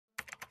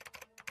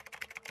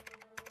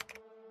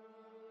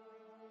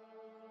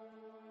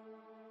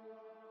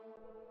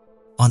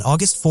On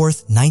August 4,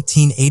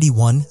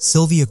 1981,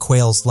 Sylvia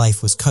Quayle's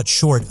life was cut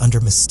short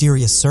under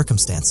mysterious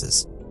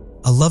circumstances.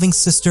 A loving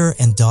sister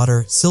and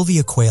daughter,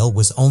 Sylvia Quayle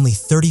was only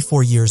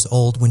 34 years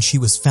old when she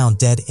was found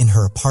dead in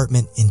her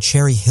apartment in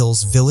Cherry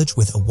Hills Village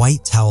with a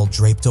white towel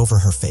draped over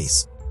her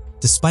face.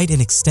 Despite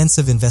an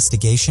extensive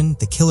investigation,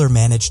 the killer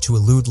managed to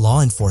elude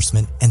law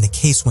enforcement and the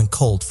case went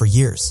cold for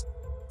years.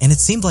 And it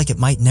seemed like it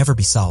might never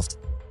be solved.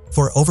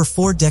 For over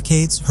 4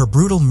 decades, her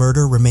brutal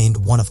murder remained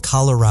one of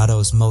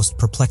Colorado's most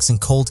perplexing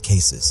cold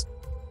cases.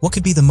 What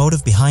could be the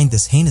motive behind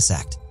this heinous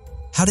act?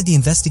 How did the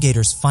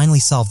investigators finally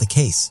solve the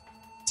case?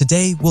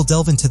 Today, we'll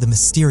delve into the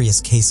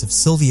mysterious case of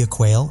Sylvia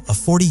Quayle, a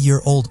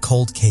 40-year-old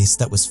cold case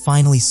that was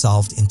finally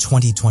solved in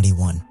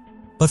 2021.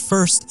 But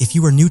first, if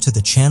you are new to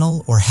the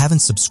channel or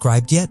haven't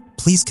subscribed yet,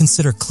 please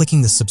consider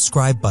clicking the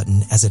subscribe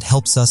button as it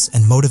helps us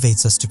and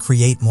motivates us to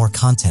create more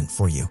content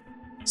for you.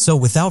 So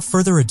without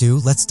further ado,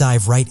 let's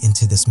dive right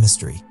into this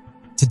mystery.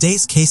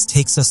 Today's case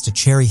takes us to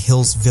Cherry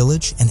Hills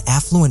Village, an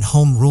affluent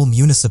home rule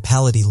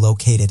municipality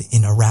located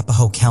in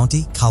Arapahoe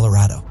County,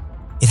 Colorado.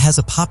 It has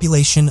a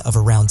population of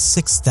around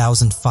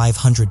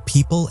 6,500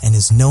 people and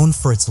is known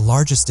for its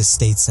largest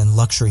estates and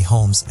luxury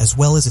homes as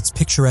well as its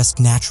picturesque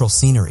natural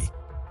scenery.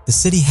 The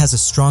city has a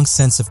strong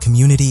sense of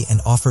community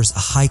and offers a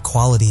high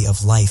quality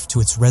of life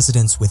to its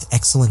residents with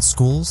excellent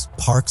schools,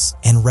 parks,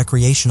 and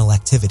recreational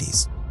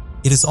activities.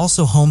 It is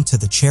also home to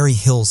the Cherry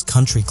Hills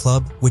Country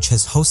Club, which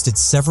has hosted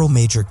several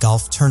major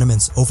golf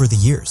tournaments over the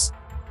years.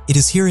 It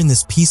is here in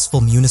this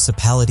peaceful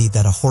municipality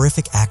that a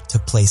horrific act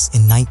took place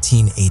in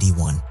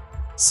 1981.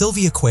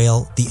 Sylvia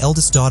Quayle, the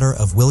eldest daughter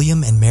of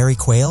William and Mary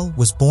Quayle,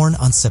 was born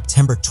on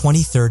September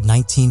 23,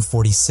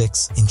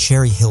 1946 in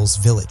Cherry Hills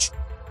Village.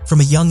 From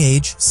a young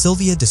age,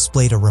 Sylvia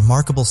displayed a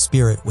remarkable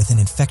spirit with an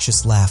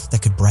infectious laugh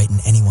that could brighten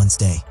anyone's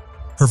day.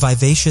 Her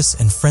vivacious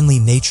and friendly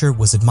nature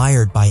was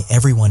admired by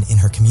everyone in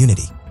her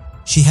community.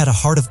 She had a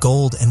heart of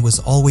gold and was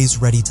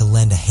always ready to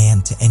lend a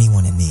hand to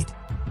anyone in need.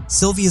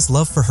 Sylvia's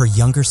love for her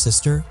younger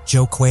sister,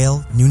 Jo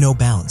Quayle, knew no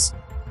bounds.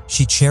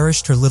 She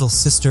cherished her little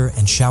sister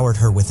and showered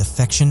her with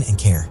affection and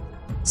care.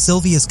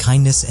 Sylvia's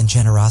kindness and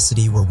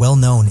generosity were well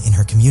known in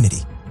her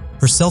community.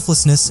 Her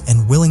selflessness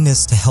and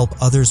willingness to help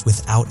others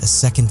without a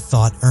second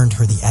thought earned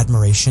her the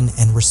admiration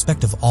and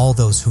respect of all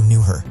those who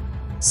knew her.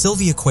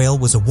 Sylvia Quayle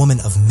was a woman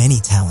of many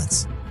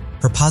talents.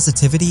 Her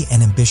positivity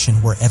and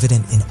ambition were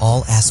evident in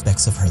all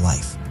aspects of her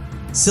life.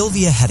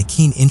 Sylvia had a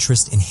keen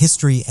interest in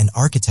history and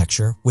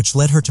architecture, which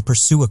led her to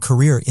pursue a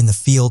career in the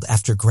field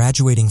after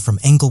graduating from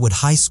Englewood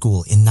High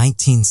School in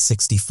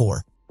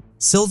 1964.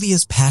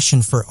 Sylvia's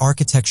passion for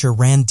architecture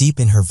ran deep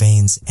in her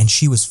veins, and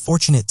she was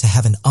fortunate to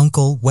have an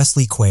uncle,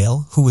 Wesley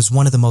Quayle, who was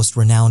one of the most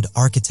renowned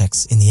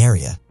architects in the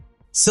area.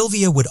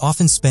 Sylvia would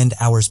often spend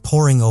hours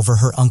poring over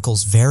her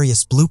uncle's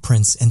various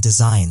blueprints and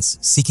designs,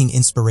 seeking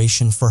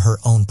inspiration for her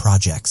own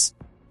projects.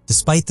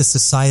 Despite the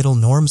societal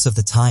norms of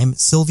the time,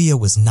 Sylvia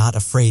was not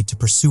afraid to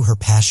pursue her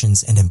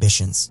passions and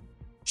ambitions.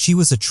 She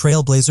was a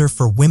trailblazer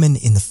for women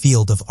in the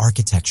field of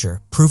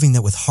architecture, proving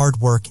that with hard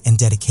work and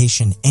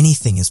dedication,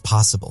 anything is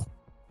possible.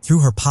 Through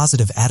her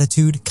positive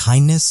attitude,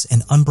 kindness,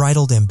 and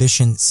unbridled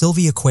ambition,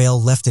 Sylvia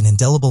Quayle left an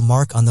indelible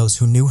mark on those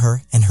who knew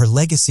her, and her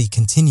legacy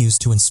continues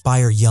to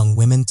inspire young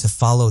women to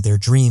follow their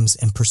dreams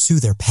and pursue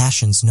their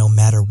passions no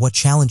matter what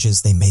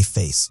challenges they may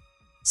face.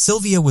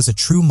 Sylvia was a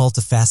true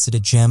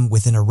multifaceted gem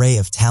with an array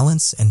of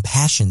talents and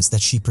passions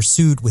that she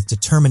pursued with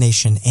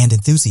determination and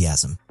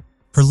enthusiasm.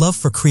 Her love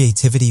for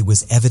creativity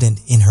was evident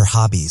in her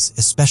hobbies,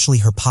 especially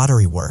her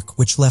pottery work,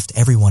 which left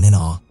everyone in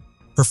awe.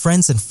 Her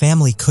friends and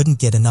family couldn't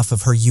get enough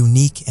of her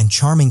unique and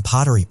charming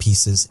pottery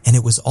pieces, and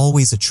it was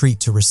always a treat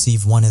to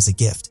receive one as a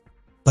gift.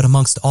 But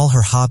amongst all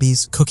her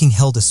hobbies, cooking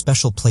held a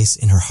special place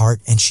in her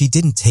heart, and she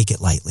didn't take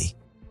it lightly.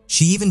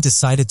 She even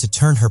decided to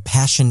turn her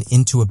passion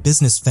into a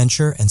business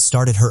venture and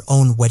started her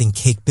own wedding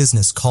cake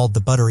business called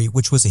The Buttery,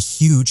 which was a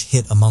huge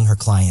hit among her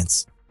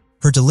clients.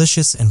 Her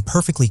delicious and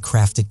perfectly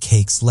crafted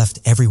cakes left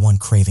everyone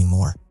craving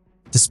more.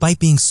 Despite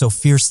being so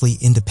fiercely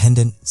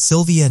independent,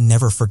 Sylvia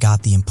never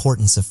forgot the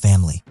importance of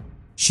family.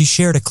 She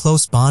shared a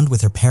close bond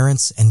with her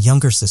parents and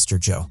younger sister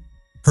Jo.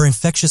 Her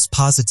infectious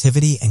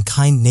positivity and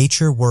kind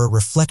nature were a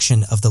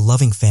reflection of the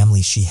loving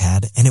family she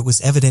had, and it was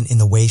evident in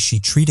the way she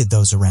treated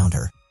those around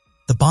her.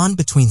 The bond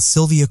between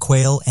Sylvia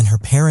Quayle and her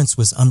parents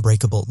was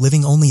unbreakable,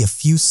 living only a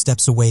few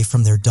steps away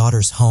from their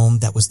daughter's home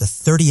that was the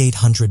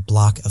 3800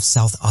 block of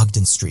South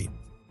Ogden Street.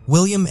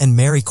 William and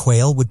Mary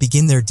Quayle would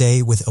begin their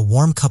day with a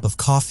warm cup of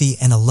coffee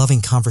and a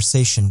loving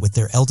conversation with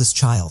their eldest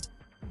child.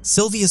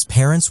 Sylvia's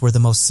parents were the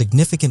most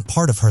significant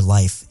part of her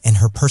life, and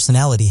her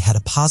personality had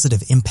a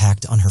positive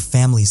impact on her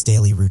family's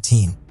daily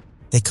routine.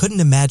 They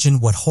couldn't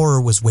imagine what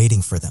horror was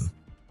waiting for them.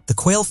 The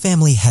Quayle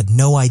family had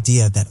no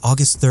idea that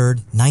August 3,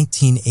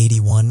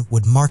 1981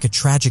 would mark a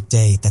tragic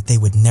day that they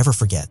would never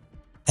forget.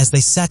 As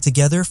they sat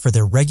together for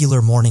their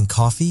regular morning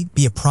coffee,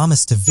 be a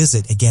promise to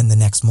visit again the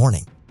next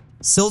morning.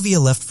 Sylvia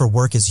left for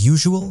work as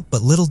usual,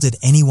 but little did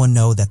anyone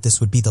know that this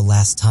would be the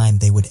last time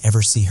they would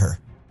ever see her.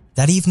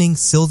 That evening,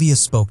 Sylvia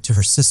spoke to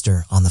her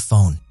sister on the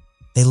phone.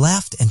 They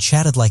laughed and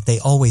chatted like they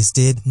always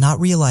did, not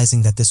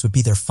realizing that this would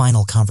be their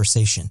final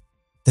conversation.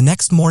 The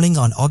next morning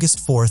on August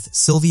 4th,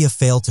 Sylvia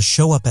failed to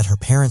show up at her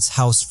parents'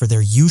 house for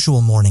their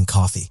usual morning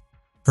coffee.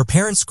 Her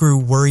parents grew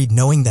worried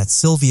knowing that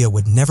Sylvia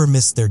would never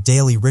miss their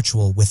daily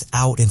ritual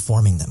without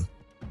informing them.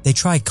 They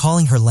tried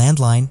calling her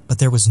landline, but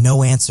there was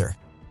no answer.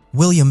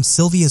 William,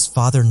 Sylvia's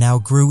father, now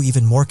grew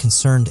even more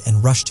concerned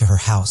and rushed to her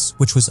house,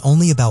 which was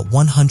only about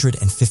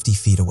 150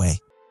 feet away.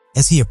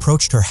 As he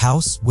approached her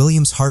house,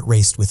 William's heart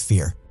raced with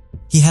fear.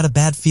 He had a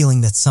bad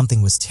feeling that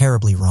something was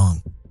terribly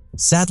wrong.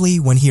 Sadly,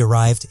 when he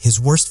arrived, his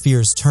worst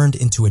fears turned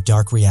into a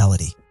dark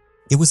reality.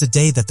 It was a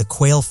day that the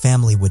Quayle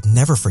family would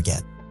never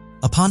forget.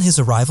 Upon his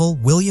arrival,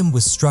 William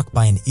was struck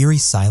by an eerie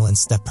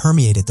silence that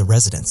permeated the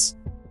residence.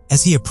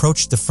 As he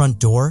approached the front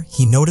door,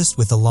 he noticed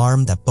with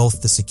alarm that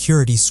both the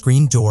security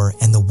screen door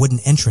and the wooden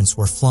entrance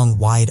were flung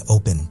wide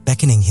open,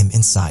 beckoning him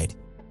inside.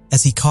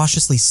 As he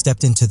cautiously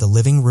stepped into the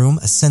living room,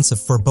 a sense of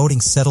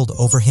foreboding settled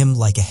over him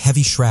like a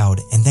heavy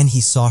shroud, and then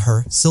he saw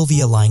her,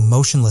 Sylvia, lying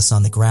motionless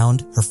on the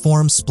ground, her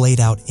form splayed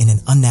out in an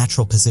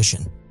unnatural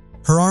position.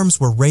 Her arms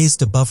were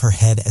raised above her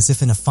head as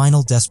if in a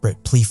final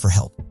desperate plea for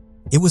help.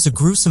 It was a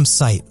gruesome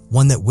sight,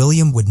 one that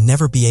William would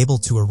never be able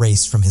to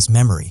erase from his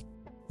memory.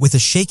 With a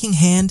shaking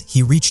hand,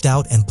 he reached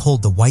out and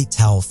pulled the white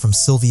towel from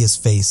Sylvia's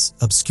face,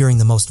 obscuring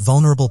the most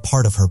vulnerable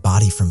part of her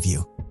body from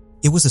view.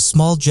 It was a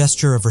small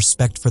gesture of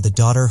respect for the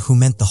daughter who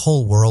meant the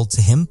whole world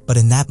to him, but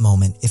in that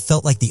moment, it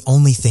felt like the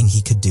only thing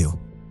he could do.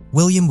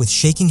 William, with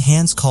shaking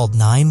hands, called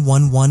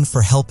 911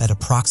 for help at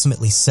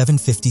approximately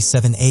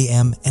 7:57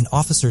 a.m., and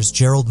officers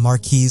Gerald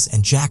Marquez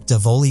and Jack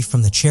Davoli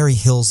from the Cherry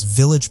Hills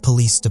Village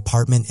Police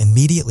Department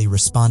immediately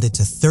responded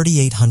to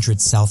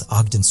 3800 South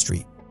Ogden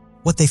Street.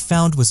 What they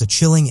found was a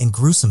chilling and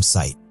gruesome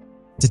sight.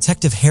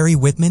 Detective Harry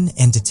Whitman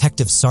and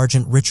Detective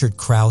Sergeant Richard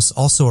Krause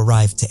also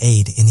arrived to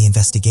aid in the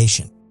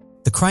investigation.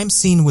 The crime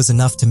scene was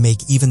enough to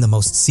make even the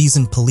most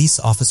seasoned police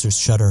officers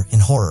shudder in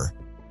horror.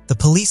 The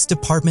police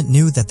department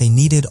knew that they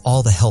needed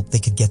all the help they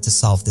could get to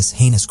solve this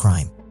heinous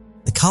crime.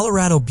 The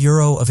Colorado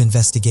Bureau of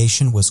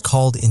Investigation was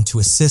called in to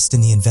assist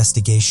in the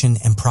investigation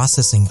and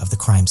processing of the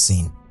crime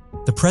scene.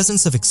 The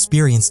presence of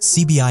experienced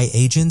CBI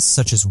agents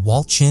such as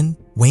Walt Chin,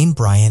 Wayne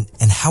Bryant,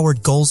 and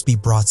Howard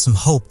Goldsby brought some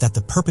hope that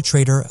the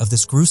perpetrator of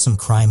this gruesome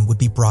crime would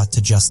be brought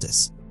to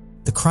justice.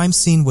 The crime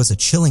scene was a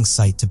chilling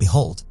sight to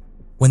behold.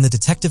 When the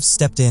detectives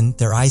stepped in,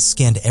 their eyes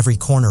scanned every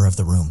corner of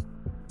the room.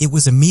 It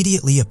was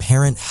immediately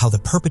apparent how the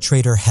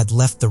perpetrator had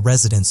left the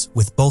residence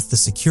with both the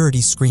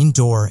security screen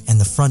door and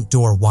the front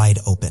door wide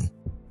open.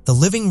 The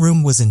living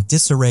room was in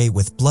disarray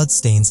with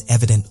bloodstains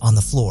evident on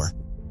the floor.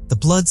 The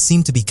blood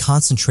seemed to be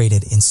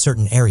concentrated in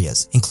certain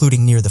areas,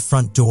 including near the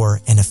front door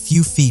and a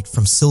few feet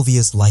from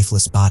Sylvia's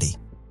lifeless body.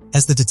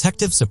 As the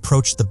detectives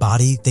approached the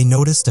body, they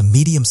noticed a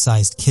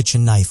medium-sized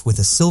kitchen knife with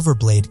a silver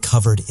blade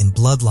covered in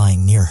blood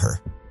lying near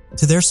her.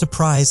 To their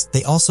surprise,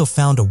 they also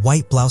found a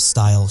white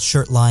blouse-style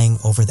shirt lying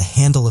over the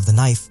handle of the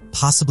knife,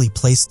 possibly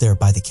placed there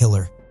by the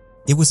killer.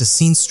 It was a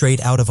scene straight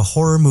out of a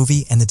horror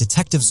movie, and the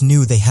detectives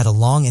knew they had a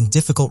long and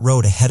difficult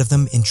road ahead of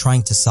them in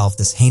trying to solve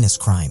this heinous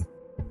crime.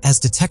 As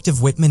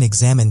Detective Whitman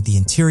examined the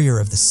interior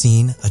of the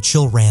scene, a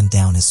chill ran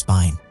down his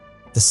spine.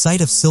 The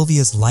sight of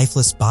Sylvia's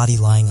lifeless body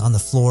lying on the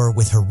floor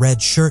with her red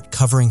shirt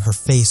covering her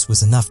face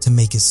was enough to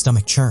make his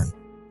stomach churn.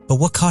 But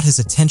what caught his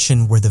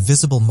attention were the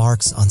visible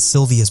marks on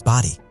Sylvia's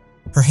body.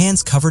 Her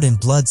hands covered in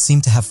blood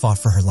seemed to have fought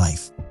for her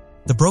life.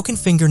 The broken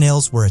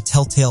fingernails were a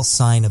telltale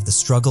sign of the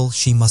struggle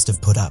she must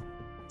have put up.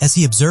 As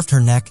he observed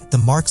her neck, the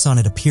marks on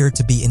it appeared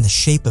to be in the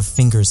shape of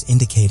fingers,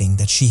 indicating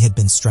that she had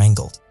been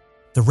strangled.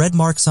 The red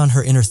marks on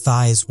her inner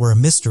thighs were a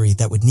mystery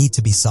that would need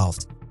to be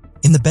solved.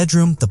 In the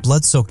bedroom, the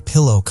blood-soaked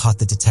pillow caught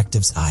the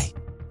detective's eye.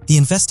 The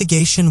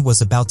investigation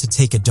was about to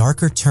take a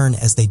darker turn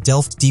as they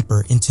delved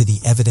deeper into the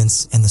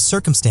evidence and the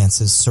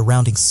circumstances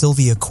surrounding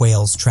Sylvia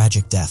Quayle's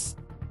tragic death.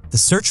 The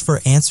search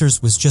for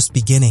answers was just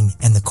beginning,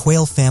 and the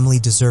Quayle family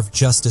deserved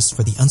justice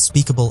for the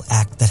unspeakable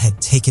act that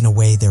had taken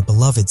away their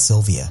beloved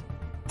Sylvia.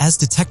 As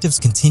detectives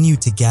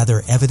continued to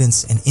gather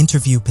evidence and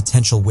interview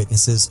potential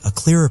witnesses, a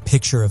clearer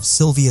picture of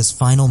Sylvia's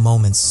final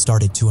moments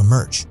started to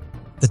emerge.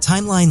 The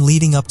timeline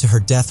leading up to her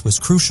death was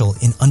crucial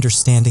in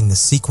understanding the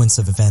sequence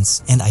of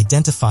events and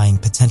identifying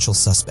potential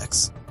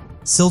suspects.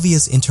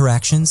 Sylvia's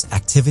interactions,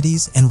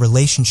 activities, and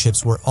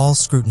relationships were all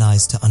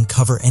scrutinized to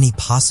uncover any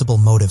possible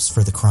motives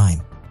for the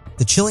crime.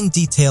 The chilling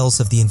details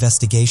of the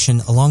investigation,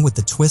 along with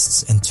the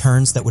twists and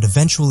turns that would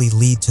eventually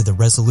lead to the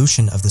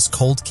resolution of this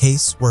cold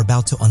case, were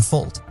about to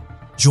unfold.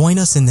 Join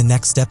us in the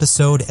next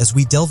episode as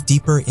we delve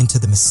deeper into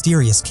the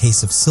mysterious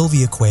case of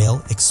Sylvia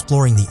Quayle,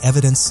 exploring the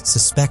evidence,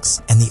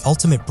 suspects, and the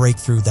ultimate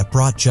breakthrough that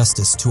brought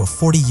justice to a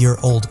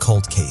 40-year-old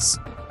cold case.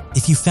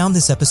 If you found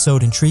this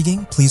episode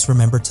intriguing, please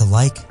remember to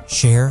like,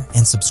 share,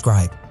 and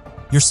subscribe.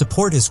 Your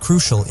support is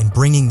crucial in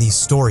bringing these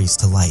stories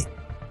to light.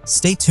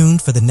 Stay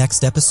tuned for the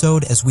next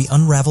episode as we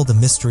unravel the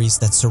mysteries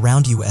that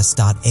surround us.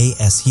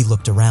 As he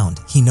looked around,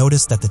 he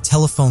noticed that the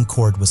telephone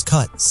cord was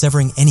cut,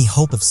 severing any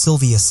hope of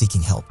Sylvia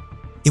seeking help.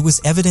 It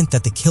was evident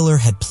that the killer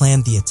had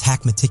planned the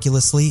attack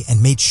meticulously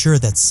and made sure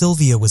that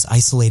Sylvia was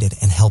isolated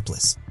and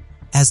helpless.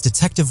 As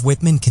Detective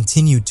Whitman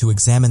continued to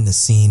examine the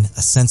scene,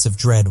 a sense of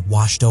dread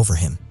washed over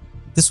him.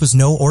 This was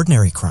no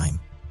ordinary crime.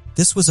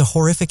 This was a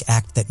horrific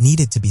act that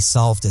needed to be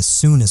solved as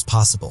soon as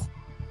possible.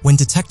 When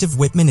Detective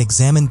Whitman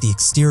examined the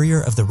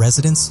exterior of the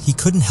residence, he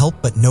couldn't help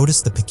but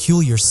notice the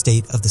peculiar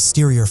state of the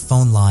stereo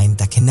phone line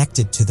that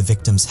connected to the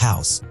victim's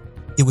house.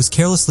 It was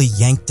carelessly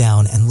yanked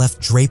down and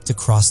left draped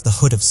across the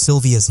hood of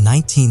Sylvia's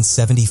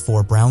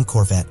 1974 brown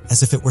Corvette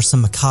as if it were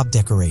some macabre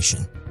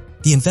decoration.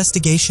 The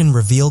investigation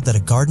revealed that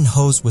a garden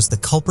hose was the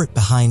culprit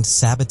behind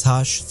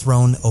sabotage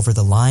thrown over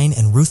the line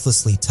and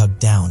ruthlessly tugged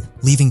down,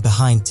 leaving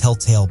behind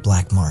telltale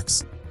black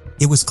marks.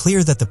 It was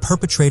clear that the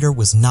perpetrator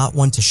was not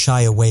one to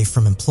shy away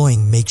from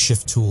employing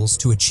makeshift tools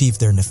to achieve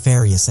their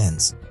nefarious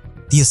ends.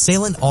 The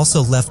assailant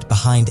also left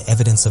behind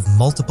evidence of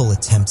multiple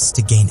attempts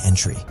to gain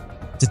entry.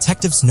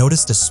 Detectives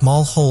noticed a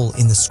small hole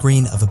in the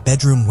screen of a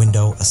bedroom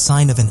window, a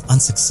sign of an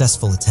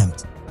unsuccessful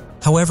attempt.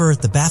 However,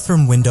 the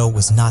bathroom window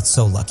was not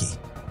so lucky.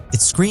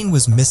 Its screen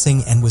was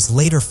missing and was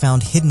later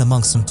found hidden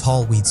among some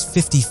tall weeds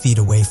 50 feet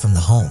away from the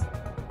home.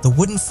 The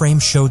wooden frame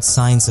showed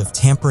signs of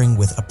tampering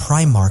with a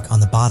pry mark on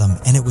the bottom,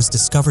 and it was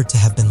discovered to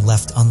have been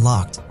left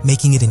unlocked,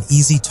 making it an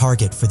easy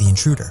target for the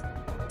intruder.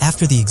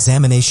 After the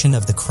examination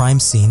of the crime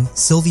scene,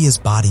 Sylvia's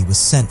body was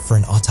sent for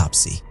an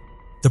autopsy.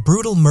 The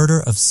brutal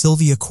murder of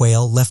Sylvia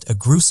Quayle left a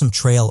gruesome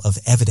trail of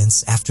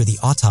evidence after the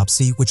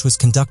autopsy, which was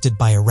conducted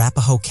by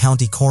Arapahoe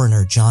County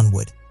Coroner John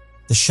Wood.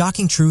 The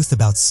shocking truth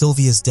about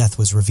Sylvia's death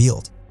was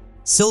revealed.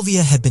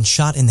 Sylvia had been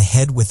shot in the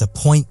head with a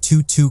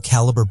 .22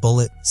 caliber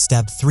bullet,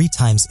 stabbed 3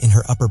 times in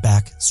her upper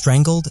back,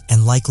 strangled,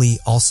 and likely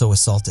also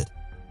assaulted.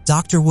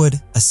 Dr. Wood,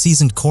 a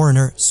seasoned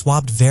coroner,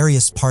 swabbed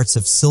various parts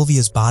of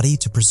Sylvia's body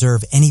to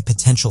preserve any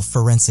potential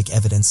forensic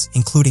evidence,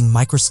 including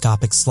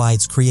microscopic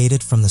slides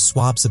created from the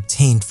swabs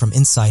obtained from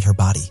inside her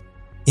body.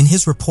 In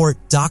his report,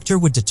 Dr.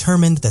 Wood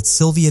determined that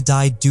Sylvia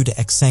died due to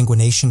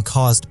exsanguination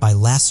caused by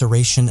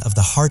laceration of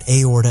the heart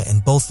aorta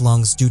and both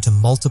lungs due to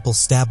multiple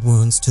stab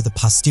wounds to the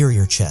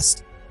posterior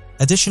chest.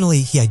 Additionally,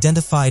 he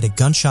identified a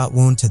gunshot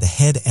wound to the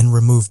head and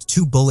removed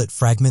 2 bullet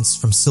fragments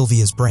from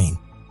Sylvia's brain.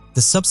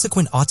 The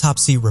subsequent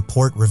autopsy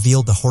report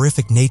revealed the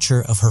horrific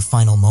nature of her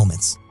final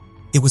moments.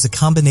 It was a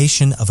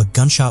combination of a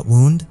gunshot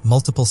wound,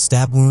 multiple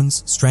stab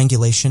wounds,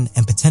 strangulation,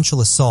 and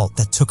potential assault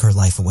that took her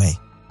life away.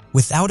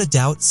 Without a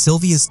doubt,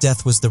 Sylvia's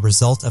death was the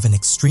result of an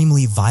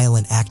extremely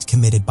violent act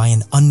committed by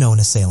an unknown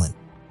assailant.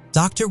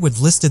 Dr. Wood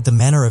listed the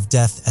manner of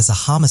death as a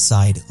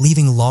homicide,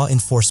 leaving law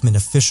enforcement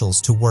officials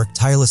to work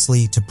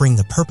tirelessly to bring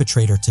the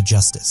perpetrator to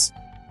justice.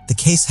 The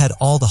case had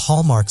all the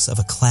hallmarks of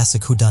a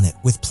classic whodunit,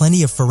 with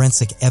plenty of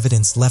forensic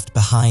evidence left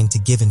behind to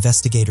give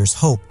investigators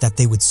hope that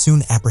they would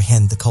soon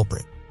apprehend the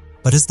culprit.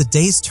 But as the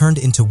days turned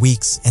into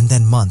weeks and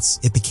then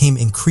months, it became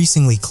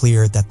increasingly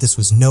clear that this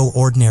was no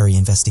ordinary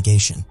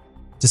investigation.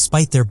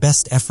 Despite their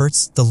best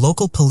efforts, the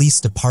local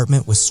police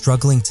department was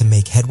struggling to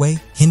make headway,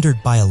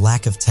 hindered by a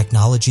lack of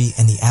technology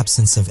and the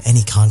absence of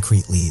any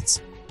concrete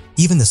leads.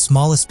 Even the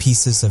smallest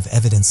pieces of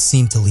evidence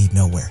seemed to lead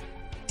nowhere.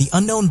 The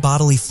unknown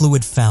bodily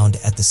fluid found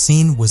at the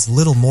scene was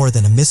little more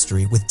than a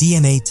mystery, with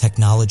DNA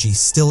technology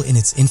still in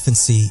its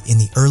infancy in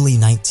the early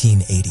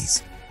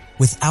 1980s.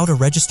 Without a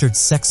registered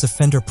sex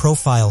offender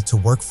profile to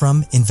work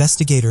from,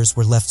 investigators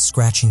were left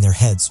scratching their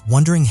heads,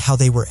 wondering how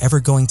they were ever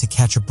going to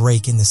catch a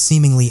break in the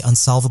seemingly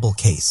unsolvable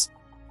case.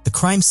 The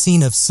crime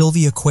scene of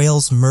Sylvia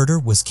Quayle's murder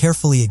was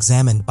carefully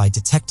examined by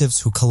detectives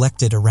who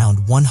collected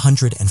around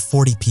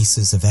 140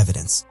 pieces of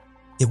evidence.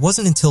 It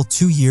wasn't until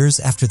 2 years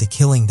after the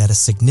killing that a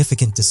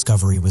significant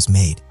discovery was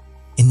made.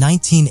 In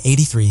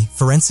 1983,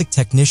 forensic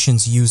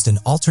technicians used an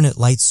alternate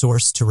light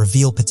source to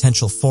reveal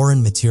potential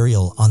foreign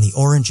material on the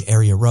orange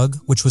area rug,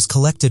 which was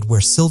collected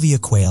where Sylvia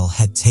Quayle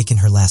had taken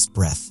her last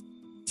breath.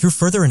 Through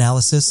further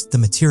analysis, the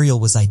material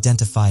was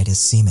identified as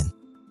semen.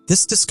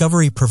 This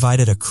discovery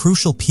provided a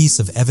crucial piece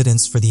of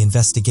evidence for the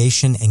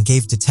investigation and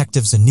gave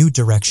detectives a new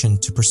direction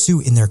to pursue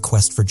in their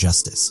quest for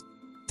justice.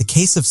 The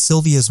case of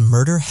Sylvia's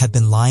murder had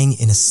been lying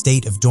in a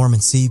state of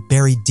dormancy,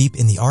 buried deep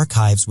in the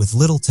archives with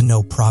little to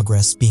no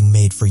progress being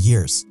made for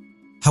years.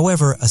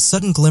 However, a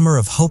sudden glimmer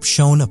of hope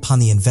shone upon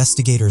the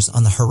investigators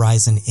on the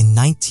horizon in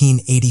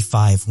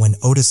 1985 when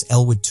Otis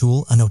Elwood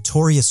Toole, a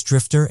notorious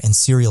drifter and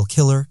serial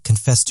killer,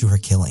 confessed to her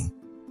killing.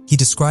 He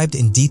described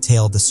in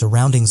detail the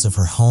surroundings of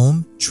her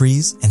home,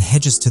 trees, and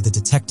hedges to the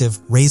detective,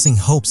 raising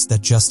hopes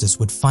that justice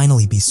would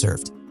finally be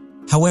served.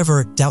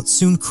 However, doubt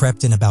soon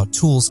crept in about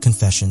Toole's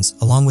confessions,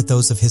 along with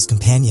those of his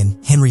companion,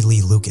 Henry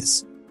Lee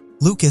Lucas.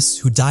 Lucas,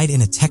 who died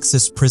in a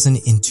Texas prison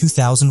in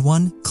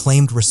 2001,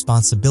 claimed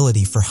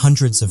responsibility for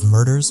hundreds of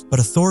murders, but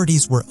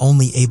authorities were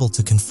only able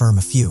to confirm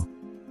a few.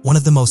 One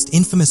of the most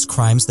infamous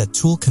crimes that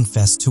Toole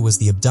confessed to was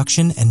the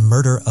abduction and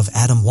murder of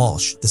Adam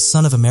Walsh, the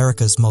son of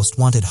America's Most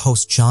Wanted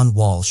host John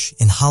Walsh,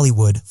 in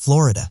Hollywood,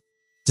 Florida.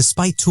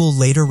 Despite Toole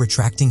later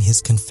retracting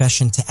his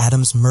confession to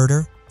Adam's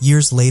murder,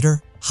 years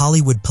later,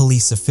 Hollywood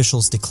police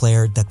officials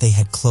declared that they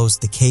had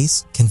closed the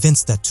case,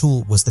 convinced that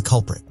Toole was the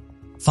culprit.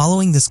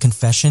 Following this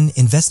confession,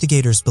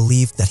 investigators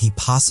believed that he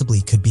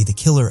possibly could be the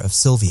killer of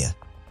Sylvia.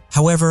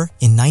 However,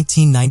 in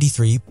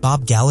 1993,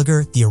 Bob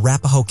Gallagher, the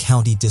Arapahoe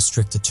County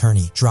District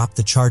Attorney, dropped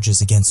the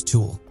charges against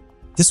Toole.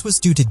 This was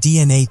due to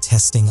DNA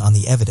testing on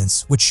the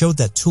evidence, which showed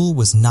that Toole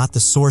was not the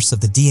source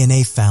of the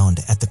DNA found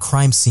at the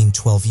crime scene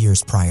 12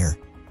 years prior.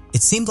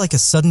 It seemed like a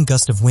sudden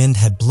gust of wind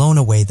had blown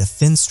away the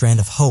thin strand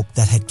of hope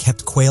that had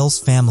kept Quayle's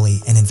family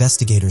and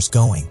investigators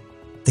going.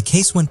 The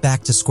case went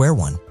back to square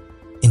one.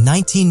 In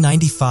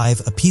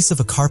 1995, a piece of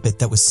a carpet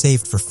that was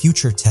saved for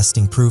future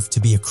testing proved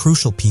to be a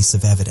crucial piece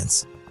of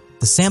evidence.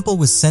 The sample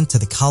was sent to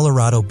the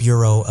Colorado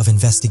Bureau of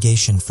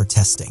Investigation for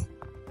testing.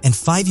 And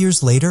 5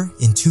 years later,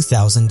 in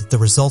 2000, the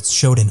results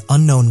showed an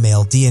unknown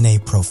male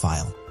DNA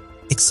profile.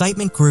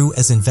 Excitement grew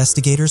as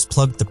investigators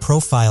plugged the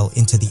profile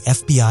into the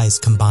FBI's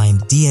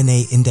combined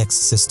DNA index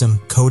system,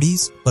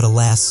 CODIS, but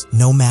alas,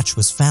 no match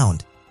was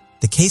found.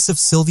 The case of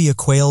Sylvia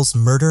Quayle's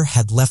murder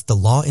had left the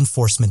law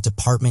enforcement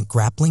department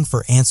grappling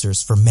for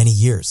answers for many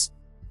years.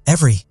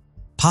 Every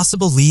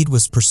possible lead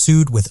was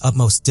pursued with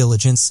utmost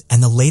diligence,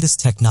 and the latest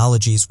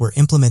technologies were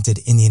implemented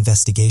in the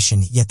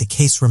investigation, yet the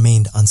case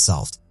remained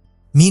unsolved.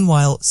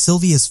 Meanwhile,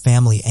 Sylvia's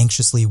family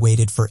anxiously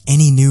waited for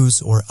any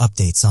news or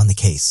updates on the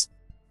case.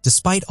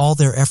 Despite all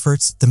their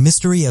efforts, the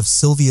mystery of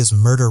Sylvia's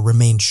murder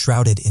remained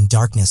shrouded in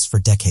darkness for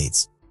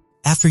decades.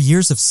 After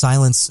years of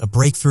silence, a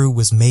breakthrough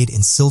was made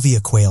in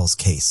Sylvia Quayle's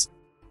case.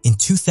 In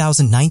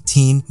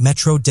 2019,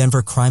 Metro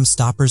Denver Crime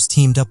Stoppers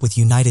teamed up with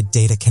United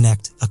Data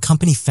Connect, a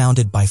company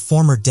founded by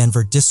former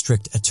Denver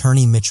District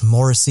Attorney Mitch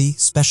Morrissey,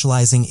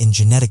 specializing in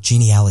genetic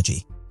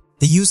genealogy.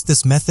 They used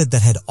this method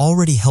that had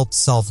already helped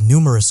solve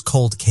numerous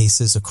cold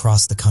cases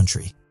across the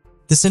country.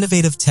 This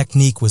innovative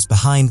technique was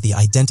behind the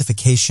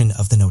identification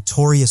of the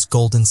notorious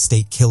Golden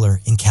State Killer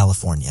in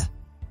California.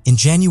 In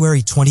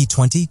January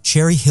 2020,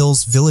 Cherry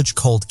Hills Village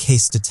cold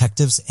case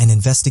detectives and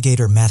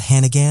investigator Matt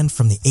Hannigan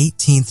from the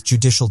 18th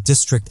Judicial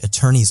District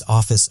Attorney's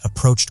Office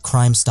approached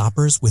Crime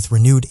Stoppers with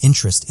renewed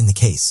interest in the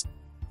case.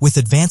 With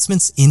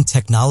advancements in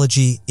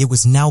technology, it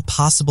was now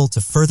possible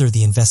to further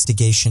the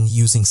investigation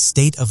using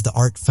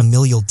state-of-the-art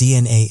familial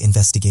DNA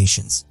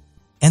investigations.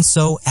 And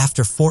so,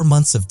 after 4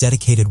 months of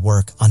dedicated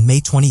work, on May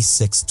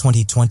 26,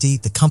 2020,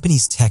 the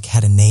company's tech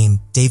had a name: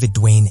 David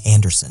Dwayne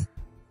Anderson.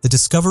 The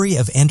discovery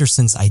of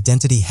Anderson's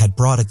identity had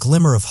brought a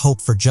glimmer of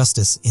hope for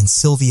justice in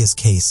Sylvia's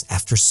case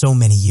after so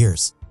many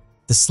years.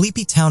 The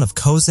sleepy town of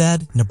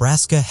Cozad,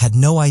 Nebraska, had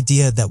no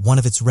idea that one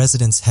of its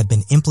residents had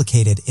been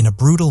implicated in a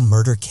brutal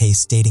murder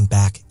case dating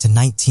back to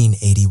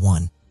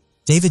 1981.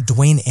 David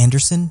Dwayne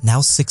Anderson,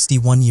 now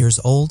 61 years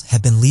old,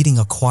 had been leading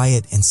a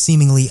quiet and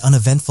seemingly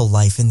uneventful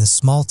life in the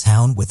small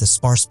town with a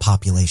sparse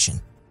population.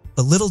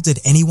 But little did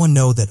anyone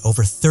know that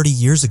over 30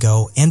 years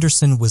ago,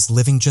 Anderson was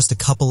living just a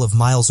couple of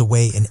miles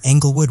away in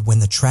Englewood when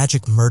the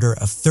tragic murder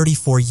of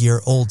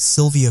 34-year-old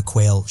Sylvia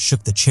Quayle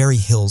shook the Cherry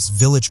Hills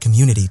Village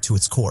community to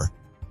its core.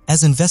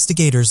 As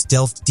investigators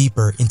delved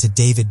deeper into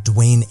David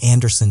Dwayne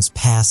Anderson's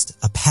past,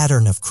 a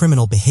pattern of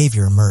criminal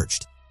behavior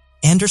emerged.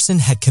 Anderson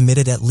had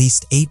committed at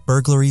least 8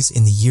 burglaries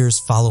in the years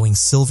following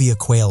Sylvia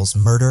Quayle's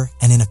murder,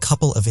 and in a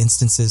couple of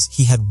instances,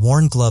 he had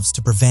worn gloves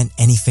to prevent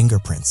any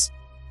fingerprints.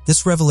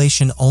 This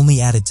revelation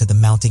only added to the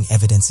mounting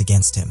evidence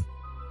against him.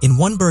 In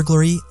one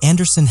burglary,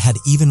 Anderson had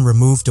even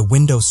removed a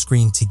window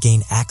screen to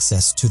gain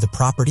access to the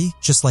property,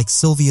 just like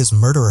Sylvia's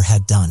murderer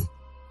had done.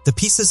 The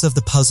pieces of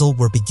the puzzle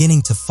were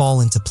beginning to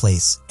fall into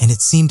place, and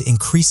it seemed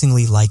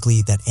increasingly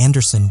likely that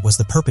Anderson was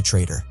the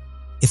perpetrator.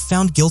 If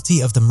found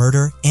guilty of the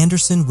murder,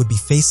 Anderson would be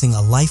facing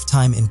a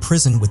lifetime in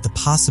prison with the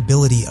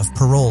possibility of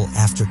parole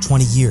after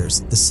 20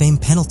 years, the same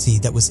penalty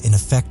that was in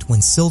effect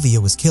when Sylvia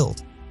was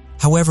killed.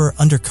 However,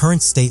 under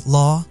current state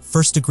law,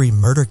 first-degree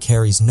murder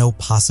carries no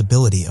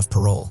possibility of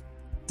parole.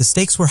 The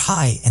stakes were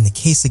high, and the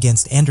case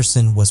against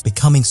Anderson was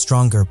becoming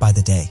stronger by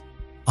the day.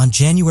 On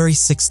January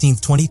 16,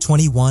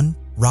 2021,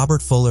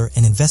 Robert Fuller,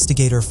 an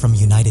investigator from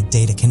United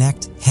Data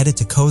Connect, headed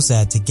to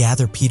Cozad to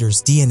gather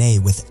Peter's DNA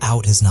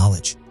without his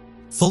knowledge.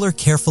 Fuller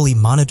carefully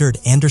monitored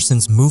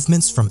Anderson's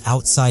movements from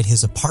outside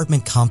his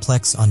apartment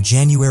complex on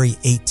January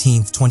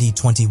 18,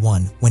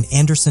 2021, when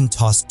Anderson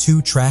tossed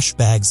 2 trash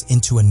bags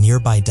into a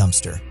nearby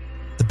dumpster.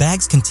 The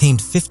bags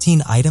contained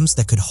 15 items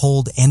that could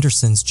hold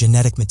Anderson's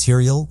genetic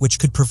material, which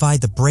could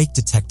provide the break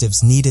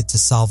detectives needed to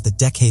solve the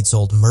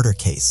decades-old murder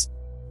case.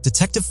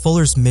 Detective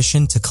Fuller's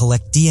mission to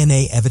collect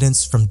DNA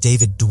evidence from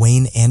David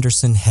Dwayne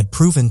Anderson had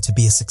proven to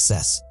be a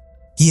success.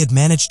 He had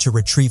managed to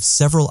retrieve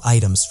several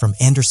items from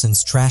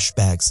Anderson's trash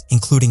bags,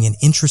 including an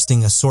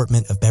interesting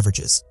assortment of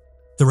beverages.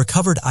 The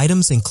recovered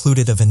items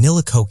included a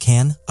vanilla Coke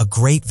can, a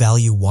Great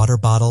Value water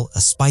bottle,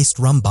 a spiced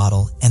rum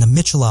bottle, and a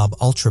Michelob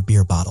Ultra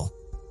beer bottle.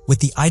 With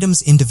the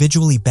items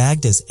individually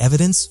bagged as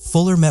evidence,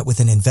 Fuller met with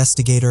an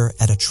investigator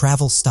at a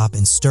travel stop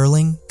in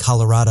Sterling,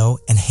 Colorado,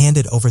 and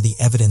handed over the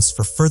evidence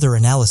for further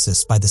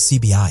analysis by the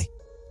CBI.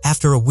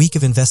 After a week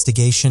of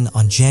investigation,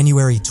 on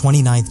January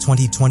 29,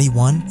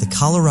 2021, the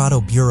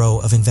Colorado Bureau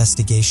of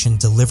Investigation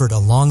delivered a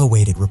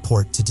long-awaited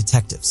report to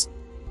detectives.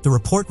 The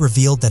report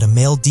revealed that a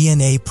male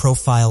DNA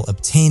profile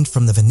obtained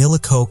from the vanilla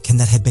Coke can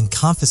that had been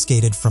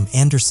confiscated from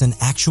Anderson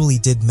actually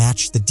did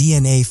match the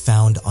DNA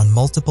found on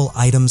multiple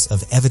items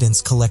of evidence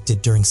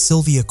collected during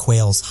Sylvia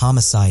Quayle's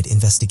homicide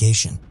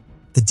investigation.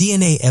 The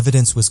DNA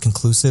evidence was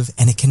conclusive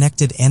and it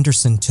connected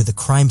Anderson to the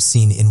crime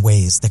scene in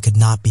ways that could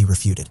not be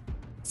refuted.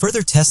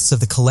 Further tests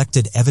of the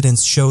collected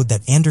evidence showed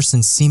that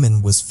Anderson's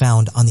semen was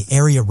found on the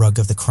area rug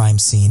of the crime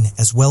scene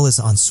as well as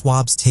on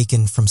swabs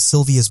taken from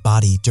Sylvia's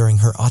body during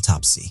her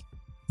autopsy.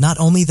 Not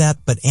only that,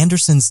 but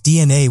Anderson's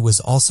DNA was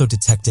also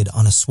detected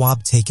on a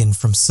swab taken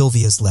from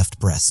Sylvia's left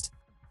breast.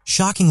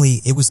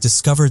 Shockingly, it was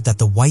discovered that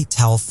the white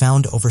towel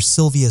found over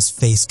Sylvia's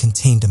face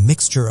contained a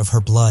mixture of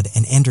her blood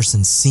and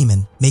Anderson's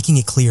semen, making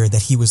it clear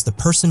that he was the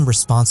person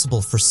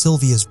responsible for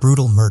Sylvia's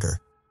brutal murder.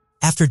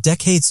 After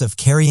decades of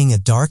carrying a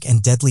dark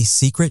and deadly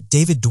secret,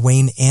 David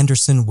Dwayne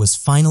Anderson was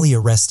finally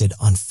arrested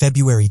on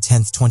February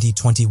 10,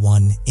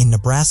 2021, in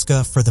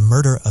Nebraska for the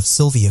murder of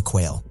Sylvia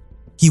Quayle.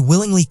 He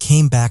willingly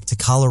came back to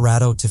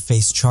Colorado to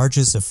face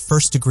charges of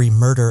first-degree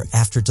murder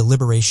after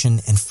deliberation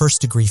and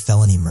first-degree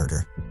felony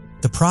murder.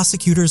 The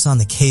prosecutors on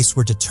the case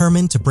were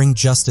determined to bring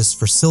justice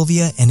for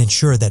Sylvia and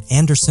ensure that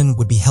Anderson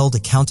would be held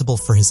accountable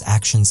for his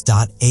actions.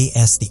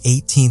 As the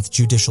 18th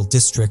Judicial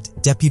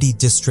District Deputy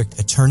District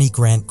Attorney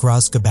Grant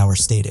Grosgebauer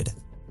stated,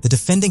 the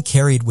defendant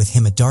carried with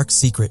him a dark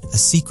secret, a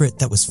secret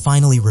that was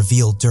finally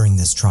revealed during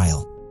this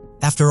trial.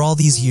 After all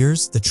these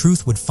years, the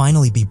truth would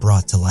finally be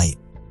brought to light.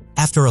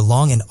 After a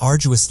long and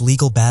arduous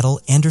legal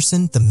battle,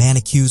 Anderson, the man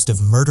accused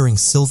of murdering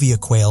Sylvia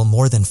Quayle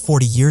more than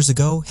 40 years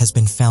ago, has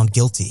been found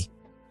guilty.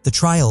 The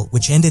trial,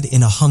 which ended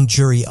in a hung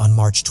jury on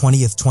March 20,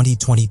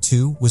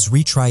 2022, was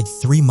retried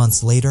 3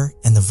 months later,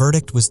 and the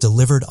verdict was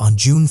delivered on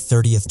June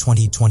 30,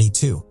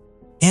 2022.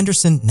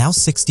 Anderson, now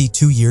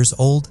 62 years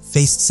old,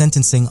 faced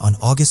sentencing on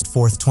August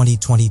 4,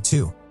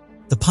 2022.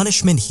 The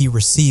punishment he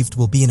received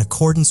will be in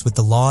accordance with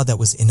the law that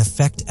was in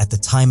effect at the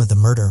time of the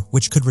murder,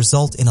 which could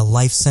result in a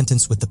life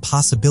sentence with the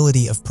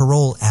possibility of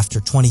parole after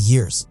 20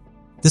 years.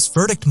 This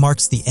verdict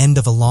marks the end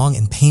of a long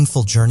and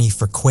painful journey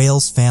for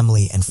Quayle's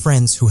family and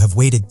friends who have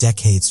waited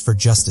decades for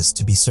justice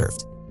to be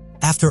served.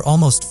 After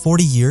almost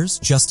 40 years,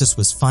 justice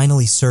was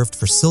finally served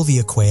for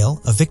Sylvia Quayle,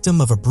 a victim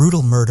of a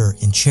brutal murder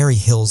in Cherry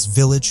Hills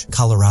Village,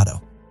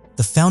 Colorado.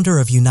 The founder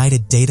of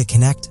United Data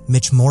Connect,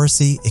 Mitch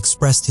Morrissey,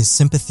 expressed his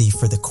sympathy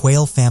for the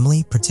Quayle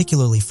family,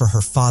 particularly for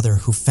her father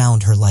who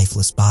found her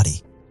lifeless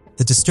body.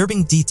 The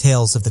disturbing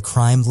details of the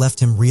crime left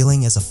him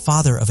reeling as a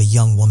father of a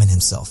young woman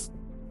himself.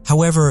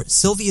 However,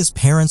 Sylvia's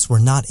parents were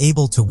not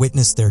able to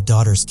witness their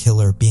daughter's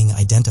killer being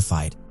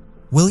identified.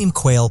 William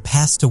Quayle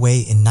passed away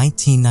in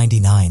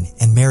 1999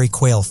 and Mary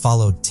Quayle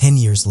followed 10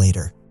 years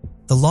later.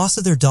 The loss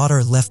of their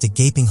daughter left a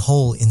gaping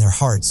hole in their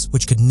hearts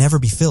which could never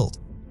be filled.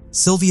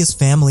 Sylvia's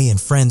family and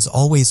friends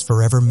always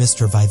forever missed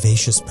her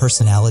vivacious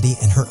personality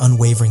and her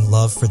unwavering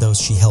love for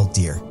those she held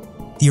dear.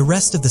 The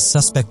arrest of the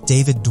suspect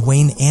David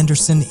Dwayne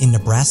Anderson in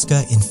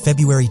Nebraska in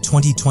February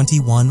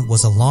 2021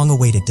 was a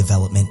long-awaited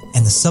development,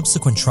 and the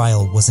subsequent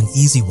trial was an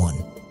easy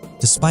one.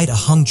 Despite a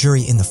hung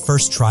jury in the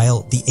first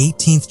trial, the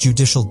 18th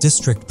Judicial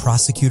District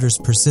prosecutors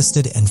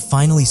persisted and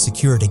finally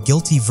secured a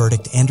guilty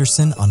verdict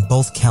Anderson on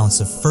both counts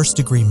of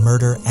first-degree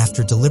murder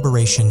after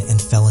deliberation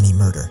and felony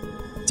murder.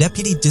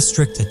 Deputy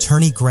District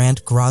Attorney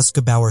Grant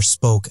Grosgebauer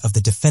spoke of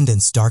the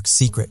defendant's dark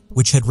secret,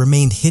 which had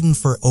remained hidden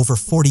for over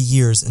 40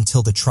 years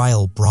until the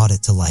trial brought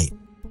it to light.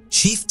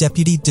 Chief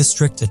Deputy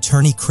District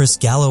Attorney Chris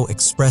Gallo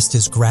expressed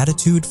his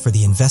gratitude for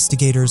the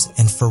investigators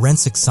and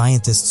forensic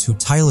scientists who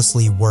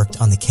tirelessly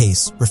worked on the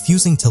case,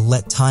 refusing to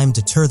let time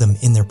deter them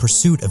in their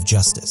pursuit of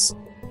justice.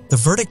 The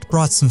verdict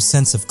brought some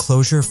sense of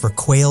closure for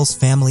Quayle's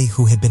family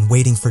who had been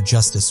waiting for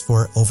justice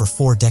for over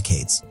 4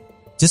 decades.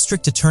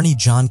 District Attorney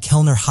John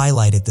Kellner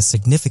highlighted the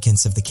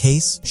significance of the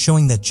case,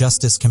 showing that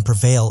justice can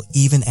prevail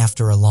even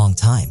after a long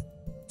time.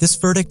 This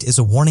verdict is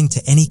a warning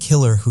to any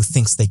killer who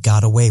thinks they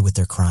got away with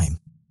their crime.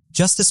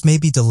 Justice may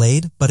be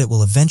delayed, but it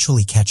will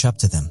eventually catch up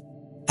to them.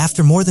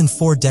 After more than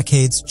 4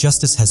 decades,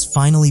 justice has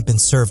finally been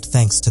served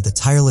thanks to the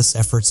tireless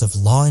efforts of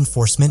law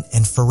enforcement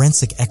and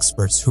forensic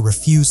experts who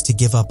refuse to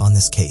give up on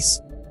this case.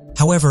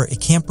 However,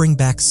 it can't bring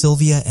back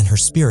Sylvia and her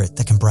spirit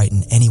that can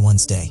brighten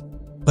anyone's day.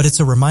 But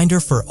it's a reminder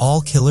for all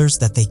killers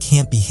that they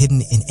can't be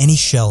hidden in any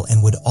shell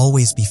and would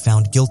always be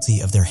found guilty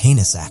of their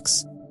heinous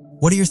acts.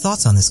 What are your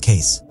thoughts on this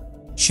case?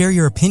 Share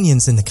your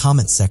opinions in the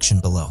comments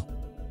section below.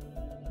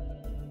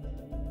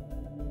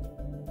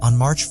 On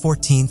March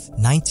 14,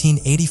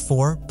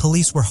 1984,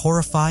 police were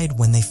horrified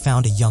when they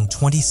found a young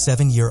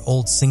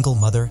 27-year-old single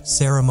mother,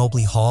 Sarah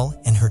Mobley Hall,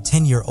 and her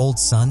 10-year-old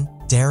son,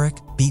 Derek,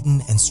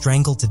 beaten and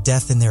strangled to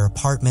death in their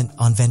apartment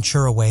on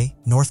Ventura Way,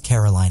 North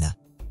Carolina.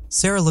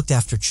 Sarah looked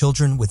after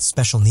children with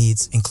special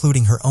needs,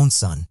 including her own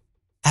son.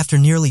 After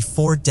nearly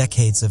 4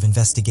 decades of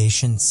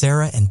investigation,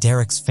 Sarah and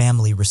Derek's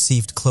family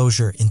received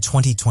closure in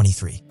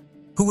 2023.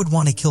 Who would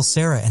want to kill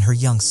Sarah and her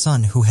young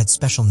son who had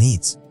special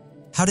needs?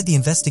 How did the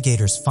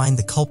investigators find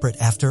the culprit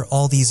after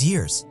all these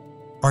years?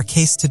 Our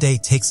case today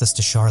takes us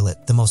to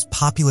Charlotte, the most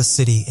populous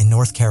city in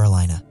North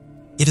Carolina.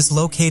 It is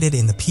located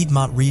in the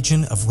Piedmont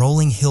region of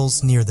rolling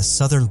hills near the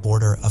southern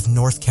border of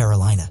North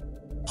Carolina.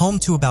 Home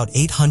to about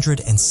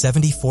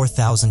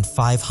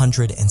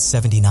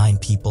 874,579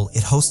 people,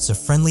 it hosts a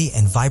friendly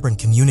and vibrant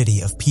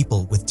community of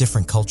people with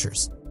different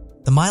cultures.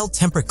 The mild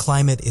temperate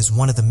climate is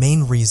one of the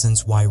main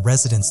reasons why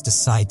residents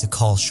decide to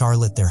call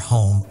Charlotte their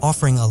home,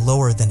 offering a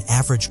lower than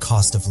average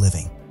cost of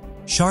living.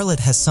 Charlotte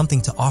has something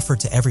to offer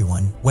to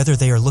everyone, whether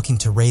they are looking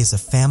to raise a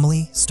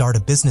family, start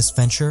a business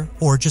venture,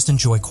 or just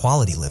enjoy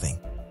quality living.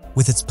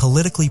 With its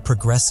politically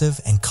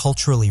progressive and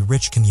culturally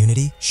rich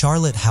community,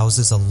 Charlotte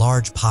houses a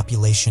large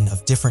population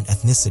of different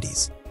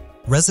ethnicities.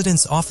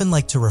 Residents often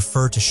like to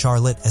refer to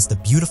Charlotte as the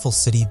beautiful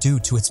city due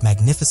to its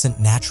magnificent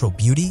natural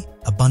beauty,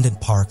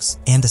 abundant parks,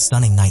 and a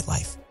stunning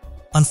nightlife.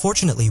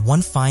 Unfortunately,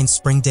 one fine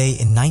spring day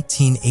in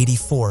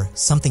 1984,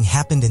 something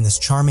happened in this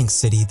charming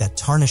city that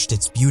tarnished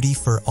its beauty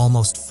for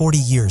almost 40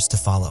 years to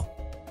follow.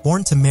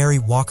 Born to Mary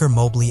Walker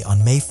Mobley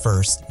on May 1,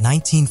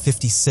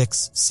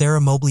 1956, Sarah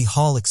Mobley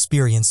Hall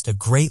experienced a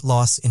great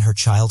loss in her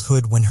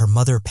childhood when her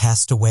mother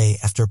passed away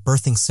after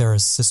birthing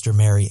Sarah's sister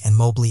Mary and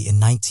Mobley in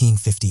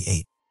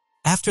 1958.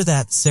 After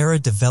that, Sarah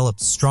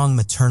developed strong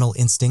maternal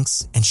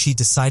instincts, and she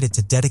decided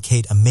to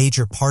dedicate a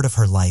major part of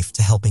her life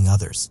to helping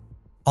others.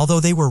 Although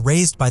they were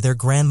raised by their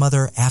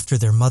grandmother after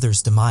their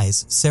mother's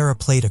demise, Sarah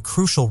played a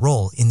crucial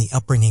role in the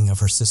upbringing of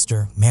her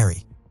sister,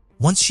 Mary.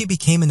 Once she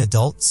became an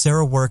adult,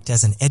 Sarah worked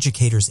as an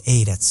educator's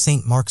aide at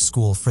St. Mark's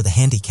School for the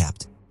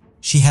Handicapped.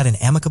 She had an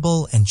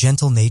amicable and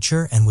gentle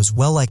nature and was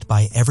well-liked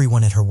by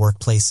everyone at her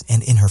workplace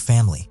and in her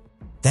family.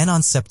 Then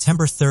on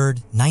September 3,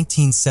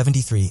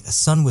 1973, a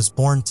son was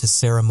born to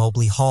Sarah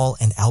Mobley Hall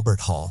and Albert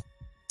Hall.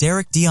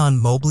 Derek Dion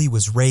Mobley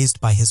was raised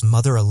by his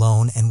mother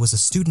alone and was a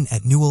student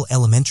at Newell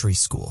Elementary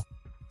School.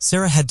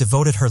 Sarah had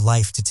devoted her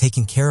life to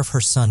taking care of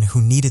her son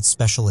who needed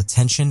special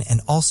attention and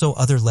also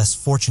other less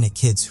fortunate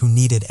kids who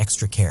needed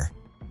extra care.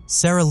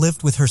 Sarah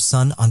lived with her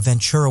son on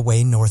Ventura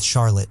Way, North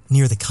Charlotte,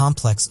 near the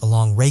complex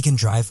along Reagan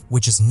Drive,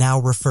 which is now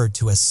referred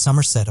to as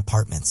Somerset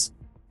Apartments.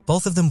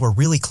 Both of them were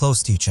really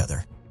close to each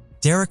other.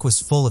 Derek was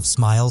full of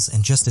smiles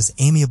and just as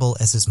amiable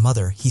as his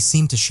mother, he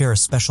seemed to share a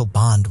special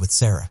bond with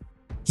Sarah.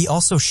 He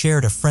also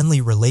shared a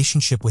friendly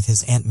relationship with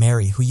his Aunt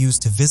Mary, who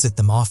used to visit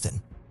them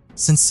often.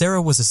 Since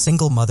Sarah was a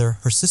single mother,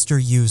 her sister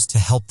used to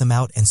help them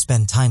out and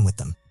spend time with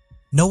them.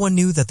 No one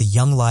knew that the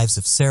young lives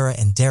of Sarah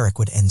and Derek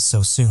would end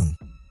so soon.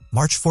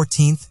 March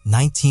 14,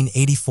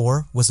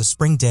 1984 was a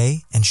spring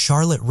day, and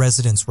Charlotte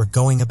residents were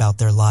going about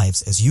their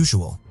lives as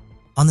usual.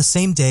 On the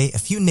same day, a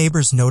few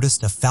neighbors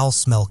noticed a foul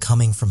smell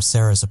coming from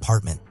Sarah's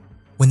apartment.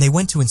 When they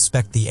went to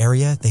inspect the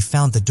area, they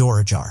found the door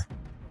ajar.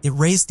 It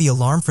raised the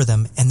alarm for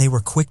them, and they were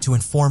quick to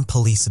inform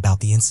police about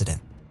the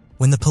incident.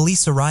 When the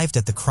police arrived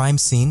at the crime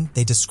scene,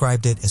 they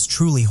described it as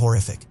truly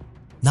horrific.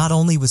 Not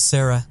only was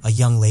Sarah, a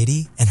young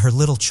lady, and her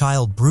little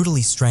child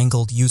brutally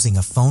strangled using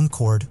a phone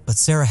cord, but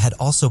Sarah had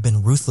also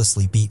been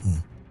ruthlessly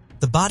beaten.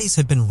 The bodies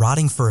had been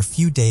rotting for a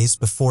few days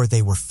before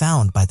they were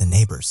found by the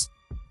neighbors.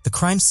 The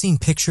crime scene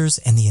pictures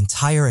and the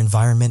entire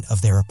environment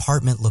of their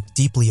apartment looked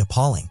deeply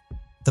appalling.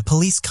 The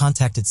police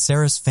contacted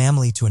Sarah's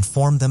family to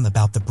inform them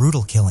about the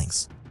brutal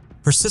killings.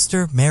 Her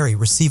sister, Mary,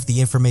 received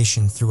the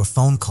information through a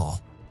phone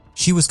call.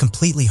 She was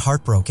completely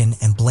heartbroken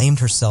and blamed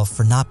herself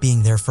for not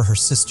being there for her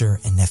sister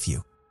and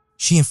nephew.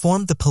 She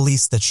informed the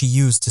police that she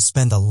used to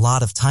spend a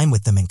lot of time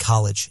with them in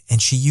college,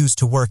 and she used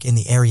to work in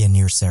the area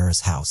near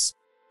Sarah's house.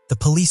 The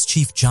police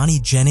chief Johnny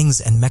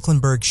Jennings and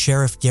Mecklenburg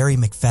Sheriff Gary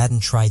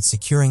McFadden tried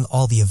securing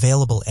all the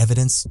available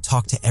evidence,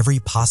 talked to every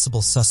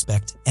possible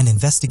suspect, and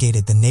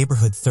investigated the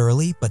neighborhood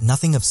thoroughly, but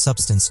nothing of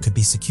substance could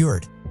be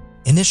secured.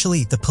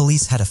 Initially, the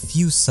police had a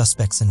few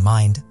suspects in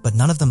mind, but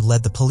none of them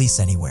led the police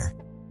anywhere.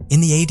 In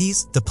the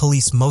 80s, the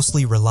police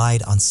mostly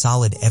relied on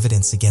solid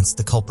evidence against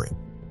the culprit.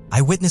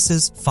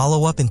 Eyewitnesses,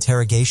 follow-up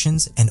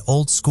interrogations, and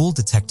old-school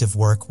detective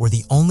work were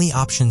the only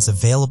options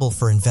available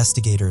for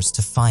investigators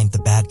to find the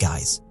bad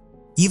guys.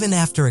 Even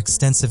after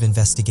extensive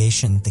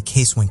investigation, the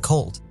case went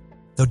cold.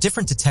 Though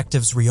different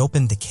detectives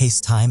reopened the case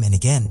time and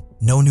again,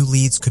 no new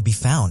leads could be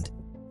found.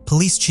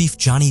 Police Chief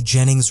Johnny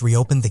Jennings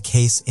reopened the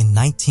case in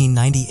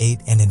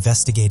 1998 and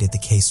investigated the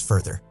case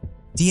further.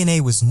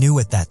 DNA was new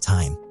at that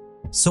time.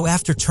 So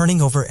after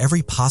turning over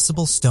every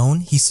possible stone,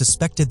 he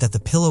suspected that the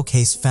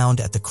pillowcase found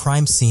at the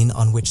crime scene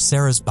on which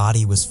Sarah's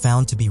body was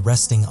found to be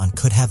resting on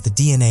could have the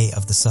DNA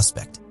of the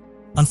suspect.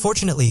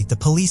 Unfortunately, the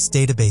police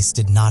database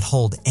did not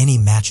hold any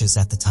matches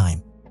at the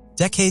time.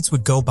 Decades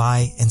would go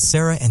by, and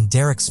Sarah and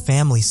Derek's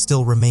family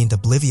still remained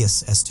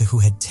oblivious as to who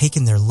had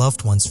taken their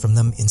loved ones from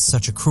them in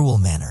such a cruel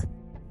manner.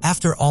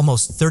 After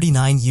almost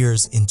 39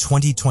 years in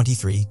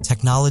 2023,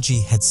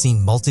 technology had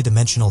seen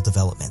multidimensional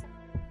development.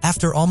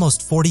 After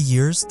almost 40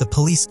 years, the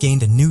police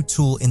gained a new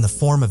tool in the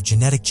form of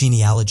genetic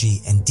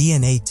genealogy and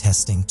DNA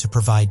testing to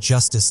provide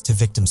justice to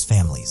victims'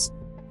 families.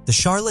 The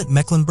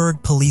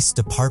Charlotte-Mecklenburg Police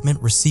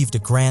Department received a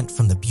grant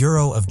from the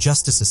Bureau of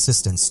Justice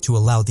Assistance to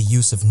allow the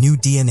use of new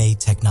DNA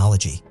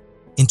technology.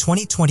 In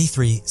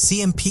 2023,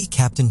 CMP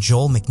Captain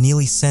Joel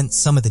McNeely sent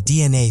some of the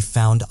DNA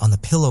found on the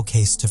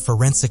pillowcase to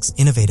Forensics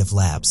Innovative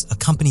Labs, a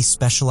company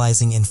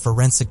specializing in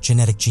forensic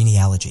genetic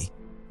genealogy.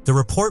 The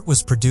report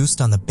was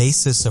produced on the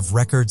basis of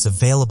records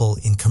available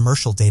in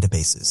commercial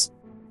databases.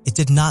 It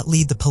did not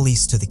lead the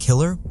police to the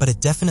killer, but it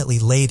definitely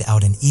laid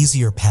out an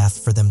easier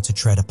path for them to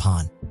tread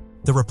upon.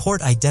 The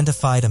report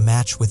identified a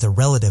match with a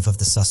relative of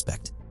the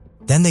suspect.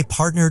 Then they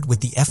partnered with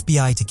the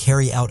FBI to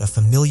carry out a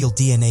familial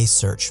DNA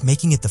search,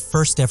 making it the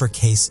first ever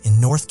case in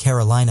North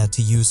Carolina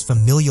to use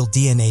familial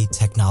DNA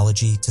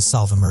technology to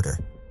solve a murder.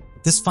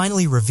 This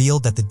finally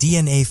revealed that the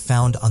DNA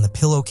found on the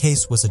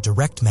pillowcase was a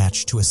direct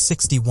match to a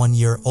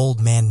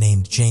 61-year-old man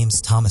named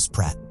James Thomas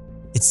Pratt.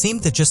 It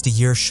seemed that just a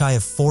year shy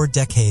of 4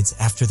 decades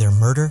after their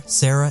murder,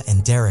 Sarah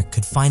and Derek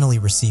could finally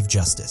receive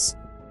justice.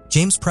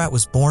 James Pratt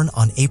was born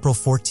on April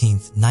 14,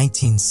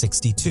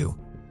 1962.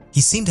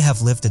 He seemed to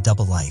have lived a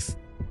double life.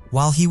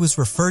 While he was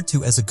referred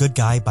to as a good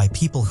guy by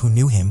people who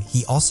knew him,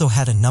 he also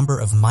had a number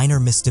of minor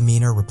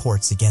misdemeanor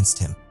reports against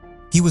him.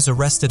 He was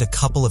arrested a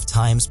couple of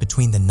times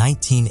between the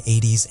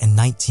 1980s and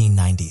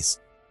 1990s.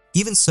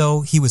 Even so,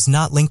 he was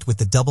not linked with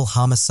the double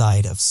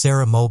homicide of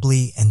Sarah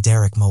Mobley and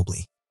Derek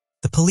Mobley.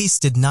 The police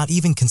did not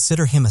even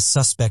consider him a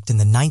suspect in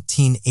the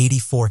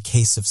 1984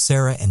 case of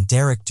Sarah and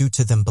Derek due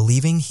to them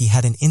believing he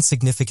had an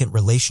insignificant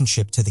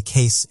relationship to the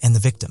case and the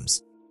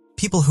victims.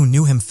 People who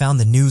knew him found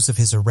the news of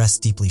his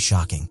arrest deeply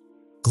shocking.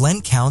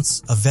 Glenn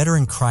Counts, a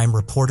veteran crime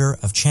reporter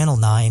of Channel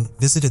 9,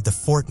 visited the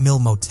Fort Mill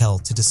Motel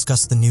to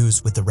discuss the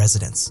news with the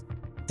residents.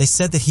 They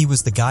said that he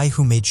was the guy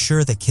who made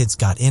sure that kids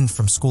got in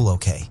from school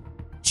okay.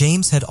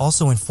 James had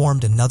also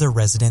informed another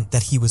resident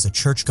that he was a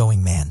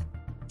church-going man.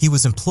 He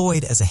was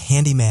employed as a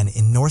handyman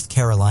in North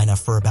Carolina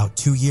for about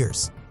 2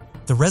 years.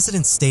 The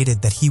resident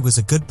stated that he was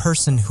a good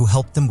person who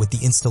helped them with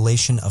the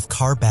installation of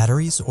car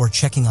batteries or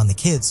checking on the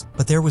kids,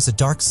 but there was a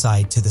dark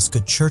side to this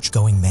good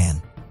church-going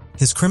man.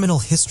 His criminal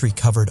history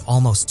covered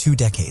almost 2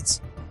 decades.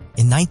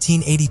 In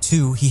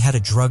 1982, he had a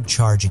drug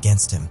charge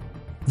against him.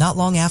 Not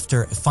long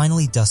after, it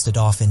finally dusted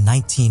off in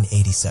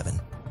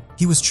 1987.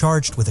 He was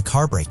charged with a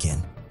car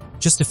break-in.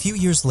 Just a few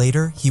years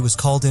later, he was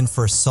called in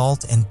for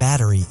assault and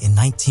battery in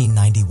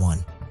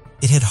 1991.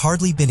 It had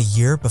hardly been a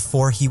year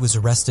before he was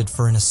arrested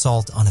for an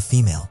assault on a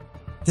female.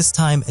 This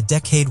time, a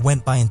decade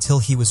went by until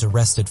he was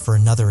arrested for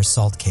another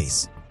assault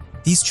case.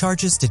 These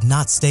charges did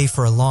not stay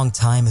for a long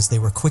time as they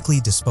were quickly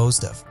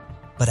disposed of.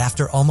 But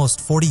after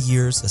almost 40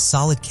 years, a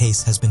solid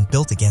case has been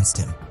built against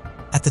him.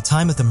 At the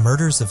time of the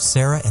murders of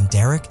Sarah and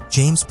Derek,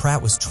 James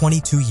Pratt was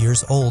 22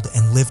 years old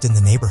and lived in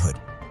the neighborhood.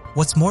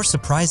 What's more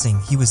surprising,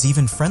 he was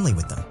even friendly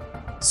with them.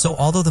 So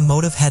although the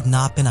motive had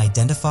not been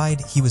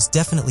identified, he was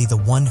definitely the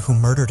one who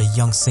murdered a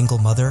young single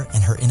mother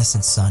and her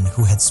innocent son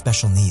who had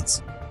special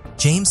needs.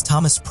 James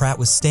Thomas Pratt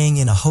was staying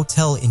in a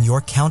hotel in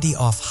York County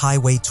off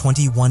Highway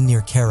 21 near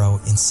Cairo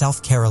in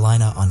South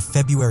Carolina on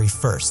February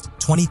 1,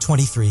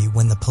 2023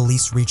 when the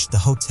police reached the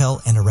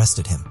hotel and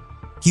arrested him.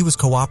 He was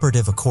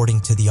cooperative according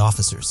to the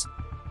officers.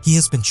 He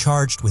has been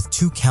charged with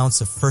 2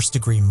 counts of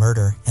first-degree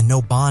murder and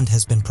no bond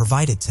has been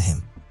provided to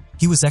him.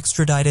 He was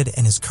extradited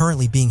and is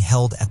currently being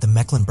held at the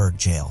Mecklenburg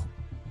jail.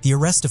 The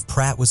arrest of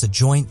Pratt was a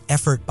joint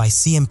effort by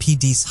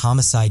CMPD's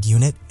Homicide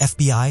Unit,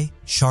 FBI,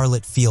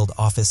 Charlotte Field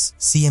Office,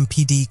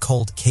 CMPD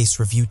Cold Case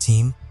Review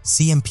Team,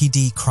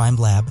 CMPD Crime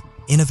Lab,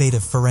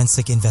 Innovative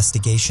Forensic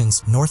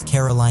Investigations, North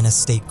Carolina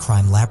State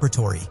Crime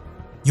Laboratory,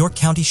 York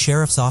County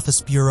Sheriff's Office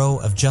Bureau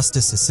of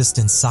Justice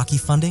Assistance Saki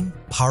Funding,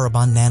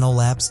 Parabon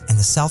Nanolabs, and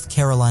the South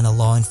Carolina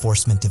Law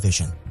Enforcement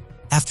Division.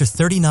 After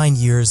 39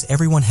 years,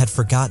 everyone had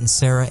forgotten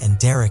Sarah and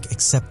Derek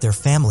except their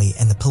family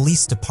and the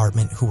police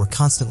department who were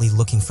constantly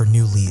looking for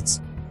new leads.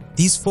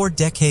 These 4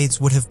 decades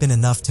would have been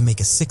enough to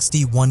make a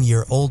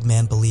 61-year-old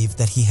man believe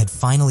that he had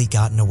finally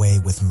gotten away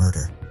with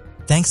murder.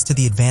 Thanks to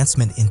the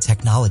advancement in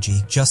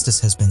technology, justice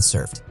has been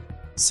served.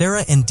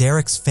 Sarah and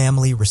Derek's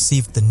family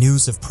received the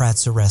news of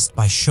Pratt's arrest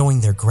by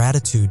showing their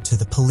gratitude to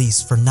the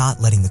police for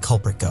not letting the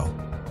culprit go.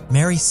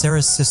 Mary,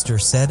 Sarah's sister,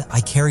 said,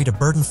 "I carried a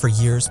burden for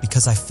years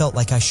because I felt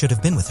like I should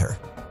have been with her.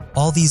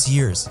 All these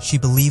years, she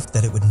believed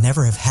that it would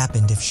never have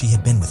happened if she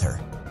had been with her."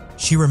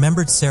 She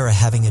remembered Sarah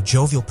having a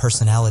jovial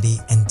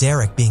personality and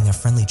Derek being a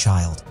friendly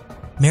child.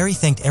 Mary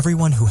thanked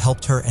everyone who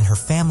helped her and her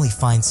family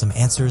find some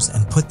answers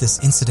and put this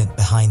incident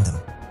behind them.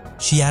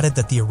 She added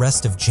that the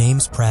arrest of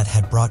James Pratt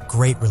had brought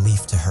great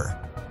relief to her.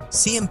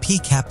 CMP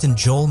Captain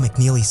Joel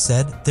McNeely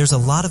said, "There's a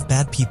lot of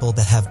bad people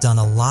that have done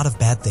a lot of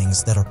bad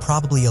things that are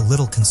probably a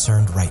little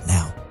concerned right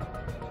now."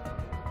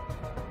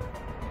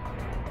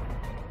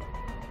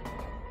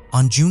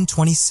 On June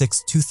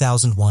 26,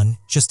 2001,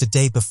 just a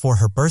day before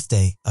her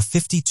birthday, a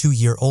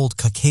 52-year-old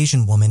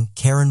Caucasian woman,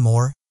 Karen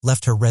Moore,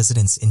 left her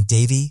residence in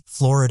Davie,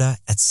 Florida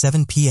at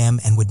 7 p.m.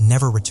 and would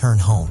never return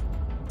home.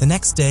 The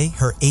next day,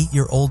 her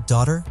 8-year-old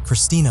daughter,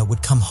 Christina,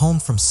 would come home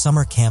from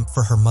summer camp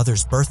for her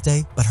mother's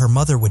birthday, but her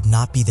mother would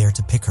not be there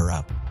to pick her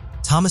up.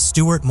 Thomas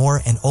Stewart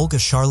Moore and Olga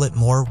Charlotte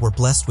Moore were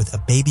blessed with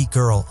a baby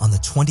girl on the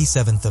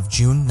 27th of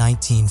June,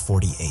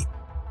 1948.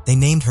 They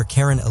named her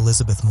Karen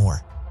Elizabeth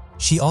Moore.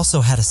 She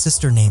also had a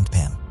sister named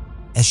Pam.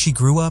 As she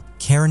grew up,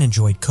 Karen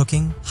enjoyed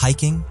cooking,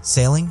 hiking,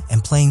 sailing,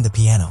 and playing the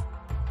piano.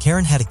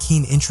 Karen had a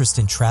keen interest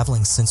in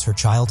traveling since her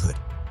childhood.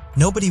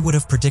 Nobody would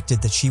have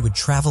predicted that she would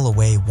travel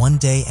away one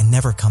day and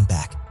never come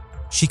back.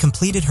 She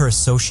completed her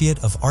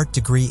Associate of Art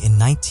degree in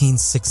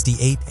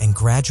 1968 and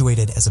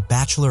graduated as a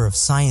Bachelor of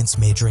Science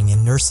majoring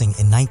in nursing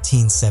in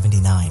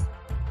 1979.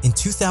 In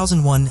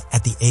 2001,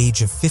 at the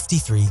age of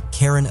 53,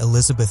 Karen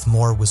Elizabeth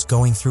Moore was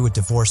going through a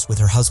divorce with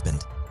her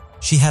husband.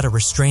 She had a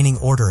restraining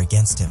order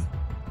against him.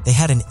 They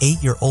had an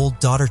 8-year-old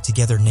daughter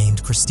together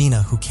named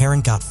Christina, who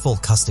Karen got full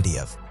custody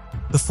of.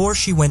 Before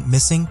she went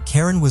missing,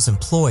 Karen was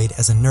employed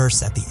as a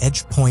nurse at the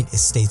Edge Point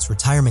Estates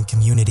retirement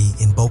community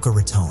in Boca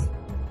Raton.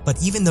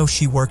 But even though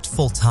she worked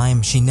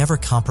full-time, she never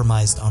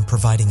compromised on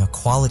providing a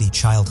quality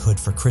childhood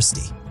for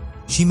Christy.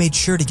 She made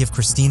sure to give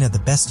Christina the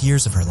best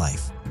years of her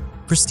life.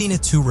 Christina,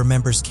 too,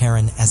 remembers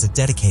Karen as a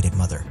dedicated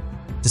mother.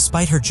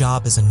 Despite her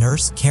job as a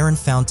nurse, Karen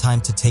found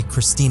time to take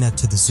Christina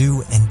to the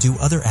zoo and do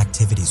other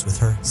activities with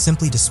her,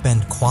 simply to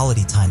spend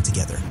quality time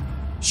together.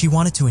 She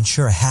wanted to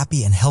ensure a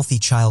happy and healthy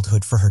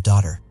childhood for her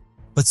daughter.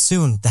 But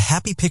soon, the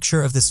happy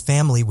picture of this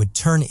family would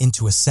turn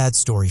into a sad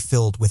story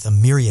filled with a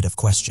myriad of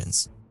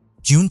questions.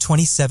 June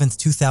 27,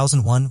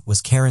 2001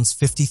 was Karen's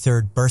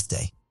 53rd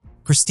birthday.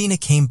 Christina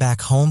came back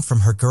home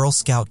from her Girl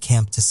Scout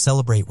camp to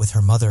celebrate with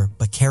her mother,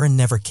 but Karen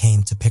never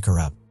came to pick her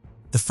up.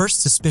 The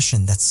first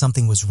suspicion that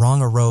something was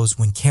wrong arose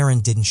when Karen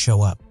didn't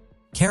show up.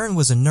 Karen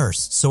was a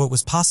nurse, so it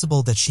was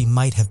possible that she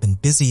might have been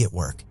busy at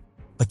work.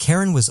 But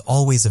Karen was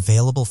always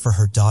available for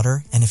her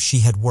daughter, and if she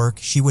had work,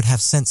 she would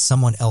have sent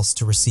someone else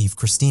to receive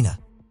Christina.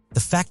 The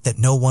fact that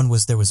no one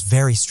was there was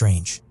very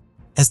strange.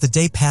 As the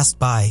day passed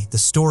by, the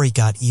story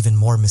got even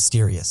more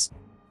mysterious.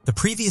 The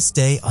previous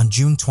day, on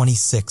June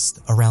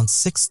 26th, around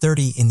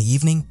 6:30 in the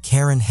evening,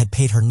 Karen had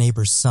paid her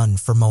neighbor's son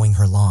for mowing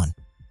her lawn.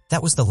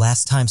 That was the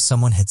last time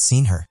someone had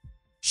seen her.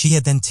 She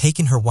had then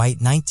taken her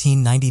white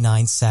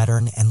 1999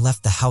 Saturn and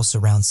left the house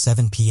around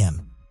 7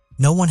 p.m.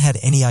 No one had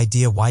any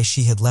idea why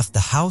she had left the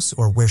house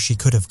or where she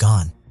could have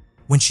gone.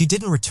 When she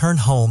didn't return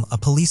home, a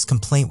police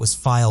complaint was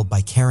filed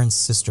by Karen's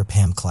sister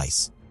Pam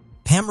Kleiss.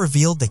 Pam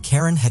revealed that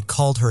Karen had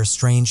called her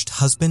estranged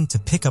husband to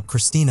pick up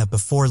Christina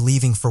before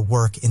leaving for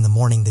work in the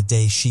morning the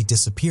day she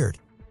disappeared.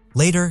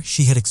 Later,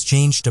 she had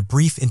exchanged a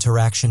brief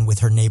interaction with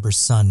her neighbor's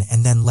son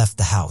and then left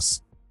the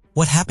house.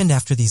 What happened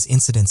after these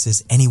incidents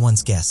is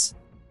anyone's guess.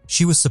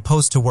 She was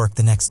supposed to work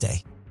the next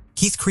day.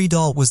 Keith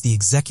Creedall was the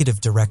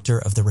executive director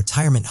of the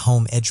retirement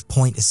home Edge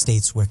Point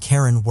Estates where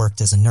Karen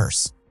worked as a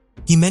nurse.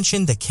 He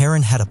mentioned that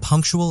Karen had a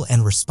punctual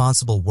and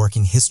responsible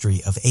working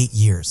history of 8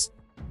 years.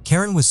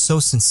 Karen was so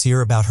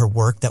sincere about her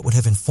work that would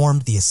have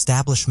informed the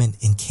establishment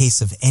in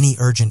case of any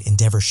urgent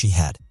endeavor she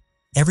had.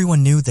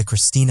 Everyone knew that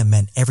Christina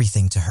meant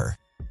everything to her.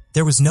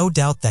 There was no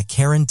doubt that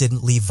Karen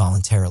didn't leave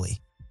voluntarily.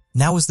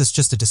 Now, was this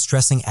just a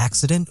distressing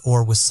accident,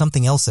 or was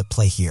something else at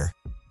play here?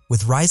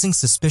 With rising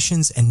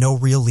suspicions and no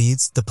real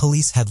leads, the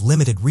police had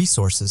limited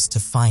resources to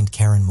find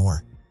Karen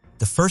Moore.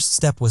 The first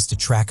step was to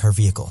track her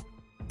vehicle.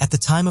 At the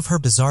time of her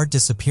bizarre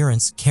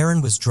disappearance,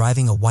 Karen was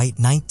driving a white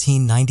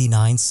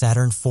 1999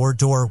 Saturn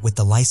 4-door with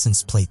the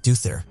license plate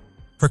Duther.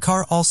 Her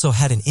car also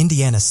had an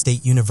Indiana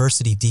State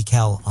University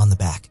decal on the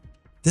back.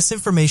 This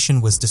information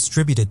was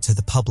distributed to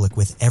the public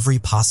with every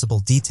possible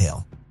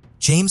detail.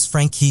 James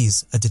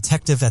Franquise, a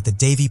detective at the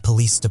Davie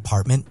Police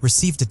Department,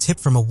 received a tip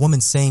from a woman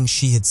saying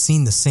she had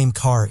seen the same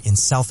car in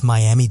South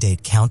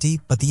Miami-Dade County,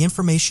 but the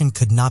information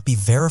could not be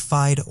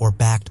verified or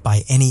backed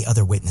by any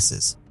other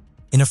witnesses.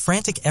 In a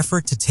frantic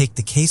effort to take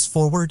the case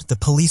forward, the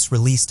police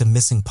released a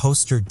missing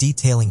poster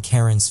detailing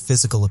Karen's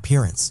physical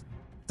appearance.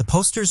 The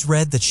posters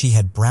read that she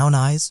had brown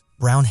eyes,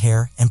 brown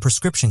hair, and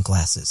prescription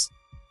glasses.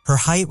 Her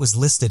height was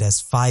listed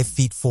as 5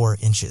 feet 4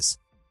 inches.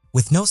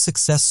 With no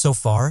success so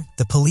far,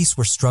 the police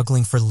were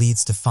struggling for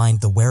leads to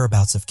find the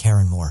whereabouts of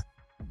Karen Moore.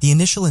 The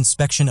initial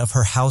inspection of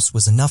her house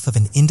was enough of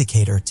an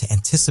indicator to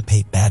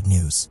anticipate bad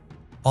news.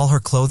 All her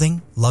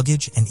clothing,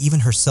 luggage, and even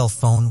her cell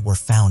phone were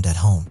found at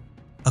home.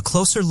 A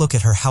closer look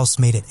at her house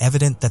made it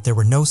evident that there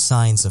were no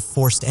signs of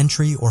forced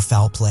entry or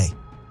foul play.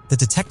 The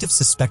detective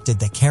suspected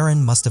that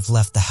Karen must have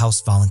left the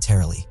house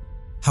voluntarily.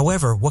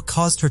 However, what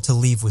caused her to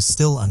leave was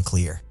still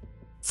unclear.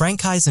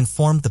 Franquise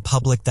informed the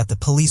public that the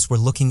police were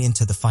looking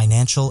into the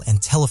financial and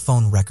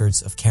telephone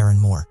records of Karen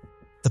Moore.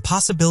 The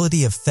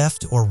possibility of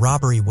theft or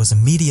robbery was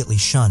immediately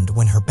shunned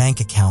when her bank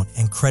account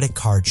and credit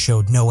card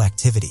showed no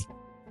activity.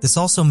 This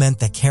also meant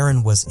that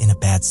Karen was in a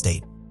bad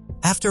state.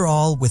 After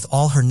all, with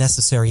all her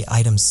necessary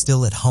items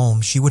still at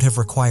home, she would have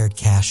required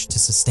cash to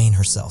sustain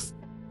herself.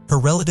 Her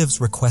relatives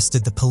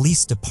requested the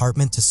police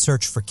department to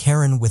search for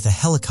Karen with a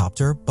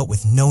helicopter, but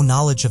with no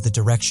knowledge of the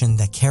direction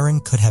that Karen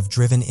could have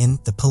driven in,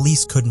 the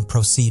police couldn't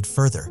proceed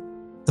further.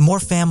 The Moore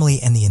family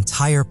and the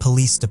entire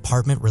police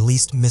department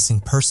released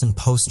missing person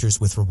posters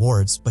with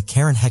rewards, but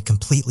Karen had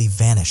completely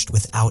vanished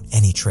without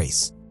any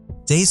trace.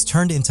 Days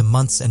turned into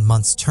months and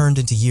months turned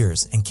into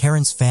years, and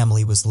Karen's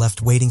family was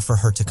left waiting for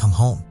her to come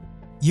home.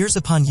 Years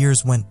upon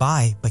years went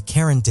by, but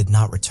Karen did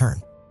not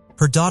return.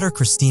 Her daughter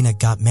Christina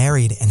got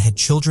married and had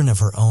children of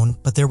her own,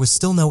 but there was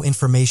still no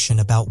information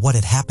about what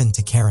had happened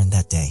to Karen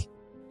that day.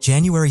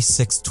 January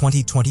 6,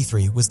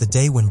 2023 was the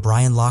day when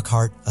Brian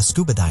Lockhart, a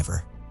scuba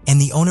diver,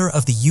 and the owner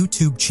of the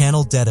YouTube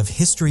channel Dead of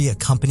History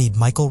accompanied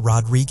Michael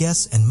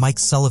Rodriguez and Mike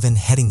Sullivan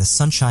heading the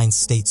Sunshine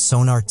State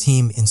sonar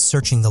team in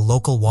searching the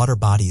local water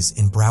bodies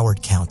in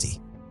Broward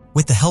County.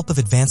 With the help of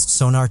advanced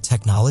sonar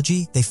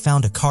technology, they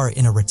found a car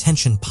in a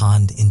retention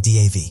pond in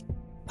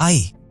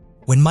DAV.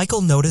 When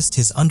Michael noticed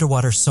his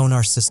underwater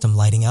sonar system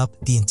lighting up,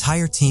 the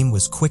entire team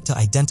was quick to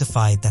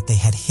identify that they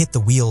had hit the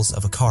wheels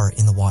of a car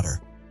in the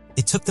water.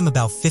 It took them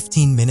about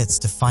 15 minutes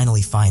to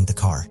finally find the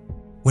car.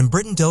 When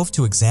Britton dove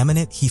to examine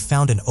it, he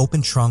found an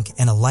open trunk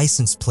and a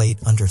license plate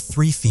under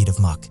 3 feet of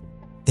muck.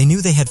 They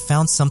knew they had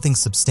found something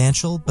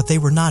substantial, but they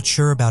were not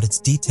sure about its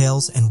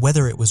details and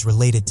whether it was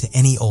related to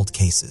any old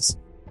cases.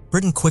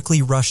 Britton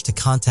quickly rushed to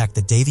contact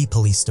the Davie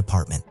Police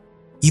Department.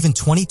 Even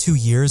 22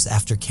 years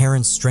after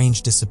Karen's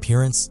strange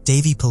disappearance,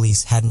 Davie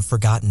police hadn't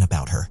forgotten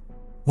about her.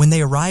 When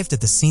they arrived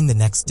at the scene the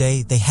next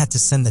day, they had to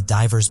send the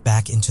divers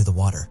back into the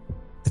water.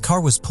 The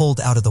car was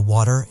pulled out of the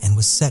water and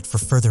was set for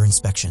further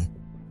inspection.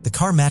 The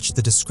car matched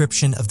the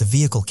description of the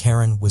vehicle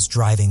Karen was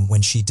driving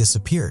when she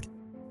disappeared.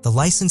 The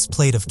license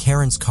plate of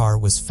Karen's car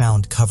was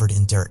found covered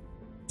in dirt.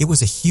 It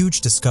was a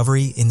huge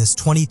discovery in this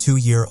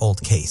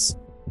 22-year-old case.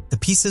 The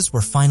pieces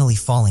were finally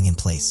falling in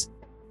place.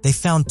 They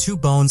found 2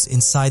 bones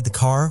inside the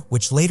car,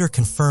 which later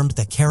confirmed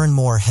that Karen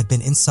Moore had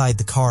been inside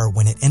the car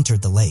when it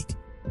entered the lake.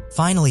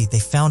 Finally, they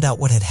found out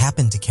what had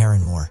happened to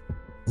Karen Moore.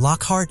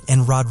 Lockhart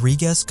and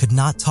Rodriguez could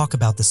not talk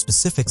about the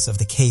specifics of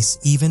the case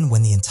even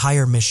when the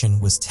entire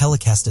mission was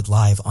telecasted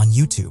live on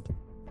YouTube.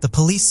 The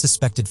police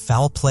suspected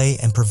foul play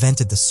and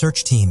prevented the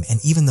search team and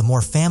even the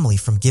Moore family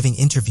from giving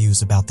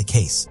interviews about the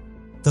case,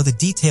 though the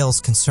details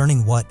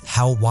concerning what,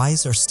 how,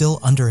 whys are still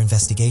under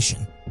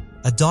investigation.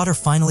 A daughter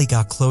finally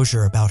got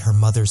closure about her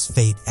mother's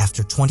fate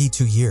after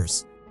 22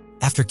 years.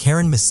 After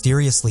Karen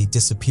mysteriously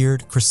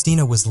disappeared,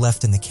 Christina was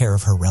left in the care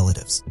of her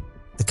relatives.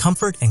 The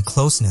comfort and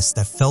closeness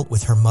that felt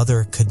with her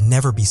mother could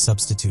never be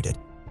substituted.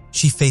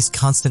 She faced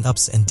constant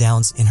ups and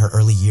downs in her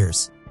early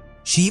years.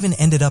 She even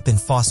ended up in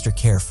foster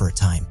care for a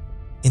time.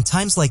 In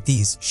times like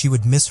these, she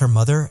would miss her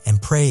mother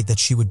and pray that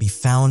she would be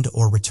found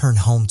or return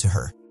home to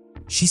her.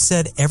 She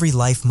said every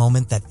life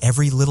moment that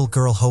every little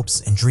girl hopes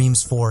and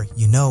dreams for,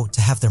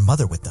 to have their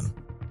mother with them.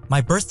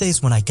 My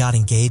birthday's when I got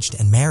engaged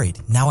and married,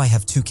 now I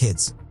have 2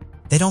 kids.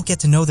 They don't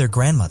get to know their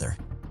grandmother.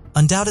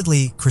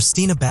 Undoubtedly,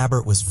 Christina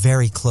Babbert was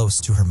very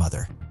close to her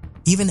mother.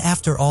 Even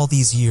after all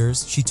these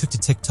years, she took to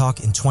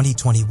TikTok in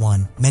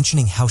 2021,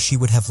 mentioning how she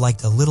would have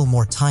liked a little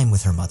more time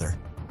with her mother.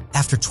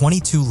 After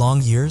 22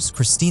 long years,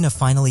 Christina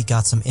finally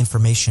got some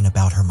information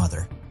about her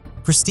mother.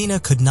 Christina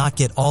could not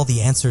get all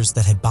the answers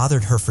that had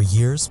bothered her for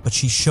years, but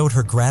she showed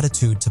her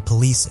gratitude to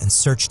police and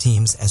search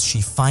teams as she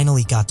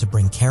finally got to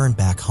bring Karen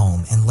back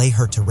home and lay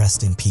her to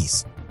rest in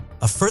peace.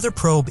 A further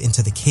probe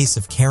into the case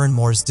of Karen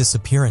Moore's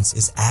disappearance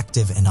is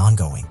active and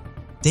ongoing.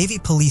 Davie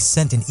police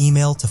sent an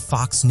email to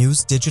Fox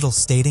News Digital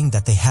stating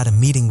that they had a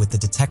meeting with the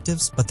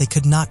detectives, but they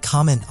could not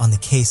comment on the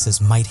case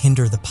as might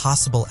hinder the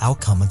possible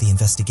outcome of the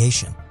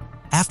investigation.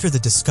 After the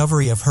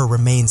discovery of her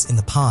remains in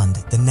the pond,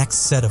 the next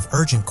set of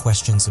urgent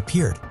questions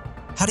appeared.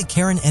 How did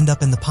Karen end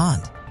up in the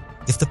pond?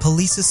 If the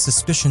police's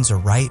suspicions are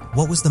right,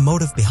 what was the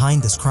motive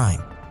behind this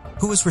crime?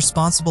 Who was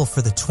responsible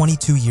for the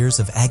 22 years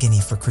of agony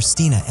for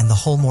Christina and the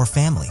whole Moore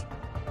family?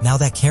 Now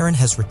that Karen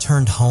has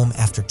returned home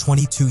after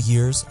 22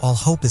 years, all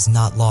hope is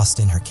not lost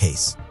in her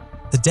case.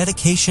 The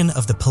dedication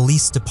of the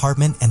police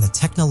department and the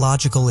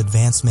technological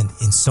advancement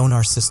in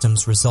sonar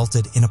systems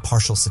resulted in a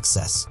partial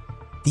success.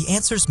 The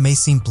answers may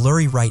seem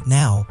blurry right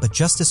now, but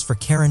justice for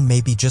Karen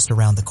may be just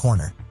around the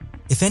corner.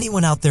 If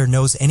anyone out there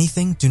knows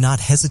anything, do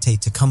not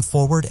hesitate to come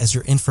forward, as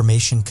your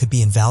information could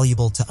be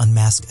invaluable to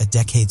unmask a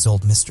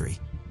decades-old mystery.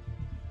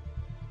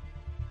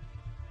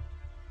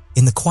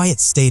 In the quiet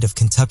state of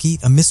Kentucky,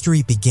 a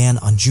mystery began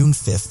on June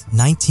 5,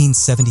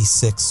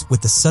 1976, with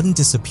the sudden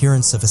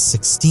disappearance of a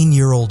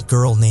 16-year-old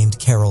girl named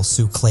Carol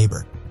Sue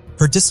Klaber.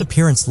 Her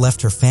disappearance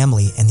left her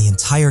family and the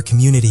entire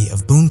community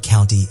of Boone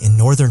County in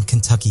northern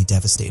Kentucky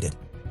devastated.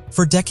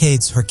 For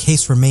decades, her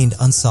case remained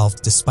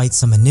unsolved despite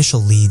some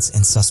initial leads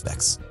and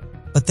suspects.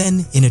 But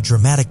then, in a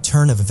dramatic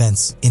turn of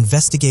events,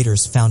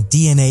 investigators found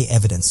DNA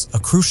evidence, a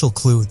crucial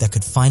clue that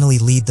could finally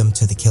lead them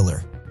to the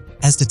killer.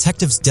 As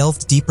detectives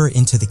delved deeper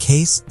into the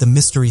case, the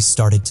mysteries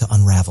started to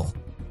unravel.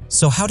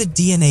 So how did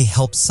DNA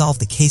help solve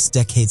the case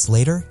decades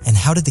later, and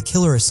how did the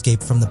killer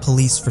escape from the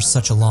police for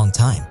such a long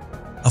time?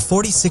 A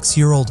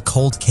 46-year-old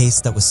cold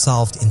case that was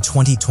solved in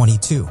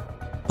 2022.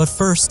 But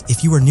first,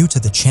 if you are new to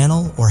the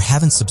channel or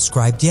haven't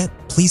subscribed yet,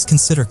 please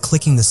consider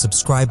clicking the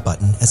subscribe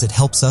button, as it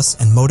helps us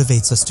and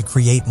motivates us to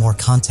create more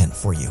content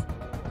for you.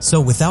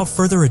 So without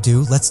further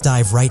ado, let's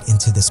dive right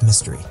into this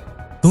mystery.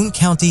 Boone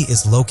County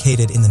is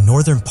located in the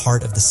northern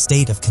part of the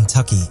state of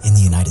Kentucky in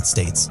the United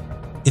States.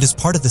 It is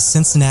part of the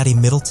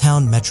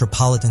Cincinnati-Middletown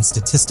Metropolitan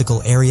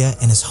Statistical Area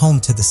and is home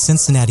to the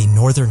Cincinnati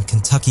Northern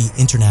Kentucky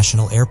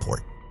International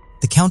Airport.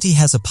 The county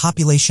has a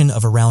population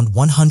of around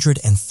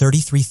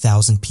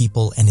 133,000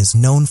 people and is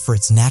known for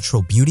its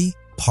natural beauty,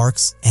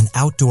 parks, and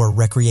outdoor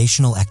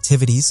recreational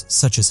activities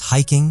such as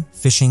hiking,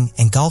 fishing,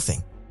 and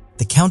golfing.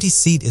 The county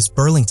seat is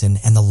Burlington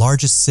and the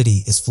largest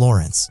city is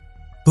Florence.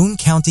 Boone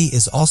County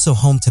is also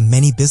home to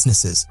many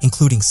businesses,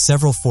 including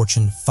several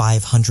Fortune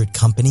 500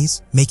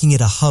 companies, making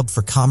it a hub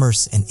for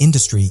commerce and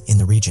industry in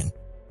the region.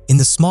 In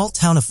the small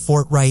town of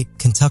Fort Wright,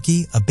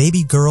 Kentucky, a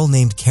baby girl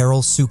named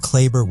Carol Sue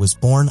Klaber was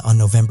born on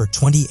November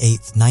 28,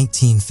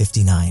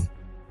 1959.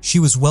 She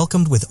was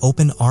welcomed with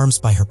open arms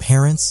by her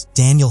parents,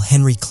 Daniel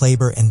Henry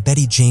Klaber and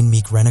Betty Jane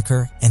Meek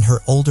Reneker, and her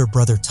older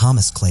brother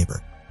Thomas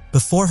Klaber.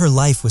 Before her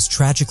life was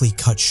tragically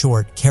cut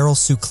short, Carol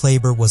Sue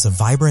Klaber was a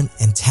vibrant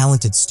and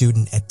talented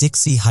student at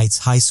Dixie Heights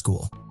High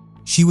School.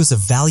 She was a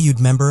valued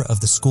member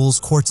of the school's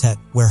quartet,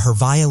 where her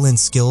violin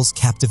skills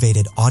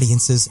captivated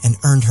audiences and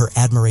earned her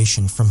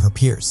admiration from her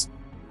peers.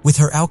 With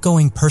her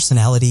outgoing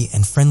personality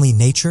and friendly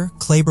nature,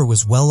 Klaber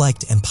was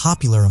well-liked and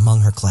popular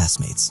among her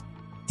classmates.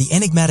 The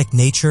enigmatic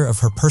nature of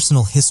her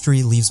personal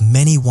history leaves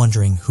many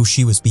wondering who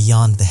she was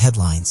beyond the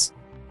headlines.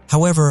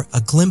 However,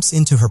 a glimpse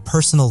into her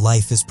personal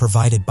life is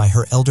provided by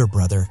her elder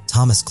brother,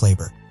 Thomas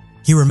Klaber.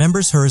 He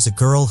remembers her as a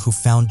girl who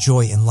found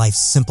joy in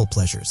life's simple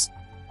pleasures.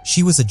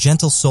 She was a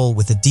gentle soul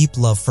with a deep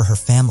love for her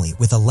family,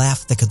 with a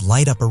laugh that could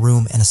light up a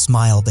room and a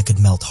smile that could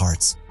melt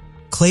hearts.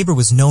 Klaber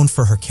was known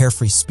for her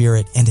carefree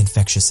spirit and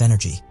infectious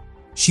energy.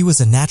 She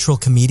was a natural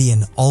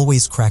comedian,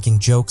 always cracking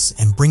jokes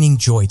and bringing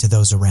joy to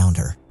those around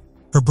her.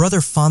 Her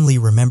brother fondly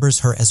remembers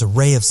her as a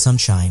ray of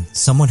sunshine,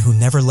 someone who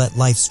never let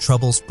life's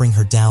troubles bring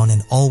her down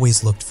and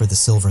always looked for the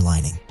silver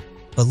lining.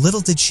 But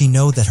little did she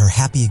know that her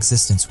happy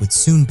existence would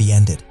soon be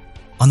ended.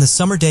 On the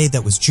summer day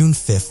that was June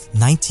 5,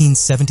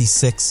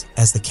 1976,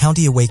 as the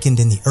county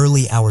awakened in the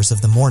early hours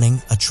of the morning,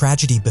 a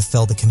tragedy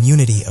befell the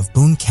community of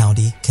Boone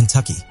County,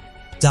 Kentucky.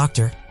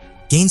 Dr.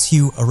 Gaines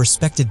Hugh, a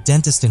respected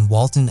dentist in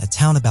Walton, a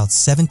town about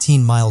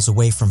 17 miles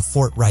away from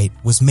Fort Wright,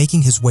 was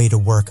making his way to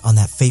work on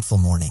that fateful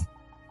morning.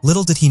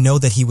 Little did he know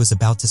that he was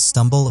about to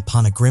stumble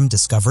upon a grim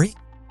discovery.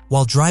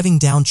 While driving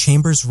down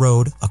Chambers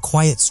Road, a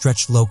quiet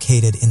stretch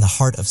located in the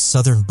heart of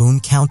southern Boone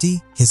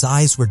County, his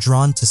eyes were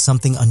drawn to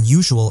something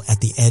unusual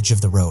at the edge of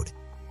the road.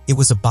 It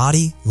was a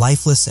body,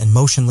 lifeless and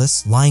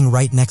motionless, lying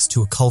right next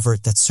to a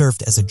culvert that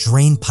served as a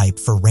drain pipe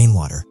for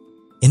rainwater.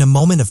 In a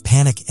moment of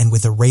panic and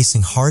with a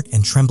racing heart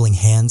and trembling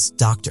hands,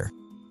 Dr.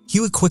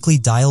 Hewitt quickly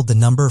dialed the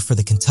number for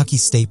the Kentucky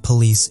State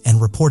Police and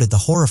reported the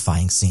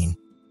horrifying scene.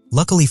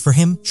 Luckily for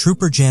him,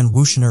 Trooper Jan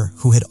Wuschener,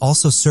 who had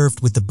also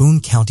served with the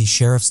Boone County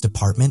Sheriff's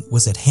Department,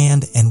 was at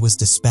hand and was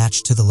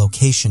dispatched to the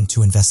location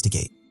to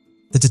investigate.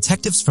 The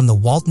detectives from the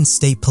Walton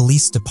State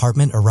Police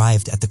Department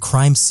arrived at the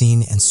crime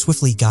scene and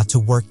swiftly got to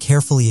work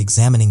carefully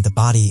examining the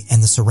body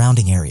and the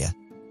surrounding area.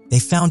 They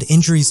found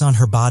injuries on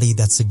her body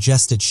that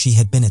suggested she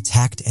had been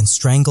attacked and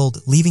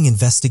strangled, leaving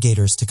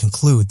investigators to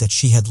conclude that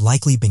she had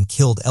likely been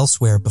killed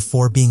elsewhere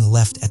before being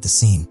left at the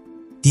scene.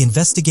 The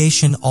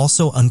investigation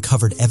also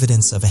uncovered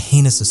evidence of a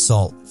heinous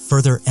assault,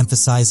 further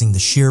emphasizing the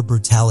sheer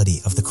brutality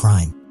of the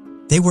crime.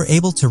 They were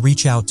able to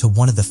reach out to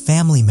one of the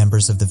family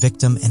members of the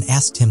victim and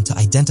asked him to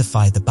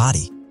identify the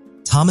body.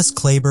 Thomas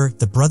Klaber,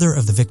 the brother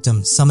of the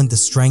victim, summoned the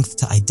strength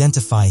to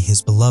identify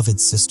his beloved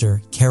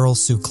sister, Carol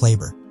Sue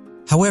Klaber.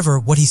 However,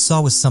 what he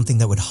saw was something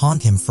that would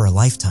haunt him for a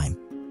lifetime.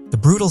 The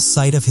brutal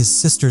sight of his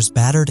sister's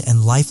battered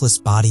and lifeless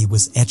body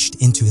was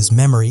etched into his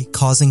memory,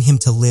 causing him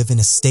to live in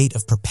a state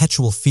of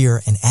perpetual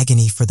fear and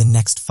agony for the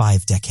next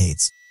 5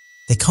 decades.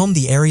 They combed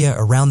the area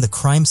around the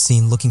crime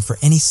scene looking for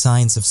any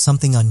signs of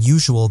something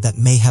unusual that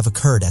may have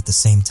occurred at the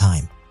same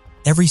time.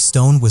 Every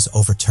stone was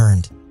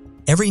overturned.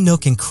 Every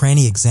nook and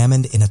cranny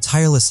examined in a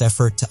tireless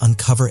effort to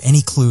uncover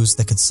any clues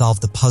that could solve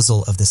the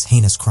puzzle of this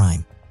heinous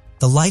crime.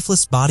 The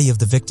lifeless body of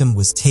the victim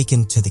was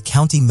taken to the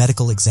county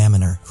medical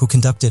examiner, who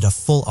conducted a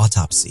full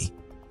autopsy.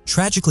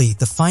 Tragically,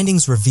 the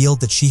findings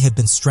revealed that she had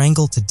been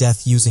strangled to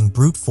death using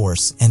brute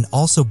force and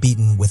also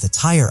beaten with a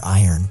tire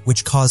iron,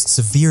 which caused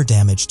severe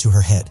damage to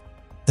her head.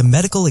 The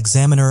medical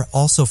examiner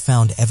also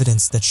found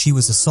evidence that she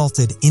was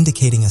assaulted,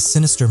 indicating a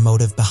sinister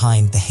motive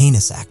behind the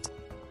heinous act.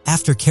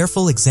 After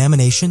careful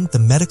examination, the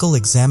medical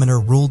examiner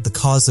ruled the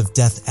cause of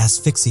death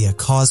asphyxia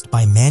caused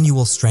by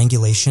manual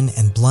strangulation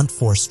and blunt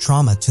force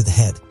trauma to the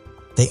head.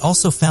 They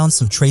also found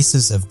some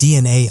traces of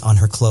DNA on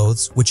her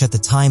clothes, which at the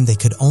time they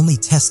could only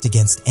test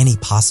against any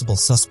possible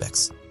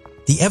suspects.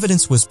 The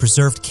evidence was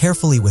preserved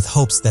carefully with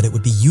hopes that it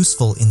would be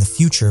useful in the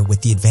future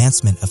with the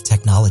advancement of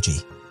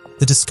technology.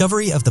 The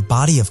discovery of the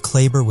body of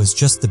Klaber was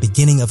just the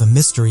beginning of a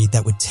mystery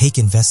that would take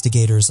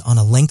investigators on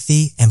a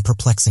lengthy and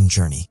perplexing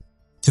journey.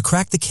 To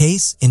crack the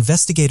case,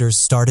 investigators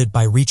started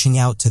by reaching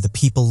out to the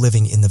people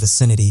living in the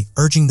vicinity,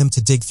 urging them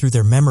to dig through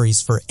their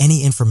memories for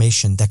any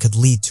information that could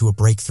lead to a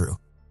breakthrough.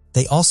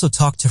 They also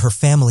talked to her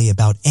family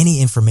about any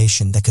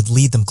information that could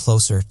lead them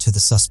closer to the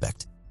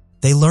suspect.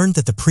 They learned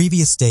that the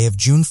previous day of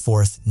June 4,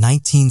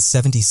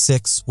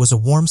 1976 was a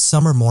warm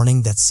summer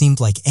morning that seemed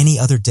like any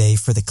other day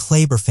for the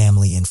Klaber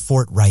family in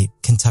Fort Wright,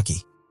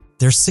 Kentucky.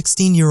 Their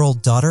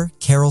 16-year-old daughter,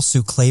 Carol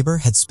Sue Klaber,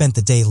 had spent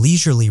the day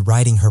leisurely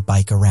riding her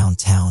bike around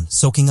town,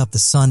 soaking up the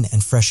sun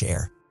and fresh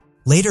air.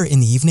 Later in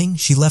the evening,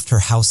 she left her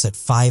house at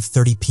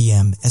 5:30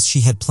 p.m. as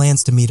she had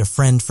plans to meet a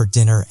friend for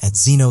dinner at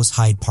Zeno's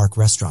Hyde Park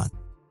restaurant.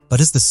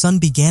 But as the sun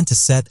began to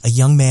set, a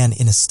young man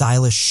in a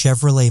stylish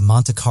Chevrolet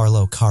Monte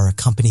Carlo car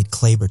accompanied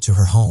Klaber to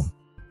her home.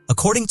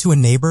 According to a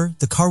neighbor,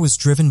 the car was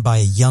driven by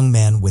a young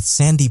man with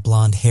sandy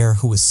blonde hair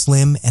who was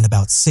slim and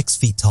about 6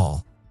 feet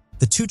tall.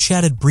 The two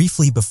chatted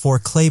briefly before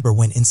Klaber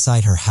went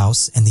inside her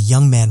house, and the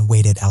young man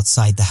waited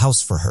outside the house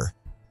for her.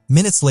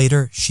 Minutes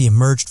later, she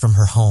emerged from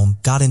her home,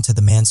 got into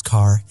the man's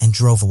car, and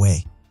drove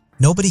away.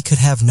 Nobody could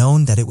have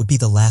known that it would be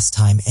the last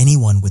time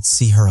anyone would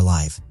see her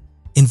alive.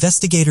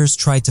 Investigators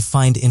tried to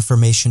find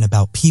information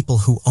about people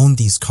who owned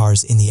these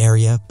cars in the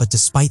area, but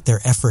despite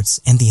their efforts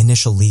and the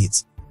initial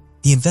leads,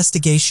 the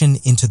investigation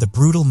into the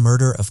brutal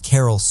murder of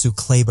Carol Sue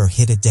Klaber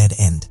hit a dead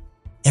end.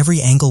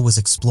 Every angle was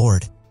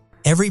explored.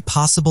 Every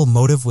possible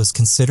motive was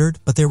considered,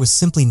 but there was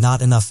simply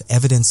not enough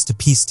evidence to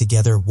piece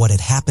together what had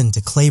happened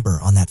to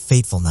Klaber on that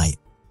fateful night.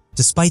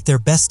 Despite their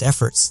best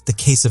efforts, the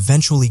case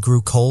eventually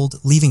grew cold,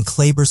 leaving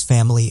Klaber's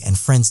family and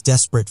friends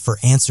desperate for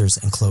answers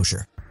and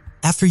closure.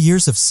 After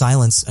years of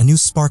silence, a new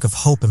spark of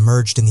hope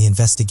emerged in the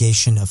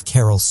investigation of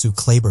Carol Sue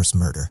Klaber's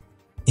murder.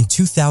 In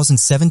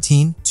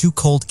 2017, two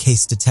cold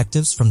case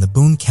detectives from the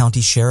Boone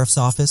County Sheriff's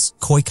Office,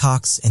 Coy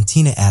Cox and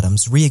Tina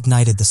Adams,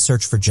 reignited the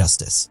search for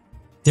justice.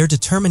 Their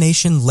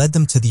determination led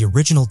them to the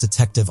original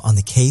detective on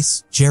the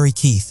case, Jerry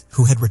Keith,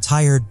 who had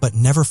retired but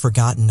never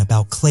forgotten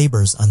about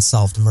Klaber's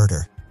unsolved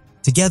murder.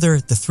 Together,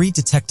 the three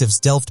detectives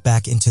delved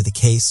back into the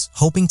case,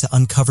 hoping to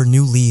uncover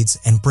new leads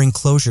and bring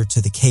closure to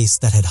the case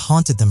that had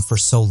haunted them for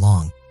so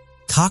long.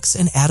 Cox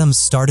and Adams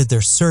started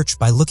their search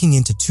by looking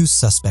into two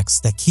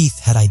suspects that Keith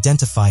had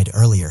identified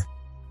earlier.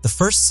 The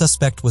first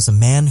suspect was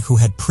a man who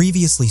had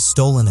previously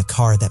stolen a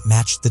car that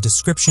matched the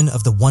description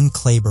of the one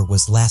Klaber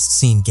was last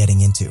seen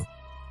getting into.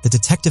 The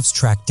detectives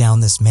tracked down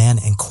this man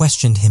and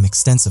questioned him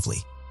extensively.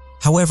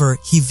 However,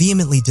 he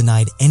vehemently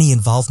denied any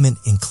involvement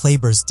in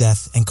Klaber's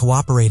death and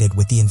cooperated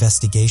with the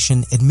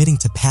investigation, admitting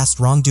to past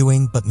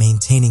wrongdoing but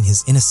maintaining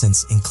his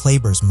innocence in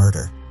Klaber's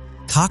murder.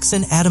 Cox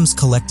and Adams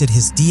collected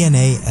his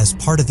DNA as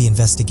part of the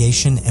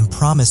investigation and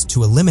promised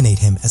to eliminate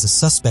him as a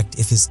suspect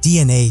if his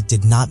DNA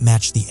did not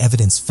match the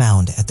evidence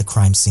found at the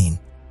crime scene.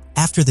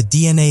 After the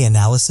DNA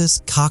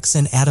analysis, Cox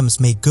and Adams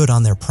made good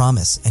on their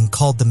promise and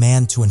called the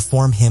man to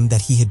inform him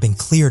that he had been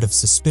cleared of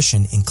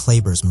suspicion in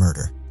Klaber's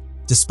murder.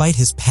 Despite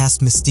his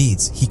past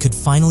misdeeds, he could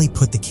finally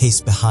put the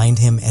case behind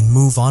him and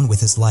move on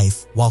with his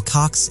life, while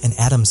Cox and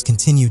Adams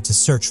continued to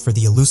search for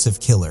the elusive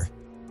killer.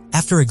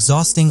 After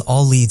exhausting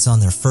all leads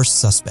on their first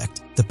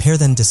suspect, the pair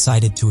then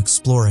decided to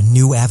explore a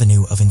new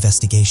avenue of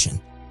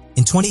investigation.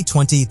 In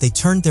 2020, they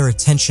turned their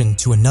attention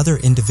to another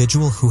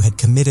individual who had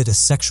committed a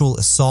sexual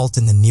assault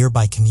in the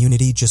nearby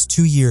community just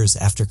 2 years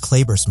after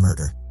Klaber's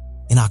murder.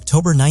 In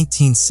October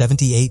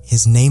 1978,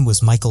 his name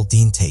was Michael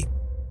Dean Tate.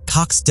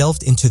 Cox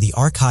delved into the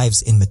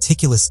archives in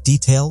meticulous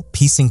detail,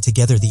 piecing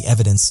together the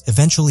evidence,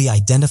 eventually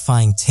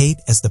identifying Tate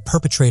as the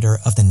perpetrator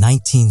of the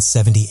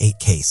 1978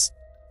 case.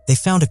 They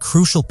found a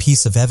crucial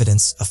piece of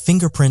evidence, a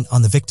fingerprint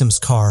on the victim's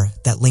car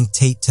that linked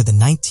Tate to the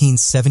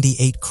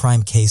 1978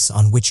 crime case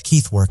on which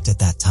Keith worked at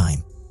that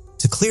time.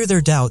 To clear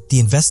their doubt, the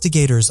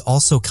investigators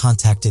also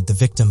contacted the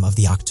victim of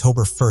the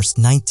October 1,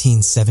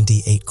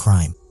 1978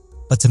 crime.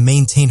 But to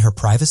maintain her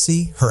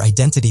privacy, her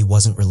identity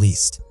wasn't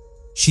released.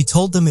 She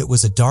told them it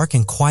was a dark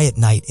and quiet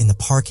night in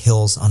the Park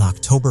Hills on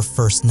October 1,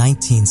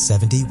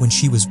 1970, when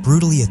she was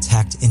brutally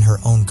attacked in her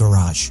own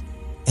garage.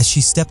 As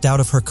she stepped out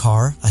of her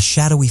car, a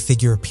shadowy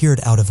figure appeared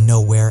out of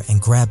nowhere and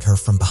grabbed her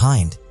from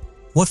behind.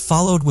 What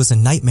followed was a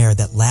nightmare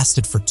that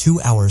lasted for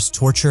 2 hours,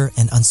 torture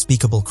and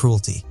unspeakable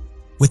cruelty.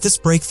 With this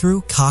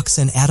breakthrough, Cox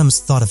and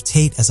Adams thought of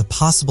Tate as a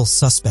possible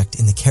suspect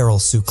in the Carol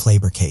Sue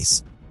Klaber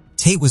case.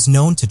 Tate was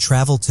known to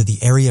travel to the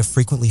area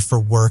frequently for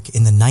work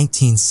in the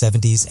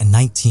 1970s and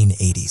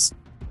 1980s.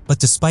 But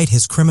despite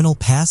his criminal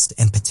past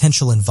and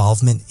potential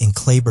involvement in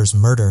Klaber's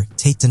murder,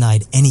 Tate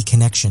denied any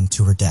connection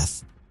to her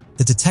death.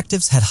 The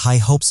detectives had high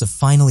hopes of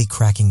finally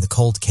cracking the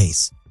cold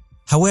case.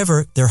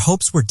 However, their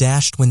hopes were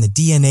dashed when the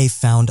DNA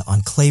found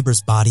on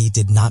Klaber's body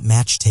did not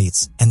match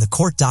Tate's, and the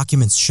court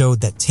documents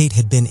showed that Tate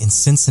had been in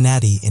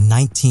Cincinnati in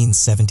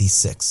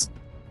 1976.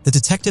 The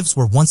detectives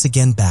were once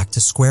again back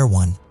to square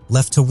one,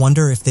 left to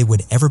wonder if they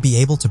would ever be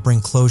able to bring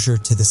closure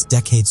to this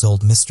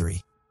decades-old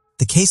mystery.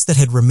 The case that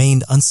had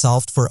remained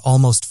unsolved for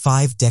almost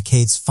 5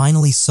 decades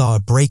finally saw a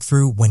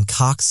breakthrough when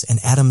Cox and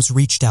Adams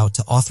reached out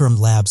to Othram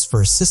Labs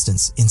for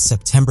assistance in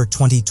September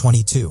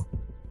 2022.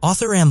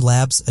 Othram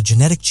Labs, a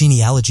genetic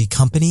genealogy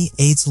company,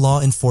 aids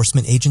law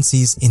enforcement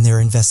agencies in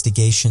their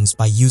investigations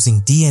by using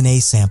DNA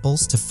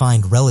samples to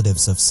find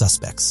relatives of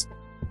suspects.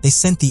 They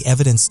sent the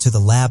evidence to the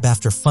lab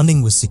after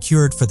funding was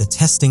secured for the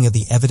testing of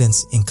the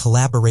evidence in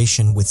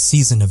collaboration with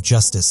Season of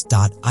Justice.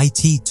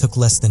 It took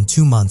less than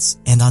 2 months,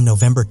 and on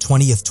November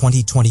 20,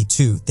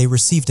 2022, they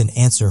received an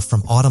answer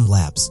from Othram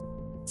Labs.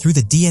 Through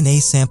the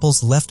DNA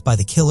samples left by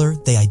the killer,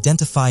 they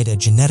identified a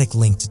genetic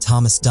link to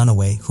Thomas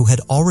Dunaway, who had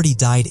already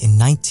died in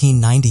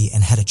 1990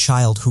 and had a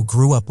child who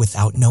grew up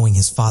without knowing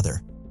his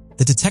father.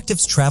 The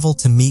detectives traveled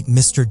to meet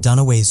Mr.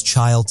 Dunaway's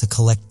child to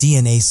collect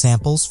DNA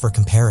samples for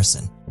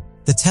comparison.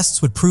 The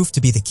tests would prove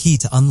to be the key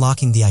to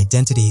unlocking the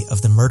identity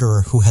of the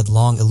murderer who had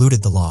long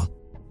eluded the law.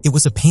 It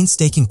was a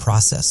painstaking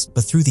process,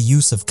 but through the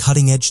use of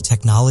cutting-edge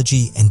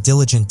technology and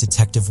diligent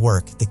detective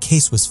work, the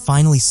case was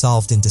finally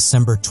solved in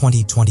December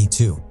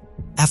 2022.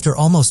 After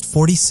almost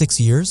 46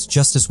 years,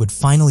 justice would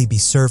finally be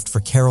served for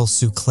Carol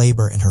Sue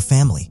Klaber and her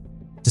family.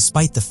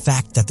 Despite the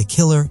fact that the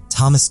killer,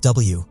 Thomas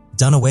W.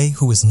 Dunaway,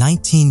 who was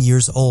 19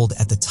 years old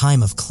at the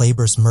time of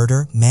Klaber's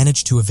murder,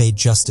 managed to evade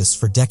justice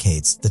for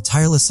decades, the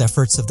tireless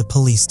efforts of the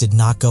police did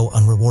not go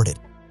unrewarded.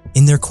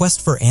 In their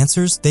quest for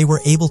answers, they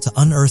were able to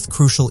unearth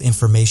crucial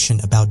information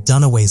about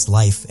Dunaway's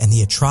life and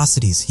the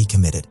atrocities he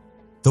committed.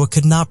 Though it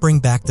could not bring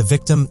back the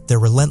victim, their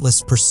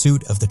relentless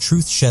pursuit of the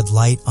truth shed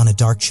light on a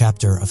dark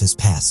chapter of his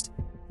past.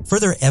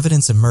 Further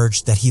evidence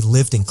emerged that he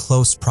lived in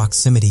close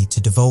proximity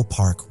to DeVoe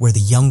Park, where the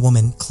young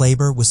woman,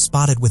 Klaber, was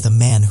spotted with a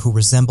man who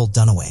resembled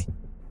Dunaway.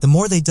 The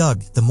more they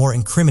dug, the more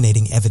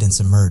incriminating evidence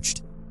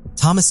emerged.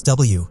 Thomas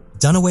W.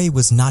 Dunaway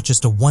was not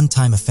just a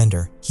one-time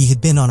offender. He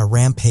had been on a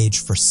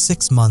rampage for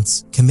 6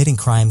 months, committing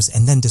crimes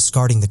and then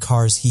discarding the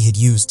cars he had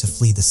used to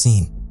flee the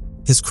scene.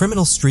 His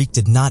criminal streak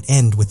did not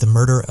end with the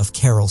murder of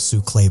Carol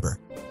Sue Klaber.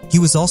 He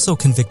was also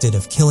convicted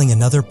of killing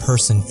another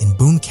person in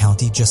Boone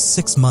County just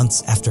 6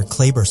 months after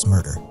Klaber's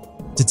murder.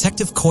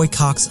 Detective Coy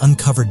Cox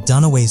uncovered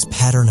Dunaway's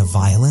pattern of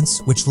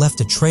violence, which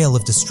left a trail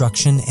of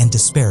destruction and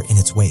despair in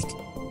its wake.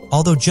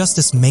 Although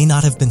justice may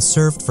not have been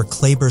served for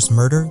Klaber's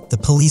murder, the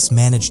police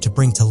managed to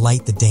bring to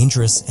light the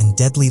dangerous and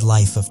deadly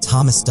life of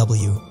Thomas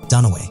W.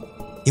 Dunaway.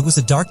 It was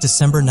a dark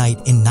December night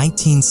in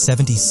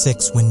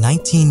 1976 when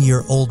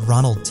 19-year-old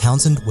Ronald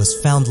Townsend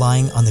was found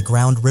lying on the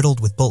ground riddled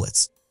with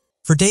bullets.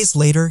 For days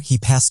later, he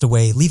passed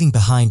away, leaving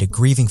behind a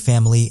grieving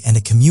family and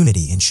a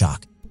community in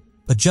shock.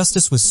 But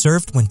justice was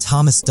served when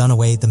Thomas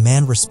Dunaway, the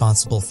man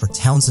responsible for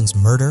Townsend's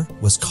murder,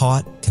 was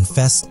caught,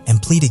 confessed,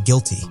 and pleaded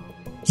guilty.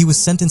 He was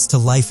sentenced to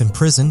life in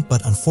prison,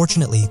 but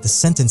unfortunately, the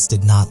sentence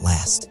did not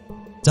last.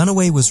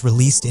 Dunaway was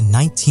released in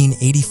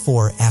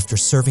 1984 after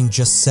serving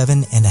just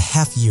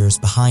 7.5 years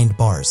behind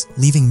bars,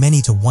 leaving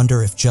many to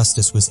wonder if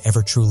justice was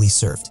ever truly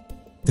served.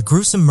 The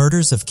gruesome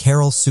murders of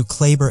Carol Sue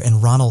Klaber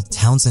and Ronald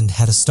Townsend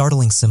had a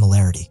startling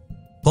similarity.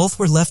 Both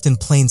were left in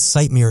plain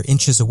sight mere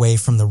inches away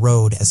from the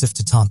road as if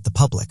to taunt the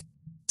public.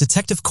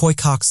 Detective Coy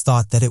Cox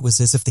thought that it was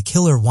as if the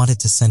killer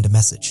wanted to send a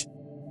message.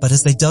 But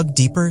as they dug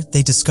deeper,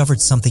 they discovered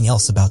something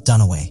else about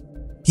Dunaway.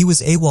 He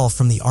was AWOL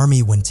from the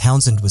army when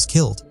Townsend was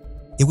killed.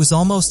 It was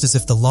almost as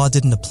if the law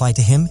didn't apply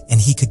to him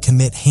and he could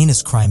commit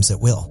heinous crimes at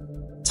will.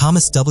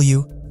 Thomas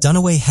W.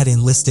 Dunaway had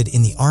enlisted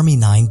in the Army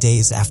 9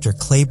 days after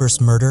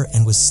Klaber's murder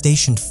and was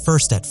stationed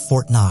first at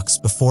Fort Knox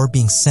before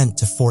being sent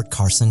to Fort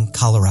Carson,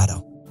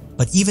 Colorado.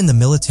 But even the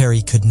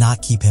military could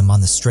not keep him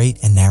on the straight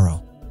and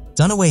narrow.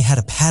 Dunaway had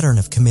a pattern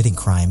of committing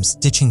crimes,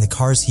 ditching the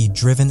cars he'd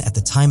driven at the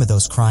time of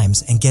those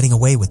crimes and getting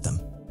away with them.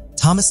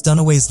 Thomas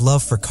Dunaway's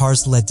love for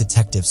cars led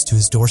detectives to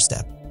his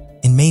doorstep.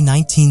 In May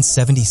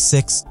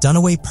 1976,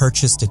 Dunaway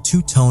purchased a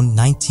two-tone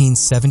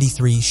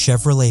 1973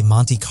 Chevrolet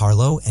Monte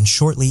Carlo, and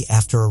shortly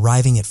after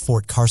arriving at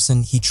Fort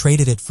Carson, he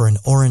traded it for an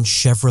orange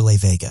Chevrolet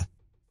Vega.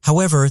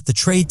 However, the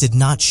trade did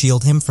not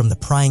shield him from the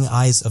prying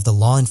eyes of the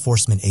law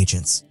enforcement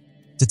agents.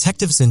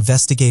 Detectives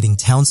investigating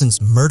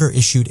Townsend's murder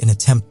issued an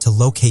attempt to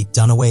locate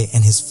Dunaway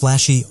and his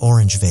flashy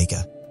orange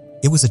Vega.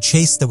 It was a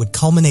chase that would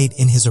culminate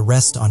in his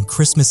arrest on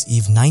Christmas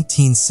Eve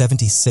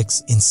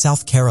 1976 in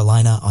South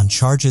Carolina on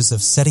charges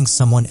of setting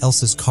someone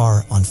else's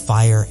car on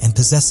fire and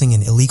possessing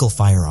an illegal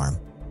firearm.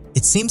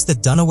 It seems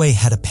that Dunaway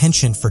had a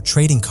penchant for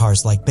trading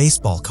cars like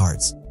baseball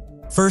cards.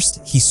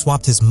 First, he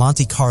swapped his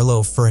Monte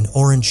Carlo for an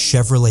orange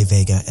Chevrolet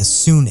Vega as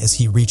soon as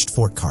he reached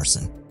Fort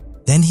Carson.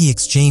 Then he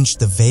exchanged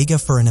the Vega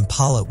for an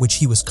Impala, which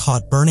he was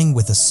caught burning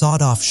with a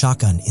sawed-off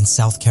shotgun in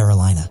South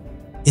Carolina.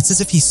 It's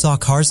as if he saw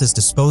cars as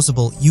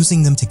disposable,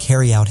 using them to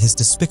carry out his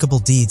despicable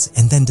deeds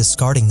and then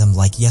discarding them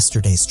like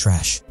yesterday's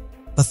trash.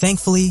 But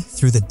thankfully,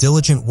 through the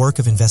diligent work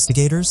of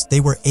investigators, they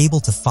were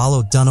able to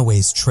follow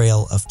Dunaway's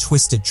trail of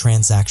twisted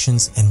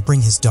transactions and bring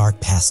his dark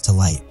past to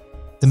light.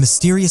 The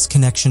mysterious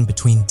connection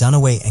between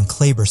Dunaway and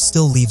Klaber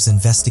still leaves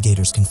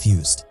investigators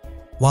confused.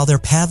 While their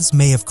paths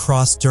may have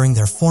crossed during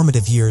their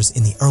formative years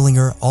in the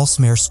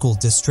Erlanger-Alsmeer School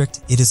District,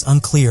 it is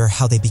unclear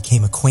how they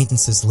became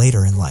acquaintances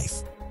later in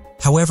life.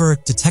 However,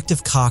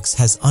 Detective Cox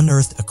has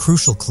unearthed a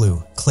crucial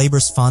clue: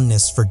 Klaber's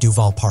fondness for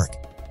Duval Park.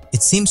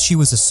 It seems she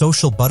was a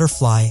social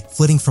butterfly,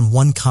 flitting from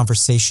one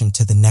conversation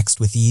to the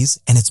next with ease,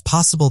 and it's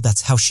possible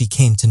that's how she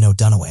came to know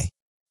Dunaway.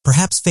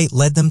 Perhaps fate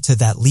led them to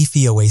that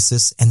leafy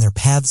oasis and their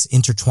paths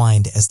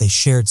intertwined as they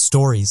shared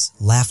stories,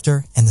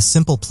 laughter, and the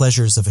simple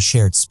pleasures of a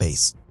shared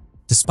space.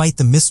 Despite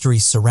the mystery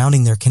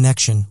surrounding their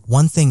connection,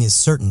 one thing is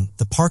certain: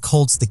 the park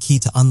holds the key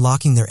to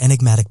unlocking their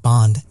enigmatic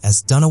bond,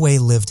 as Dunaway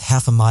lived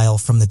half a mile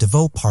from the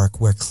DeVoe Park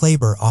where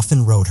Klaber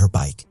often rode her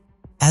bike.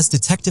 As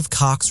Detective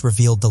Cox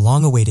revealed the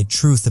long-awaited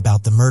truth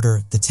about the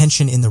murder, the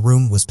tension in the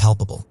room was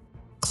palpable.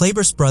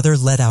 Kleber's brother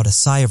let out a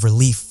sigh of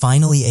relief,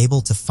 finally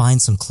able to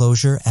find some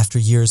closure after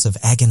years of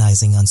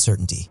agonizing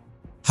uncertainty.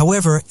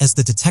 However, as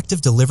the detective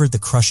delivered the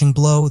crushing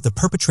blow, the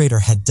perpetrator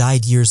had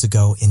died years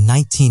ago in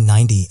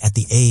 1990 at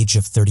the age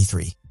of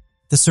 33.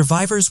 The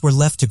survivors were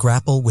left to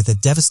grapple with a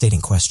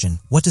devastating question: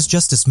 what does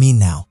justice mean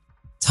now?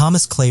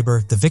 Thomas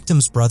Kleber, the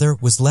victim's brother,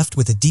 was left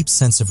with a deep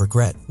sense of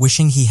regret,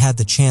 wishing he had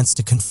the chance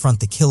to confront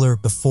the killer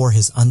before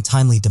his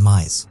untimely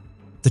demise.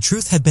 The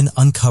truth had been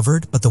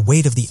uncovered, but the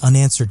weight of the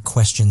unanswered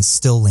questions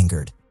still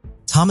lingered.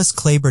 Thomas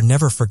Kleber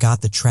never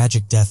forgot the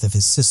tragic death of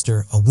his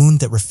sister, a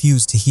wound that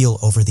refused to heal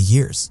over the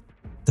years.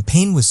 The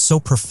pain was so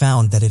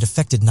profound that it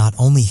affected not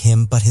only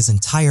him but his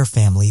entire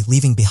family,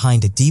 leaving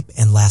behind a deep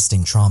and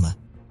lasting trauma.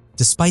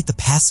 Despite the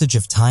passage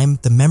of time,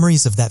 the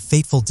memories of that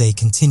fateful day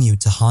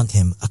continued to haunt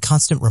him, a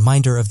constant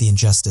reminder of the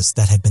injustice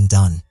that had been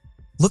done.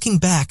 Looking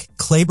back,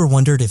 Kleber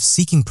wondered if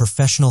seeking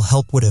professional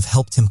help would have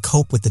helped him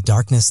cope with the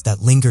darkness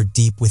that lingered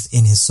deep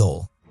within his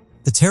soul.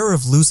 The terror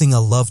of losing a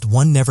loved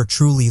one never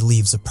truly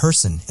leaves a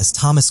person, as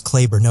Thomas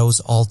Kleber knows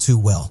all too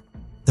well.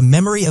 The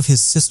memory of his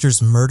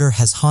sister's murder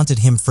has haunted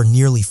him for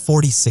nearly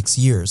 46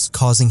 years,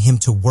 causing him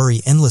to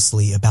worry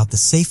endlessly about the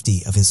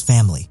safety of his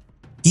family.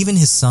 Even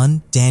his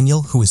son,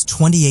 Daniel, who is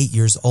 28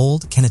 years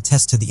old, can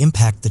attest to the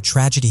impact the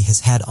tragedy has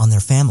had on their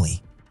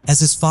family,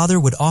 as his father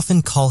would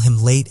often call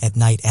him late at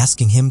night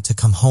asking him to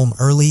come home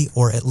early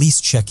or at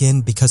least check in,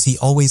 because he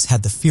always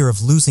had the fear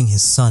of losing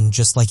his son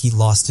just like he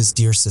lost his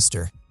dear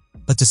sister.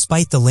 But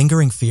despite the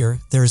lingering fear,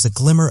 there is a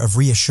glimmer of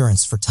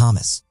reassurance for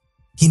Thomas.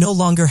 He no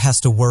longer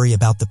has to worry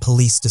about the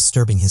police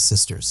disturbing his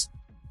sisters.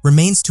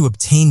 Remains to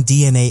obtain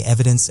DNA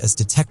evidence, as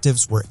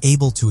detectives were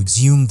able to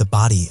exhume the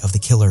body of the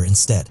killer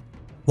instead.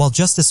 While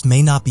justice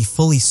may not be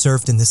fully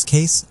served in this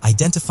case,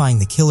 identifying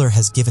the killer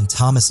has given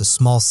Thomas a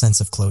small sense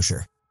of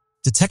closure.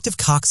 Detective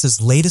Cox's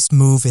latest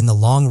move in the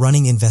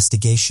long-running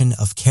investigation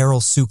of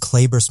Carol Sue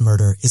Kleber's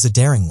murder is a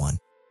daring one.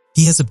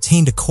 He has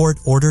obtained a court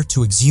order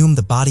to exhume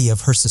the body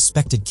of her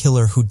suspected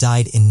killer, who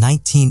died in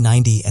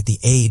 1990 at the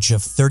age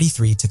of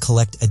 33, to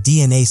collect a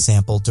DNA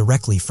sample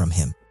directly from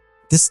him.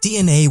 This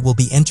DNA will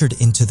be entered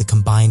into the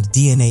combined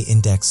DNA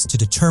index to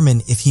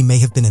determine if he may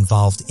have been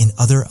involved in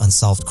other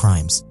unsolved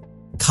crimes.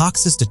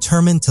 Cox is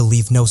determined to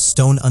leave no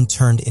stone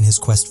unturned in his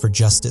quest for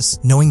justice,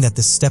 knowing that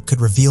this step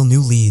could reveal new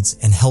leads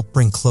and help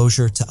bring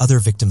closure to other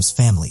victims'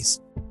 families.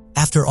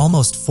 After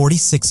almost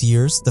 46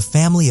 years, the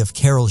family of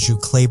Carol Sue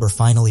Kleber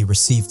finally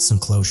received some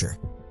closure.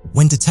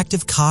 When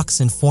Detective Cox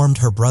informed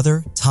her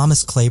brother,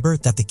 Thomas Kleber,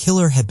 that the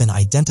killer had been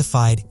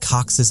identified,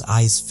 Cox's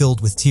eyes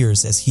filled with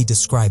tears as he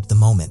described the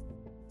moment.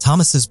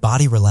 Thomas's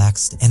body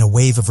relaxed and a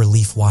wave of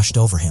relief washed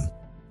over him.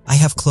 "I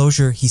have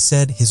closure," he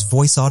said, his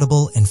voice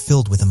audible and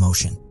filled with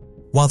emotion.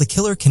 While the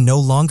killer can no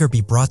longer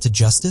be brought to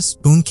justice,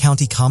 Boone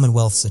County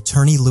Commonwealth's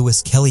attorney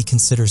Lewis Kelly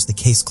considers the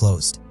case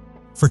closed.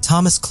 For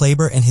Thomas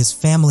Kleber and his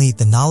family,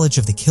 the knowledge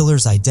of the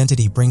killer's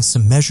identity brings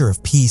some measure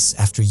of peace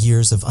after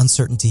years of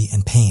uncertainty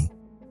and pain.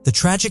 The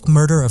tragic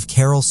murder of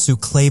Carol Sue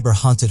Kleber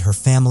haunted her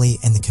family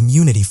and the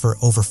community for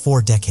over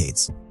 4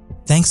 decades.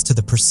 Thanks to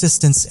the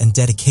persistence and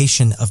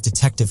dedication of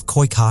Detective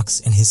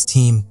Cox and his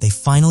team, they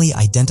finally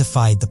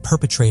identified the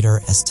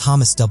perpetrator as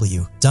Thomas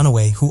W.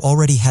 Dunaway, who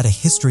already had a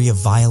history of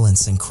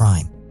violence and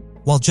crime.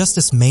 While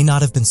justice may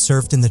not have been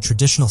served in the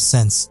traditional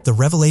sense, the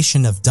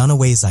revelation of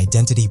Dunaway's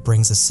identity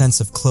brings a sense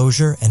of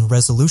closure and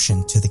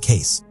resolution to the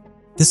case.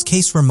 This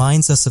case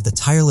reminds us of the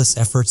tireless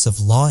efforts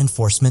of law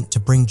enforcement to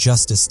bring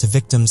justice to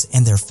victims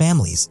and their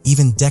families,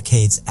 even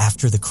decades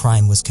after the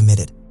crime was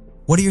committed.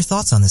 What are your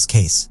thoughts on this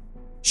case?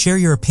 Share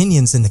your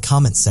opinions in the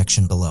comments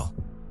section below.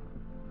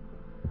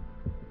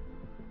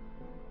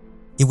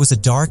 It was a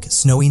dark,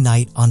 snowy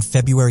night on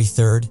February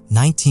 3,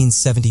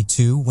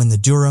 1972, when the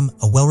Durham,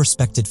 a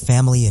well-respected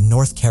family in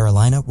North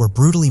Carolina, were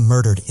brutally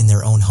murdered in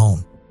their own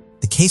home.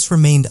 The case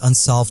remained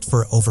unsolved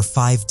for over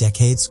 5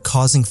 decades,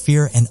 causing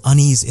fear and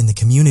unease in the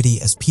community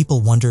as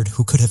people wondered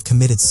who could have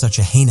committed such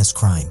a heinous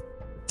crime.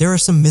 There are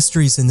some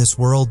mysteries in this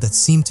world that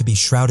seem to be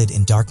shrouded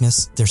in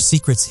darkness, their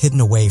secrets hidden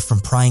away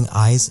from prying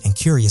eyes and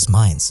curious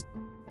minds.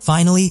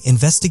 Finally,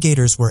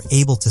 investigators were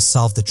able to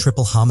solve the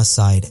triple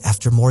homicide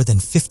after more than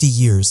 50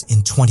 years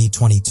in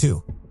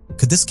 2022.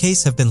 Could this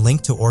case have been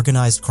linked to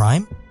organized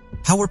crime?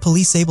 How were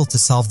police able to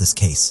solve this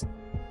case?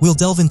 We'll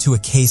delve into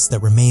a case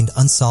that remained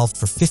unsolved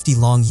for 50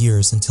 long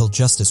years until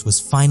justice was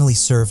finally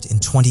served in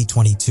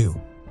 2022.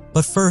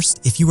 But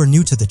first, if you are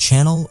new to the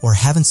channel or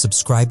haven't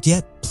subscribed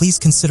yet, please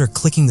consider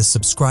clicking the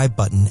subscribe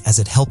button, as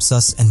it helps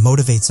us and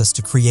motivates us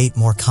to create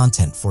more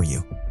content for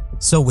you.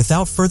 So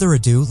without further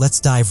ado,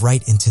 let's dive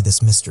right into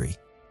this mystery.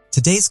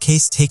 Today's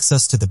case takes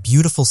us to the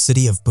beautiful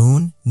city of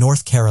Boone,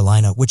 North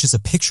Carolina, which is a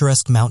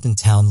picturesque mountain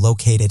town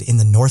located in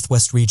the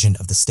northwest region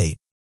of the state.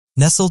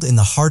 Nestled in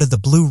the heart of the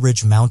Blue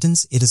Ridge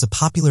Mountains, it is a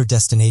popular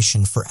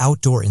destination for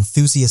outdoor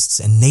enthusiasts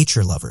and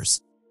nature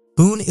lovers.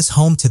 Boone is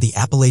home to the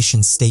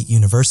Appalachian State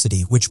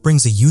University, which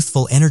brings a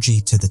youthful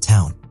energy to the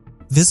town.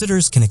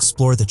 Visitors can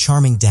explore the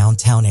charming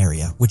downtown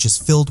area, which is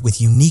filled with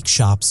unique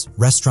shops,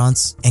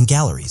 restaurants, and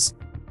galleries.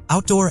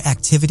 Outdoor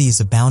activities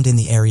abound in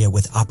the area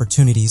with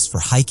opportunities for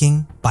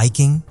hiking,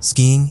 biking,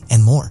 skiing,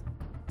 and more.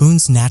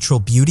 Boone's natural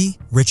beauty,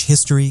 rich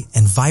history,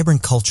 and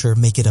vibrant culture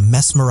make it a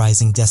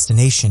mesmerizing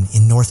destination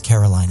in North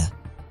Carolina.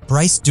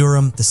 Bryce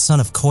Durham, the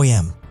son of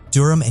Coyam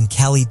Durham and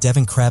Callie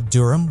Devon Crabb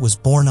Durham, was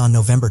born on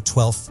November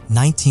 12,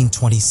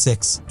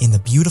 1926, in the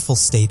beautiful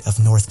state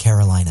of North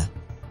Carolina.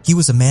 He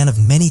was a man of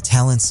many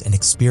talents and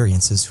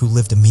experiences who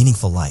lived a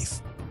meaningful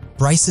life.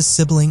 Bryce's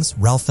siblings,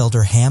 Ralph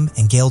Elder Ham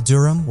and Gail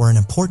Durham, were an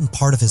important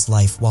part of his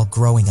life while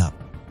growing up.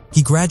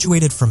 He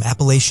graduated from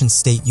Appalachian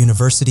State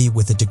University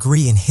with a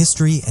degree in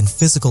history and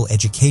physical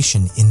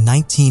education in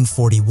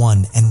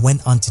 1941 and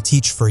went on to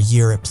teach for a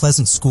year at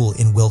Pleasant School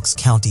in Wilkes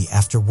County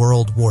after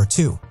World War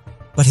II.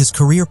 But his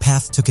career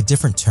path took a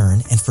different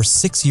turn, and for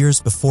 6 years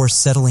before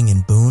settling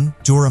in Boone,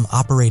 Durham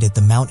operated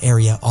the Mount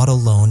Area Auto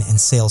Loan and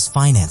Sales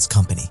Finance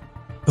Company.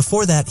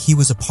 Before that, he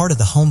was a part of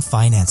the Home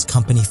Finance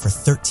Company for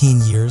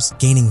 13 years,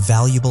 gaining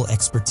valuable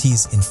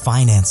expertise in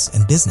finance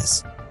and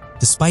business.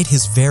 Despite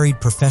his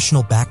varied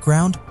professional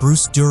background,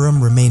 Bruce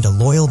Durham remained a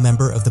loyal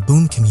member of the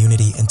Boone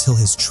community until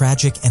his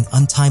tragic and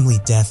untimely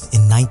death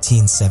in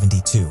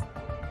 1972.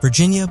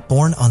 Virginia,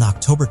 born on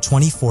October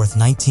 24,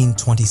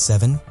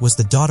 1927, was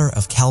the daughter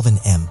of Calvin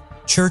M.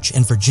 Church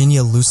and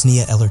Virginia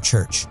Lucenia Eller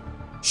Church.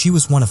 She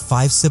was one of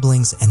 5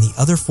 siblings, and the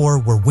other 4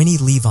 were Winnie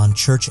Levon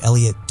Church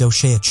Elliott,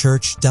 Doshea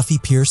Church, Duffy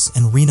Pierce,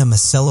 and Rena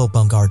Macello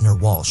Bungardner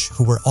Walsh,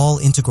 who were all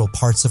integral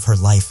parts of her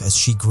life as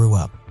she grew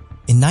up.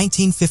 In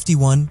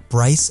 1951,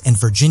 Bryce and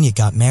Virginia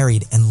got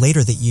married, and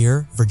later that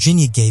year,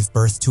 Virginia gave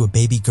birth to a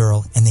baby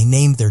girl, and they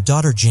named their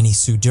daughter Ginny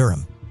Sue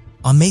Durham.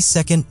 On May 2,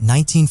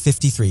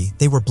 1953,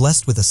 they were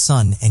blessed with a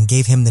son and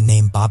gave him the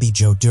name Bobby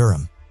Joe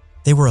Durham.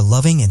 They were a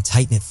loving and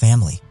tight-knit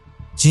family.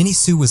 Ginny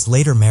Sue was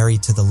later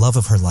married to the love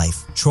of her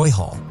life, Troy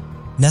Hall.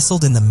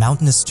 Nestled in the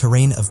mountainous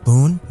terrain of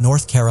Boone,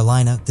 North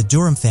Carolina, the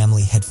Durham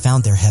family had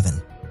found their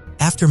heaven.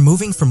 After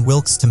moving from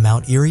Wilkes to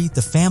Mount Erie,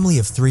 the family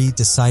of 3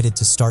 decided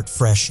to start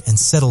fresh and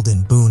settled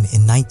in Boone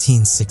in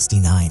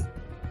 1969.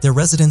 Their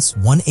residence,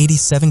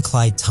 187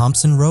 Clyde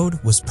Thompson Road,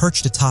 was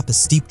perched atop a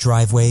steep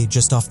driveway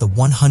just off the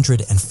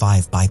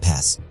 105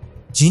 bypass.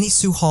 Ginny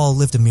Sue Hall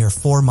lived a mere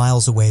 4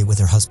 miles away with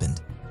her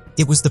husband.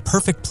 It was the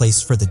perfect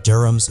place for the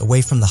Durhams,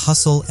 away from the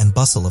hustle and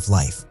bustle of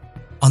life.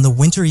 On the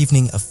winter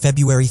evening of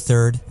February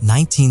 3,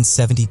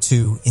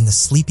 1972, in the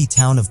sleepy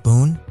town of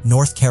Boone,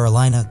 North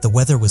Carolina, the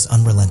weather was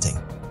unrelenting.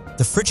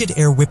 The frigid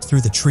air whipped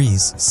through the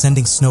trees,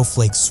 sending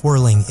snowflakes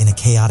swirling in a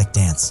chaotic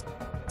dance.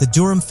 The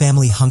Durham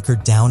family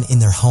hunkered down in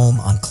their home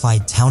on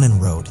Clyde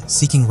Townend Road,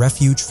 seeking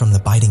refuge from the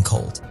biting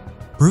cold.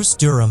 Bruce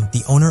Durham,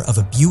 the owner of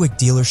a Buick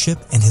dealership,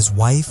 and his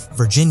wife,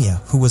 Virginia,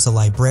 who was a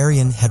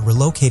librarian, had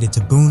relocated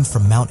to Boone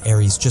from Mount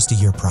Airy's just a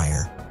year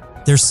prior.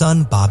 Their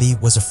son, Bobby,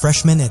 was a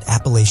freshman at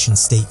Appalachian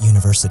State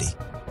University.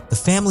 The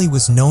family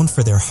was known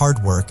for their hard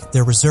work,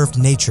 their reserved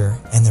nature,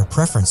 and their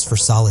preference for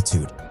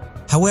solitude.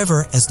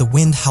 However, as the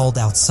wind howled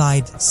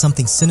outside,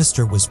 something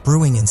sinister was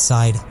brewing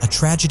inside. A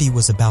tragedy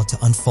was about to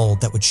unfold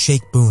that would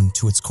shake Boone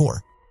to its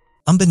core.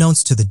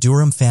 Unbeknownst to the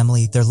Durham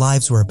family, their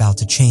lives were about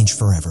to change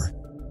forever.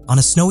 On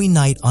a snowy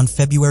night on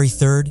February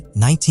 3,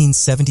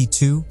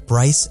 1972,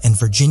 Bryce and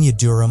Virginia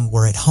Durham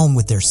were at home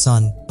with their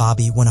son,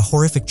 Bobby, when a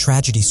horrific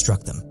tragedy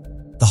struck them.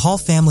 The Hall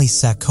family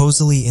sat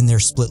cozily in their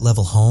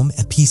split-level home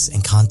at peace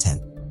and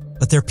content.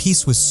 But their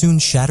peace was soon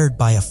shattered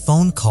by a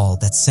phone call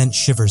that sent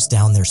shivers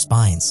down their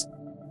spines.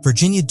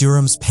 Virginia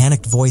Durham's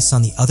panicked voice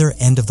on the other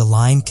end of the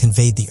line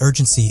conveyed the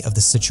urgency of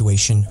the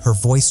situation, her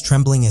voice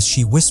trembling as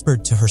she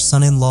whispered to her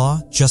son-in-law,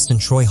 Justin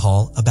Troy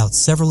Hall, about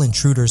several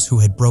intruders who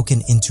had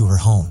broken into her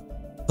home.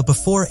 But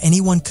before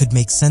anyone could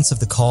make sense of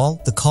the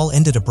call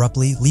ended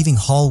abruptly, leaving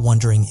Hall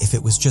wondering if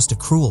it was just a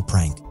cruel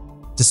prank.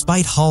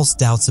 Despite Hall's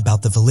doubts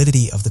about the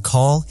validity of the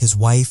call, his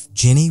wife,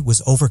 Ginny,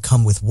 was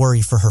overcome with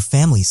worry for her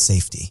family's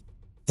safety.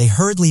 They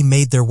hurriedly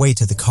made their way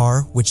to the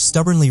car, which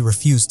stubbornly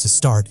refused to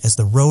start as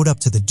the road up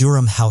to the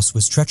Durham house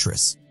was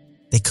treacherous.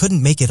 They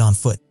couldn't make it on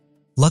foot.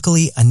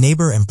 Luckily, a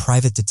neighbor and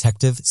private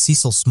detective,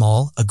 Cecil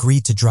Small,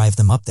 agreed to drive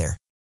them up there.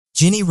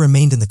 Ginny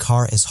remained in the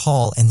car as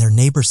Hall and their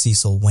neighbor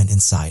Cecil went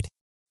inside.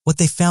 What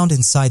they found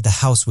inside the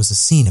house was a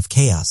scene of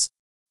chaos.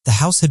 The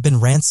house had been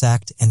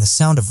ransacked and the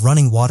sound of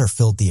running water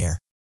filled the air.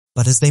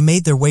 But as they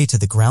made their way to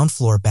the ground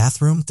floor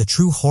bathroom, the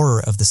true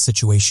horror of the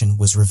situation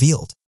was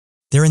revealed.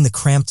 There in the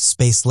cramped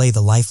space lay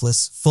the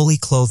lifeless, fully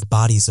clothed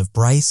bodies of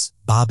Bryce,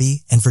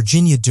 Bobby, and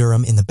Virginia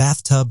Durham in the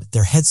bathtub,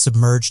 their heads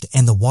submerged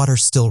and the water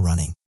still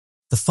running.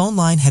 The phone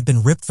line had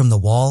been ripped from the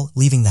wall,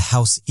 leaving the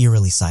house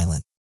eerily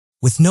silent.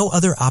 With no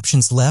other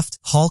options left,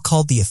 Hall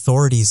called the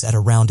authorities at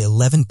around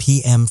 11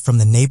 p.m. from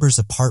the neighbor's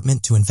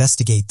apartment to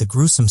investigate the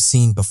gruesome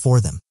scene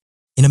before them.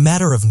 In a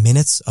matter of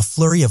minutes, a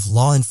flurry of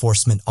law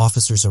enforcement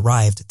officers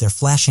arrived, their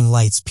flashing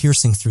lights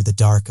piercing through the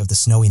dark of the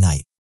snowy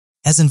night.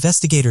 As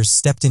investigators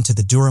stepped into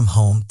the Durham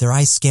home, their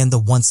eyes scanned the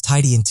once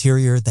tidy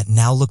interior that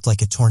now looked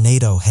like a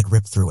tornado had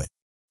ripped through it.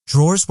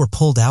 Drawers were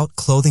pulled out,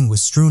 clothing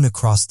was strewn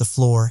across the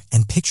floor,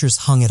 and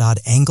pictures hung at odd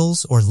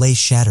angles or lay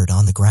shattered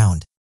on the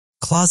ground.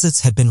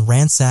 Closets had been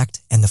ransacked,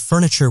 and the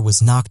furniture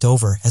was knocked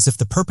over as if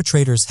the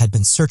perpetrators had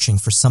been searching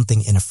for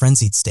something in a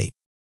frenzied state.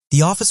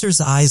 The officers'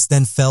 eyes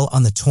then fell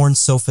on the torn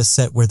sofa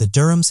set where the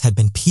Durhams had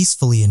been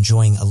peacefully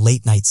enjoying a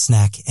late-night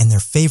snack and their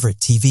favorite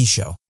TV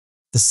show.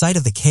 The sight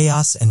of the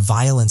chaos and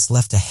violence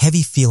left a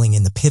heavy feeling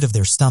in the pit of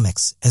their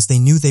stomachs as they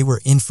knew they were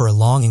in for a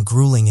long and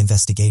grueling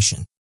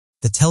investigation.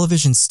 The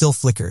television still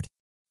flickered,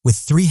 with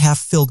 3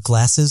 half-filled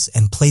glasses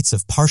and plates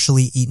of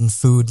partially eaten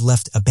food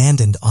left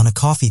abandoned on a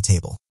coffee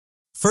table.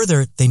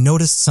 Further, they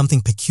noticed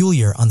something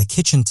peculiar on the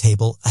kitchen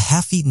table, a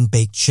half-eaten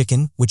baked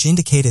chicken, which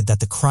indicated that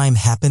the crime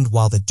happened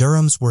while the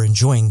Durhams were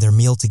enjoying their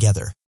meal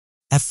together.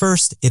 At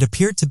first, it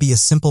appeared to be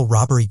a simple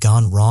robbery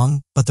gone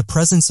wrong, but the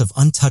presence of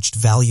untouched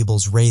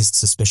valuables raised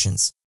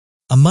suspicions.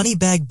 A money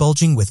bag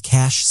bulging with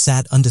cash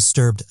sat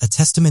undisturbed, a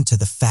testament to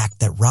the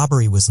fact that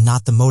robbery was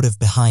not the motive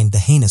behind the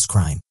heinous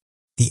crime.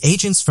 The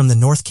agents from the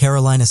North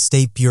Carolina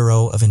State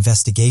Bureau of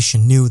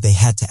Investigation knew they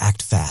had to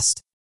act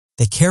fast.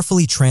 They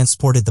carefully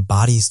transported the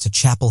bodies to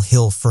Chapel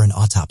Hill for an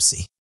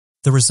autopsy.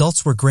 The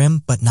results were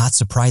grim but not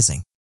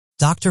surprising.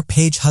 Dr.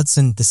 Paige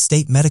Hudson, the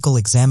state medical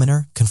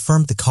examiner,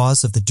 confirmed the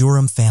cause of the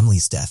Durham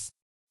family's death.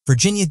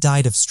 Virginia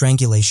died of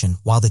strangulation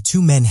while the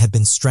 2 men had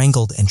been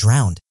strangled and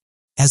drowned.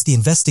 As the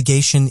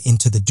investigation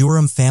into the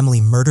Durham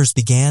family murders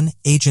began,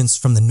 agents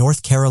from the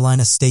North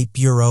Carolina State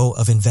Bureau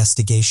of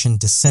Investigation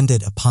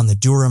descended upon the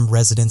Durham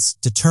residence,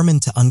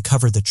 determined to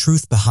uncover the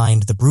truth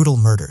behind the brutal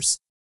murders.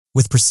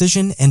 With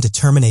precision and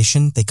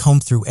determination, they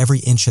combed through every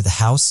inch of the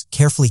house,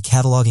 carefully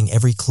cataloging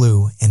every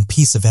clue and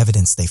piece of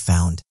evidence they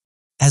found.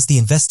 As the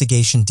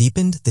investigation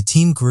deepened, the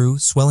team grew,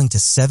 swelling to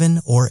 7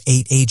 or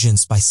 8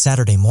 agents by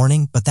Saturday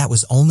morning, but that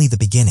was only the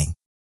beginning.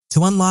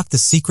 To unlock the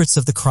secrets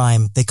of the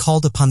crime, they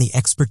called upon the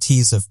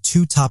expertise of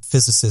 2 top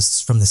physicists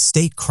from the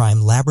State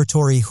Crime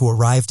Laboratory who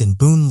arrived in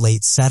Boone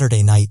late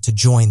Saturday night to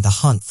join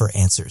the hunt for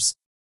answers.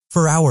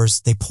 For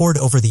hours, they pored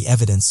over the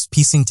evidence,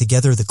 piecing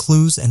together the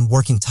clues and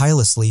working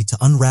tirelessly to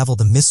unravel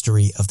the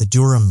mystery of the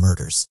Durham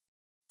murders.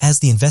 As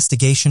the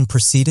investigation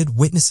proceeded,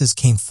 witnesses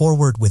came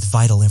forward with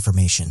vital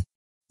information.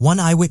 One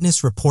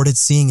eyewitness reported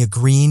seeing a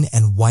green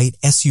and white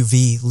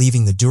SUV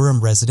leaving the Durham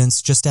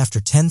residence just after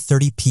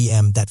 10:30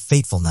 p.m. that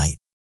fateful night.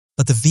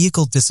 But the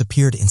vehicle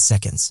disappeared in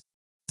seconds.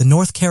 The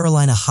North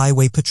Carolina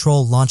Highway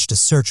Patrol launched a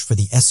search for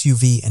the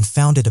SUV and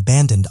found it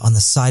abandoned on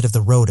the side of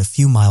the road a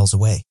few miles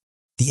away.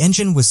 The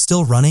engine was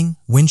still running,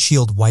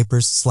 windshield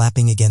wipers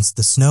slapping against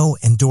the snow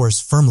and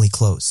doors firmly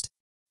closed.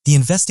 The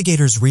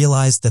investigators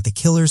realized that the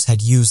killers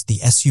had used the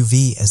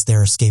SUV as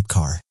their escape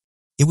car.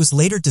 It was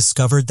later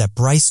discovered that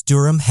Bryce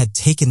Durham had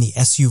taken the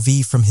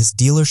SUV from his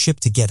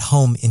dealership to get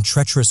home in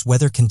treacherous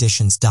weather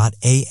conditions.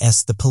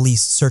 As the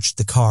police searched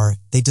the car,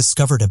 they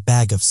discovered a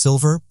bag of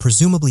silver,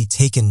 presumably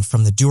taken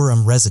from the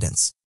Durham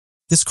residence.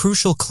 This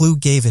crucial clue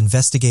gave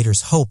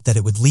investigators hope that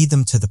it would lead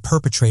them to the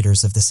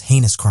perpetrators of this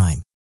heinous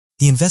crime.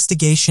 The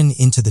investigation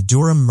into the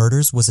Durham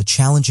murders was a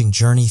challenging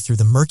journey through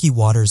the murky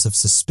waters of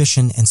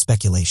suspicion and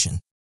speculation.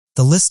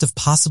 The list of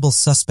possible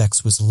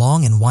suspects was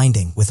long and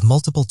winding, with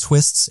multiple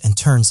twists and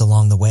turns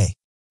along the way.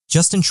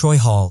 Justin Troy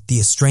Hall, the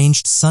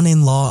estranged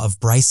son-in-law of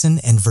Bryson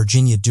and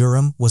Virginia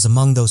Durham, was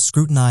among those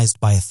scrutinized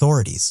by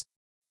authorities.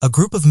 A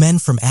group of men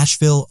from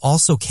Asheville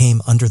also came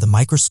under the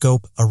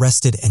microscope,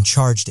 arrested and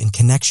charged in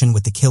connection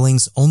with the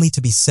killings, only to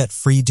be set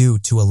free due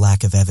to a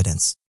lack of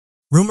evidence.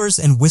 Rumors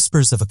and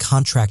whispers of a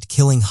contract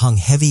killing hung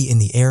heavy in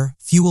the air,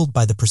 fueled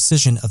by the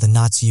precision of the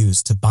knots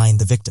used to bind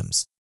the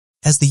victims.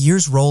 As the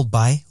years rolled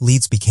by,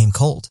 leads became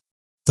cold.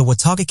 The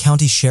Watauga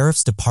County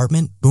Sheriff's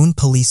Department, Boone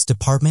Police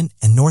Department,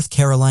 and North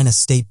Carolina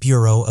State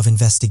Bureau of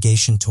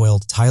Investigation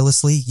toiled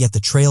tirelessly, yet the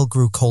trail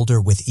grew colder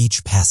with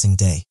each passing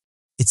day.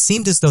 It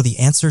seemed as though the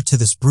answer to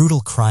this brutal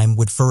crime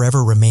would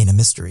forever remain a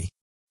mystery.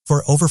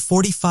 For over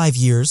 45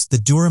 years, the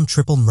Durham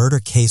triple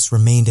murder case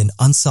remained an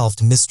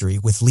unsolved mystery,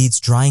 with leads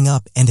drying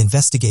up and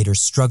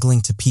investigators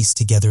struggling to piece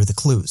together the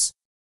clues.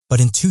 But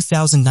in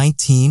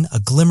 2019, a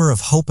glimmer of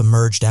hope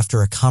emerged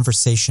after a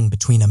conversation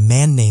between a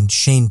man named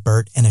Shane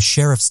Burt and a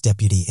sheriff's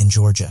deputy in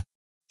Georgia.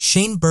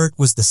 Shane Burt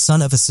was the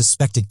son of a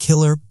suspected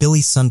killer,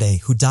 Billy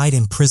Sunday, who died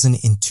in prison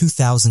in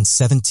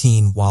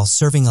 2017 while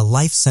serving a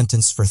life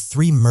sentence for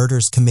 3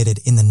 murders committed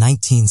in the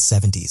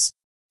 1970s.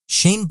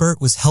 Shane Burt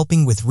was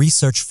helping with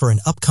research for an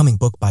upcoming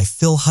book by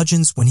Phil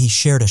Hudgens when he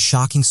shared a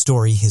shocking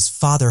story his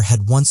father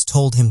had once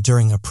told him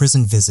during a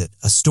prison visit,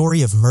 a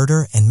story of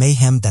murder and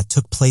mayhem that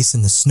took place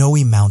in the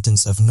snowy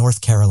mountains of North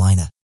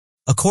Carolina.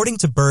 According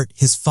to Burt,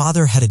 his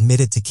father had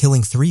admitted to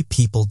killing 3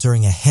 people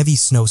during a heavy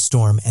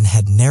snowstorm and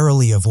had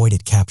narrowly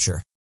avoided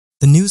capture.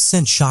 The news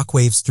sent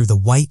shockwaves through the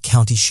White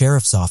County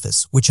Sheriff's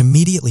Office, which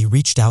immediately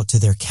reached out to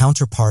their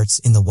counterparts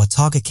in the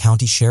Watauga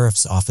County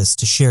Sheriff's Office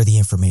to share the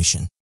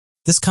information.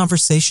 This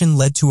conversation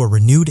led to a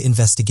renewed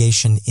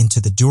investigation into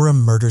the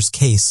Durham murders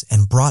case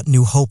and brought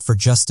new hope for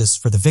justice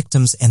for the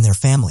victims and their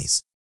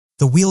families.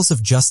 The wheels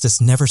of justice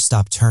never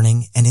stopped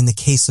turning, and in the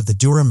case of the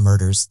Durham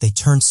murders, they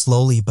turned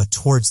slowly but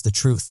towards the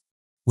truth.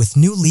 With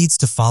new leads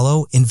to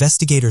follow,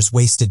 investigators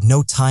wasted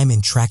no time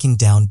in tracking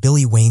down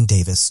Billy Wayne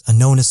Davis, a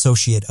known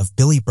associate of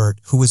Billy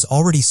Burt who was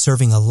already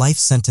serving a life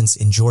sentence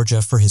in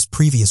Georgia for his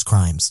previous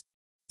crimes.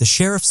 The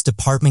Sheriff's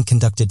Department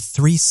conducted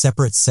 3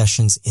 separate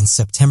sessions in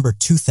September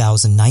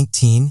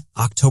 2019,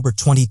 October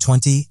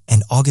 2020,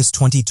 and August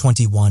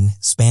 2021,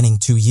 spanning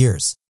 2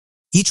 years.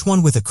 Each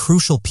one with a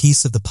crucial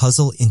piece of the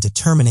puzzle in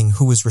determining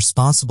who was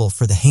responsible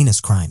for the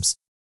heinous crimes.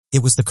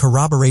 It was the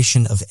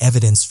corroboration of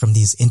evidence from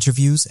these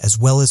interviews as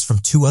well as from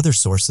 2 other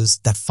sources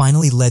that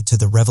finally led to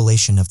the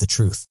revelation of the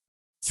truth.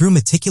 Through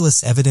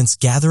meticulous evidence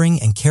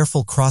gathering and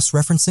careful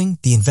cross-referencing,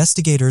 the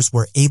investigators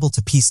were able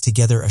to piece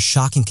together a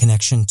shocking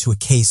connection to a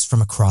case from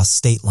across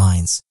state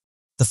lines.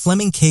 The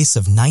Fleming case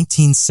of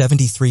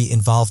 1973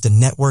 involved a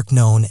network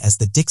known as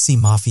the Dixie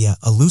Mafia,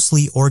 a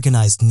loosely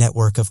organized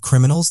network of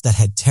criminals that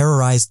had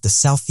terrorized the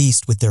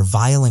Southeast with their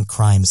violent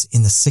crimes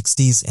in the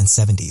 60s and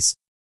 70s.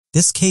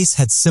 This case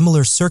had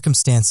similar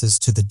circumstances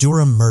to the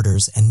Durham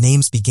murders, and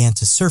names began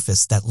to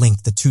surface that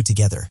linked the 2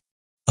 together.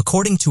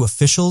 According to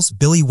officials,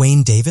 Billy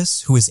Wayne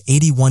Davis, who is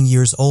 81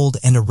 years old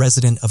and a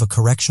resident of a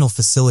correctional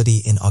facility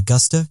in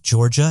Augusta,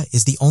 Georgia,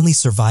 is the only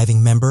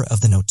surviving member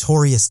of the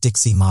notorious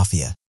Dixie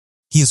Mafia.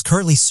 He is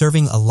currently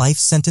serving a life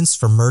sentence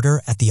for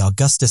murder at the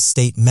Augusta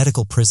State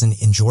Medical Prison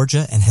in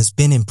Georgia and has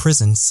been in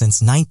prison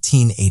since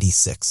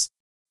 1986.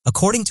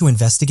 According to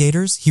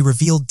investigators, he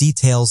revealed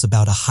details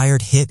about a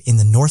hired hit in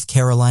the North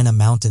Carolina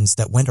mountains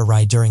that went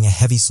awry during a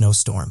heavy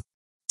snowstorm.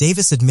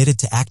 Davis admitted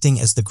to acting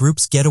as the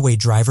group's getaway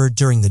driver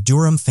during the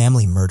Durham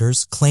family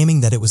murders,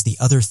 claiming that it was the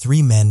other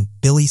 3 men,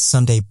 Billy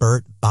Sunday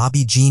Burt,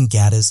 Bobby Jean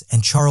Gaddis,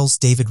 and Charles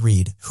David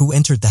Reed, who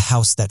entered the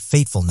house that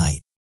fateful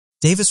night.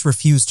 Davis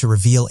refused to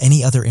reveal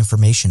any other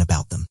information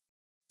about them.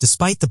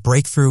 Despite the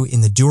breakthrough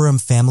in the Durham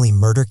family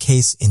murder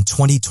case in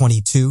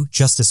 2022,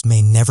 justice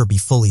may never be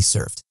fully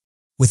served.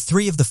 With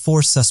 3 of the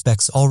 4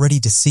 suspects already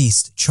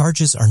deceased,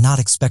 charges are not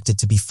expected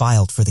to be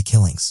filed for the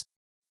killings.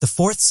 The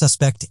 4th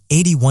suspect,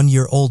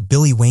 81-year-old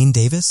Billy Wayne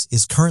Davis,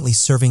 is currently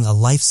serving a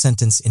life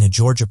sentence in a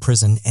Georgia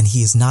prison, and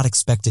he is not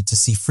expected to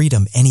see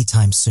freedom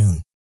anytime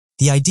soon.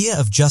 The idea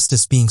of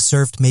justice being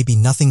served may be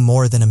nothing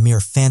more than a mere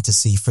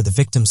fantasy for the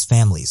victims'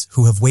 families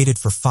who have waited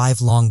for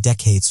 5 long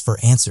decades for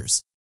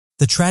answers.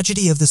 The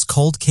tragedy of this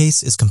cold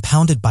case is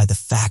compounded by the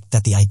fact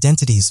that the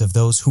identities of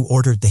those who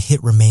ordered the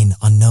hit remain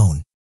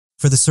unknown.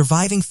 For the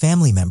surviving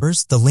family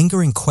members, the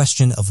lingering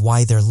question of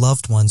why their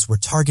loved ones were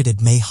targeted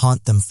may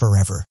haunt them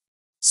forever.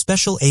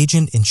 Special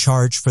Agent in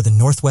charge for the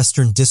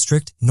Northwestern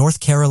District,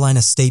 North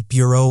Carolina State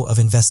Bureau of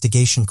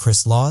Investigation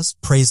Chris Laws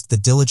praised the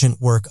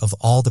diligent work of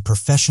all the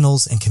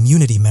professionals and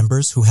community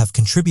members who have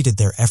contributed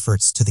their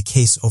efforts to the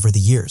case over the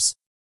years.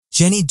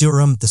 Jenny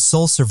Durham, the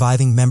sole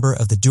surviving member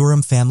of the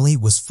Durham family,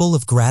 was full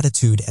of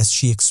gratitude as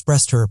she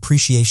expressed her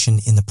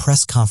appreciation in the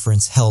press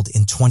conference held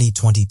in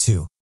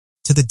 2022.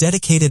 To the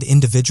dedicated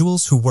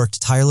individuals who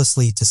worked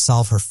tirelessly to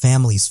solve her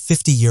family's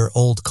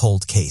 50-year-old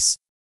cold case.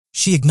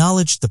 She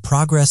acknowledged the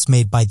progress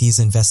made by these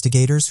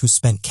investigators who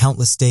spent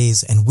countless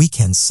days and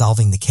weekends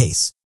solving the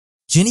case.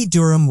 Jenny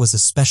Durham was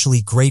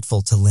especially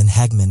grateful to Lynn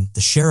Hagman,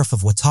 the sheriff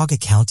of Watauga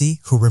County,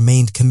 who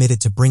remained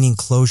committed to bringing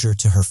closure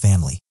to her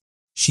family.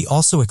 She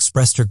also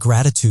expressed her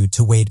gratitude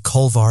to Wade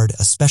Colvard,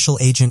 a special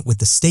agent with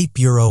the State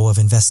Bureau of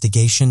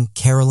Investigation,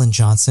 Carolyn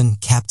Johnson,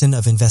 captain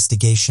of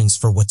investigations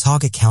for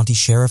Watauga County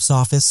Sheriff's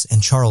Office,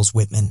 and Charles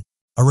Whitman,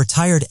 a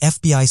retired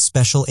FBI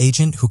special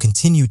agent who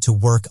continued to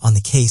work on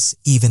the case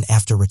even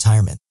after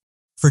retirement.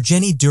 For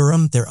Jenny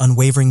Durham, their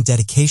unwavering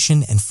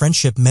dedication and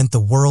friendship meant the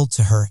world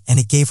to her, and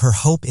it gave her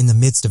hope in the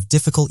midst of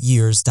difficult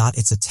years.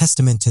 It's a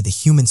testament to the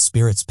human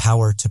spirit's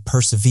power to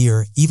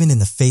persevere even in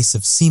the face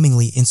of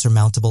seemingly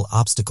insurmountable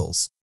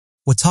obstacles.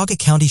 Watauga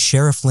County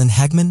Sheriff Lynn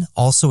Hagman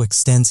also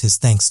extends his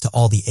thanks to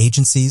all the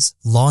agencies,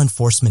 law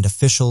enforcement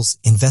officials,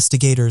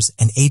 investigators,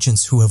 and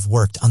agents who have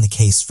worked on the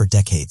case for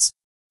decades.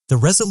 The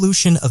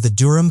resolution of the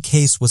Durham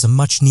case was a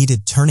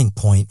much-needed turning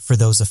point for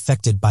those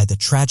affected by the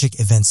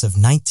tragic events of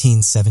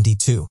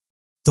 1972.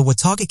 The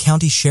Watauga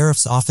County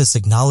Sheriff's Office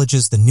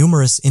acknowledges the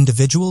numerous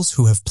individuals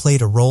who have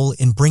played a role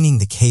in bringing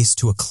the case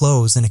to a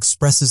close and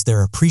expresses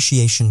their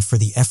appreciation for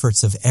the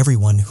efforts of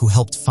everyone who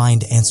helped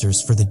find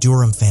answers for the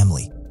Durham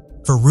family.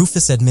 For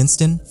Rufus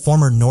Edmonston,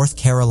 former North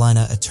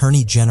Carolina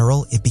Attorney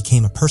General, it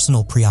became a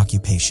personal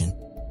preoccupation.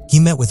 He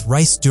met with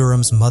Rice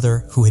Durham's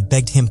mother, who had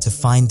begged him to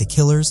find the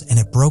killers, and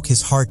it broke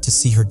his heart to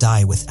see her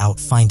die without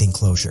finding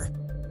closure.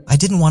 "I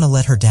didn't want to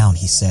let her down,"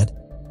 he said.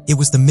 It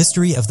was the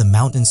mystery of the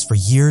mountains for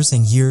years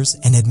and years,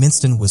 and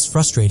Edmonston was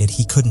frustrated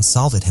he couldn't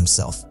solve it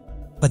himself.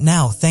 But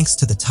now, thanks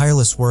to the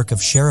tireless work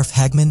of Sheriff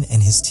Hagman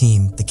and his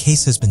team, the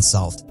case has been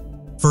solved.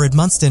 For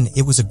Edmonston,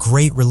 it was a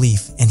great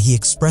relief, and he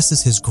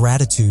expresses his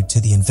gratitude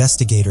to the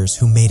investigators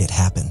who made it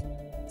happen.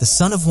 The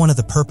son of one of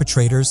the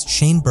perpetrators,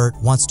 Shane Burt,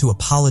 wants to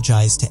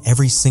apologize to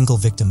every single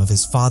victim of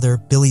his father,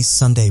 Billy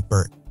Sunday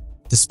Burt.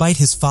 Despite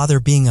his father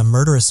being a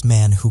murderous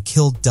man who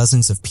killed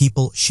dozens of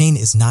people, Shane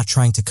is not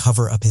trying to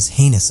cover up his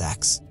heinous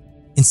acts.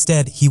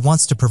 Instead, he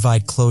wants to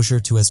provide closure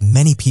to as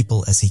many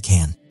people as he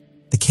can.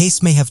 The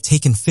case may have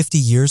taken 50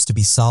 years to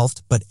be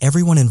solved, but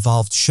everyone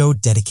involved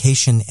showed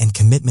dedication and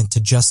commitment to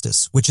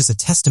justice, which is a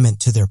testament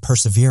to their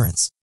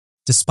perseverance.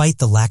 Despite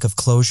the lack of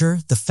closure,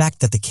 the fact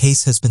that the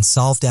case has been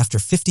solved after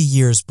 50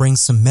 years brings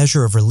some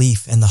measure of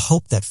relief and the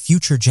hope that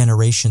future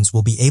generations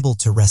will be able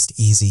to rest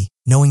easy,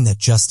 knowing that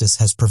justice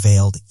has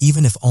prevailed,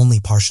 even if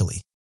only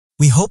partially.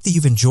 We hope that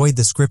you've enjoyed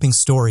this gripping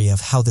story of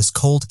how this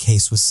cold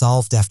case was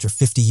solved after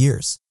 50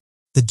 years.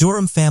 The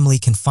Durham family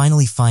can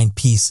finally find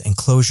peace and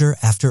closure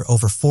after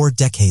over 4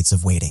 decades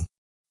of waiting.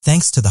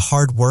 Thanks to the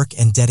hard work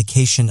and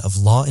dedication of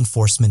law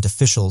enforcement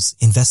officials,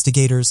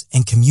 investigators,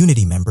 and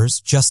community members,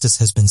 justice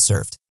has been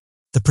served.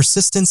 The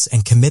persistence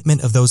and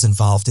commitment of those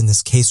involved in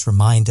this case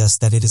remind us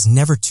that it is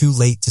never too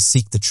late to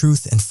seek the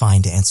truth and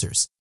find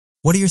answers.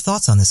 What are your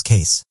thoughts on this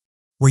case?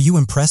 Were you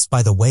impressed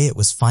by the way it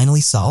was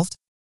finally solved?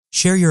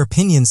 Share your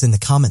opinions in the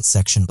comments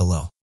section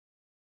below.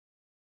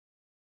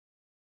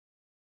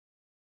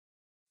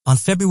 On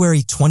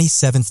February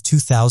 27,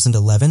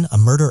 2011, a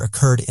murder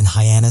occurred in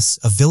Hyannis,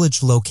 a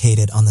village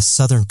located on the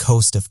southern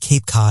coast of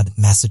Cape Cod,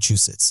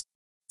 Massachusetts.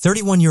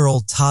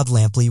 31-year-old Todd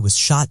Lampley was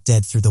shot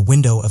dead through the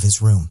window of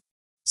his room.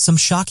 Some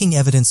shocking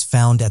evidence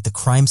found at the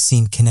crime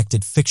scene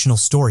connected fictional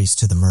stories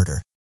to the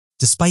murder.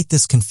 Despite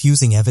this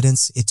confusing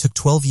evidence, it took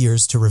 12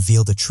 years to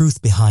reveal the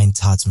truth behind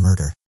Todd's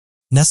murder.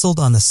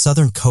 Nestled on the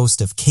southern coast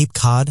of Cape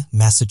Cod,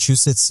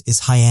 Massachusetts, is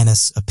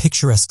Hyannis, a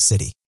picturesque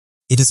city.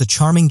 It is a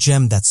charming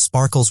gem that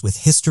sparkles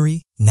with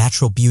history,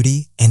 natural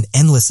beauty, and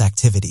endless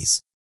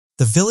activities.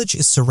 The village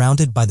is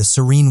surrounded by the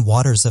serene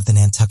waters of the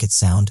Nantucket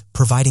Sound,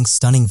 providing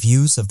stunning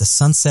views of the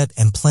sunset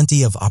and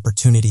plenty of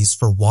opportunities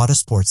for water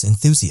sports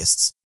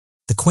enthusiasts.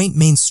 The quaint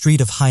main street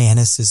of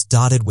Hyannis is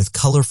dotted with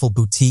colorful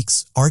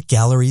boutiques, art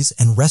galleries,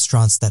 and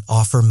restaurants that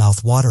offer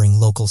mouth-watering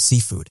local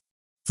seafood.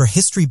 For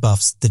history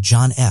buffs, the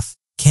John F.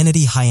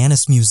 Kennedy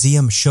Hyannis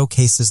Museum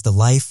showcases the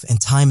life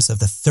and times of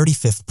the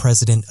 35th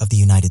President of the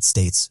United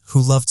States, who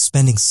loved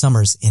spending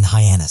summers in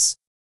Hyannis.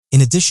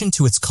 In addition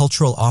to its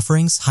cultural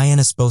offerings,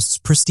 Hyannis boasts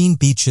pristine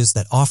beaches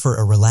that offer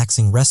a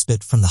relaxing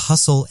respite from the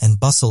hustle and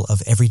bustle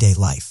of everyday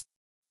life.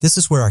 This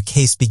is where our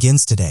case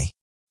begins today.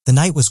 The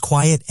night was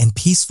quiet and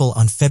peaceful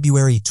on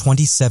February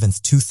 27,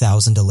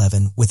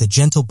 2011, with a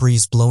gentle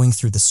breeze blowing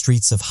through the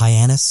streets of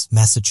Hyannis,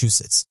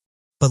 Massachusetts.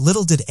 But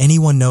little did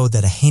anyone know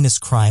that a heinous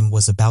crime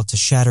was about to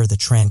shatter the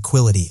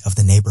tranquility of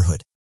the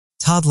neighborhood.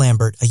 Todd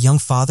Lambert, a young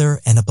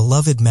father and a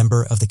beloved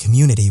member of the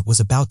community, was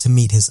about to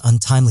meet his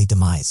untimely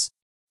demise.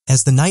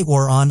 As the night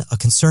wore on, a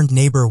concerned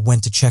neighbor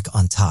went to check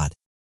on Todd.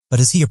 But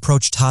as he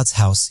approached Todd's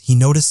house, he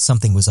noticed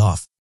something was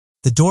off.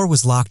 The door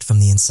was locked from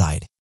the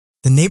inside.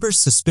 The neighbor's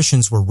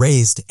suspicions were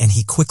raised, and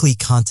he quickly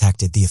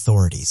contacted the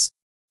authorities.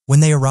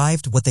 When they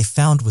arrived, what they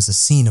found was a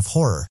scene of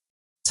horror.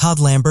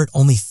 Todd Lambert,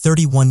 only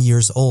 31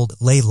 years old,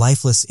 lay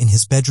lifeless in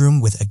his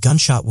bedroom with a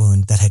gunshot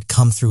wound that had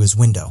come through his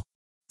window.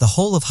 The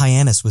whole of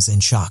Hyannis was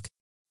in shock.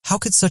 How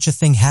could such a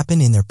thing happen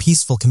in their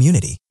peaceful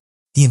community?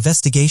 The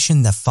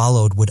investigation that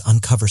followed would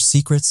uncover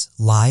secrets,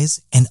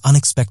 lies, and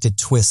unexpected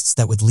twists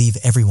that would leave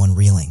everyone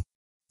reeling.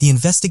 The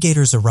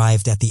investigators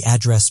arrived at the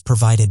address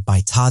provided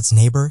by Todd's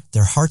neighbor,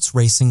 their hearts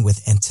racing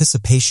with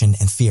anticipation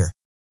and fear.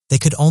 They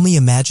could only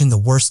imagine the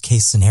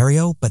worst-case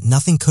scenario, but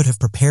nothing could have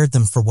prepared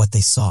them for what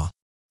they saw.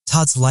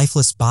 Todd's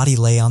lifeless body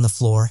lay on the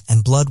floor,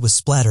 and blood was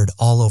splattered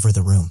all over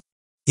the room.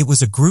 It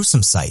was a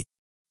gruesome sight.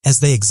 As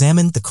they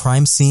examined the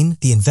crime scene,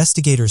 the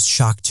investigators'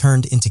 shock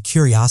turned into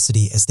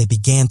curiosity as they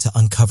began to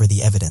uncover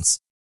the evidence.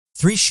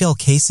 3 shell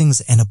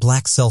casings and a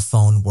black cell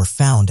phone were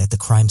found at the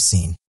crime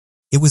scene.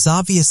 It was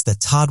obvious that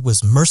Todd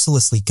was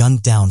mercilessly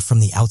gunned down from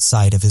the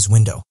outside of his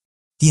window.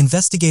 The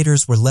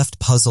investigators were left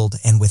puzzled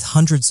and with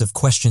hundreds of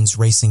questions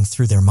racing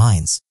through their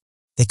minds.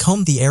 They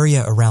combed the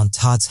area around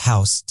Todd's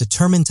house,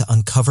 determined to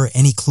uncover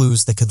any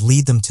clues that could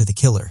lead them to the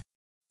killer.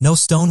 No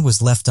stone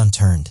was left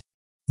unturned.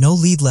 No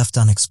lead left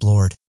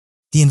unexplored.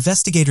 The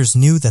investigators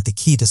knew that the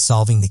key to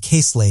solving the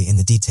case lay in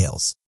the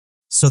details.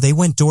 So they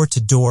went door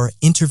to door,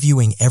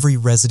 interviewing every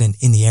resident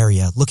in the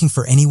area, looking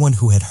for anyone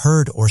who had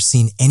heard or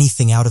seen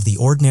anything out of the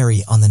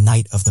ordinary on the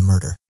night of the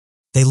murder.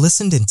 They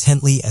listened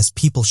intently as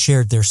people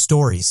shared their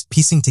stories,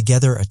 piecing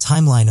together a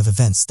timeline of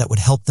events that would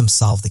help them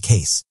solve the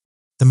case.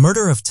 The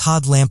murder of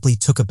Todd Lampley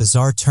took a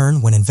bizarre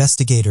turn when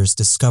investigators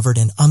discovered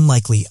an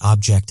unlikely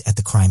object at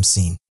the crime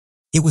scene.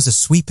 It was a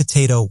sweet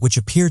potato which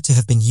appeared to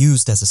have been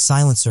used as a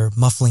silencer,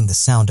 muffling the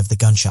sound of the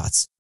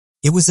gunshots.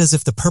 It was as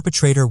if the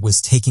perpetrator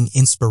was taking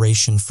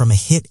inspiration from a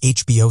hit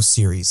HBO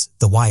series,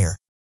 The Wire.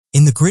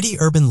 In the gritty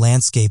urban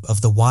landscape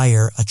of The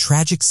Wire, a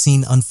tragic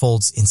scene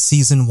unfolds in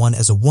Season 1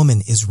 as a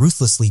woman is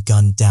ruthlessly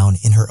gunned down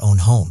in her own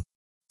home.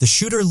 The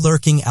shooter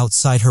lurking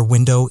outside her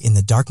window in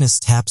the darkness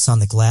taps on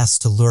the glass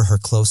to lure her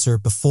closer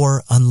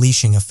before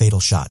unleashing a fatal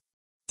shot.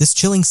 This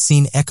chilling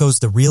scene echoes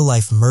the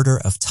real-life murder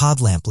of Todd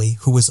Lampley,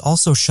 who was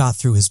also shot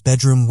through his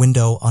bedroom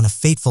window on a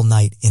fateful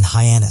night in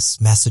Hyannis,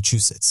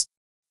 Massachusetts.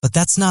 But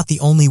that's not the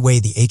only way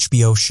the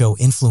HBO show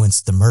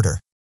influenced the murder.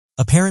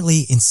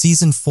 Apparently, in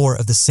Season 4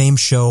 of the same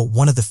show,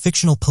 one of the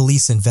fictional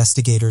police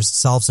investigators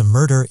solves a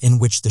murder in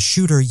which the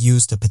shooter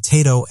used a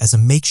potato as a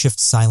makeshift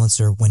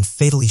silencer when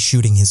fatally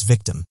shooting his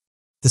victim.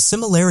 The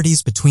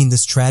similarities between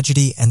this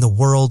tragedy and the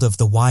world of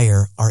The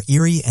Wire are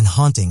eerie and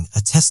haunting,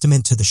 a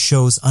testament to the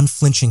show's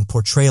unflinching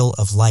portrayal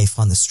of life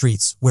on the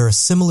streets, where a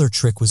similar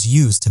trick was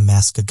used to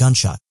mask a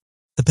gunshot.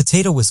 The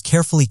potato was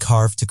carefully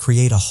carved to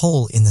create a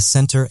hole in the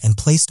center and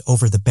placed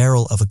over the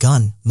barrel of a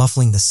gun,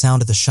 muffling the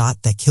sound of the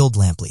shot that killed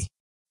Lampley.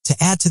 To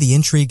add to the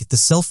intrigue, the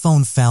cell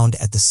phone found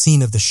at the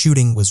scene of the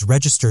shooting was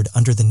registered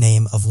under the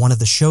name of one of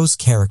the show's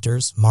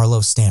characters,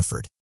 Marlo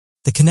Stanford.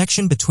 The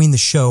connection between the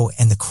show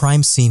and the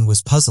crime scene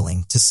was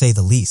puzzling, to say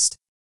the least.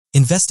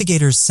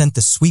 Investigators sent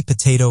the sweet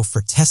potato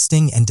for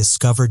testing and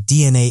discovered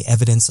DNA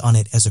evidence on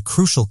it as a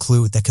crucial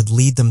clue that could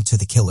lead them to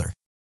the killer.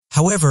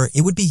 However,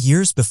 it would be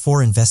years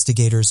before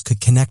investigators could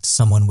connect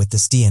someone with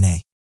this DNA.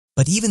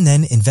 But even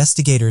then,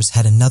 investigators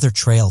had another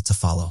trail to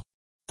follow.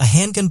 A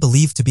handgun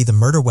believed to be the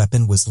murder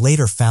weapon was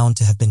later found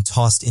to have been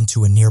tossed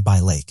into a nearby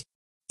lake.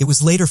 It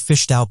was later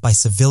fished out by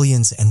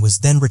civilians and was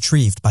then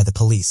retrieved by the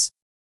police.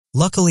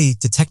 Luckily,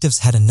 detectives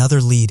had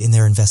another lead in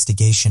their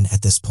investigation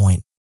at this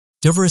point.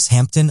 Devereux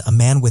Hampton, a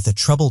man with a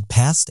troubled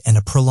past and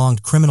a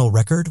prolonged criminal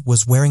record,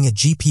 was wearing a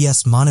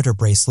GPS monitor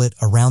bracelet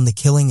around the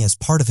killing as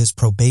part of his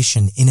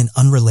probation in an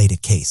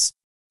unrelated case.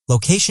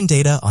 Location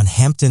data on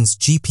Hampton's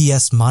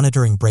GPS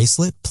monitoring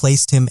bracelet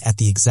placed him at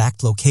the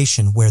exact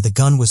location where the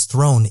gun was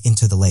thrown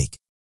into the lake.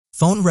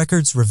 Phone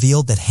records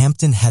revealed that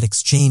Hampton had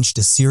exchanged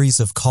a series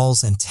of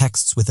calls and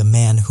texts with a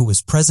man who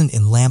was present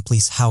in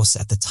Lampley's house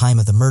at the time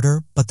of the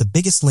murder, but the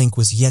biggest link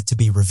was yet to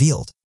be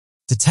revealed.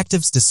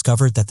 Detectives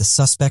discovered that the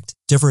suspect,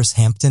 Devereux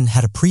Hampton,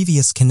 had a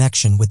previous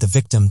connection with the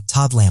victim,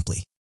 Todd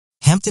Lampley.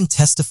 Hampton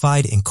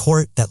testified in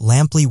court that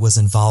Lampley was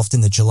involved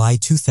in the July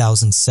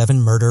 2007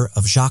 murder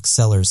of Jacques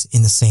Sellers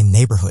in the same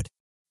neighborhood.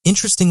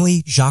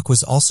 Interestingly, Jacques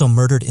was also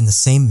murdered in the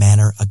same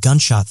manner, a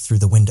gunshot through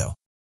the window.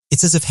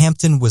 It's as if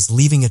Hampton was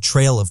leaving a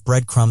trail of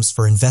breadcrumbs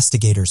for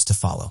investigators to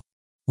follow.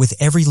 With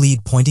every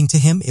lead pointing to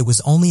him, it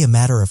was only a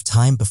matter of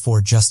time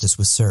before justice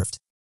was served.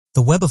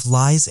 The web of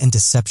lies and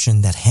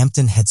deception that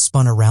Hampton had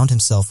spun around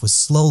himself was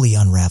slowly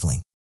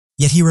unraveling.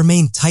 Yet he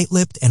remained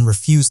tight-lipped and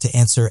refused to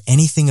answer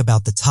anything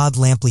about the Todd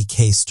Lampley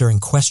case during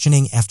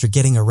questioning after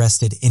getting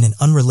arrested in an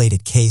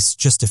unrelated case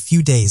just a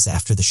few days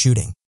after the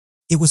shooting.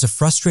 It was a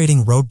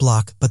frustrating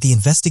roadblock, but the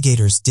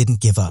investigators didn't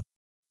give up.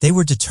 They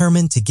were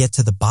determined to get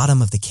to the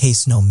bottom of the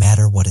case no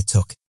matter what it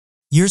took.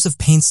 Years of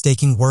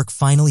painstaking work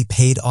finally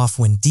paid off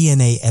when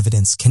DNA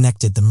evidence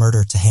connected the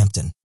murder to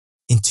Hampton.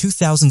 In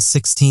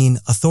 2016,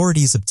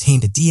 authorities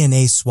obtained a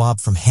DNA swab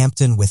from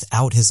Hampton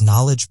without his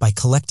knowledge by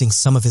collecting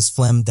some of his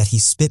phlegm that he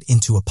spit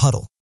into a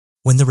puddle.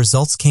 When the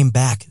results came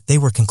back, they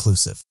were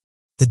conclusive.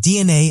 The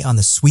DNA on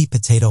the sweet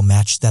potato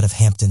matched that of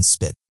Hampton's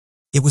spit.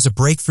 It was a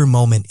breakthrough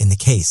moment in the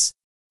case.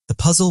 The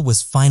puzzle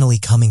was finally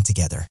coming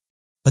together.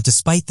 But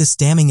despite this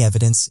damning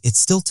evidence, it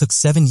still took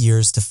 7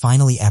 years to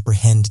finally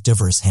apprehend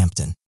Devereux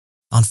Hampton.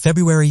 On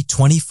February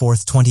 24,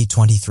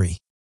 2023,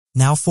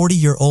 now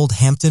 40-year-old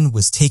Hampton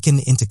was taken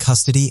into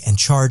custody and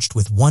charged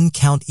with 1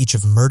 count each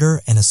of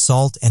murder and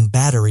assault and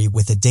battery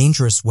with a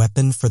dangerous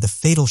weapon for the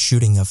fatal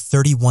shooting of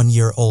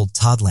 31-year-old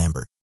Todd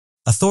Lambert.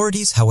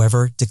 Authorities,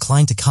 however,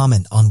 declined to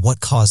comment on what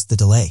caused the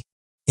delay.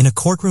 In a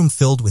courtroom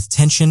filled with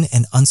tension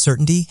and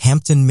uncertainty,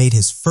 Hampton made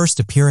his first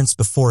appearance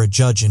before a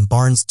judge in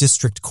Barnes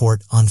District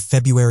Court on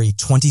February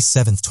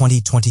 27,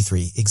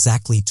 2023,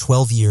 exactly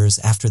 12 years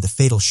after the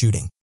fatal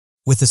shooting.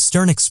 With a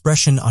stern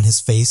expression on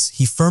his face,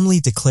 he firmly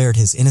declared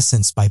his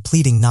innocence by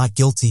pleading not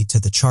guilty to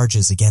the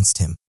charges against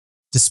him.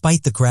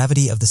 Despite the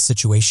gravity of the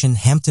situation,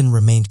 Hampton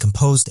remained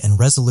composed and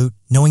resolute,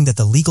 knowing that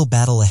the legal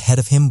battle ahead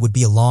of him would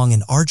be a long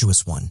and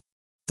arduous one.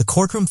 The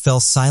courtroom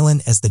fell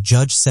silent as the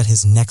judge set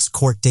his next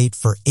court date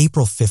for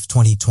April 5,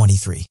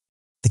 2023.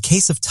 The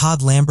case of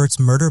Todd Lambert's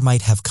murder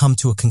might have come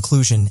to a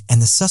conclusion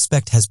and the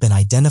suspect has been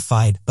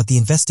identified, but the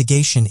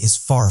investigation is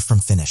far from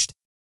finished.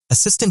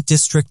 Assistant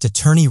District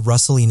Attorney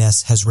Russell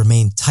Innes has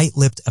remained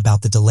tight-lipped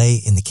about the delay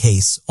in the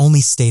case,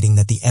 only stating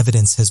that the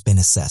evidence has been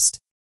assessed.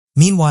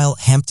 Meanwhile,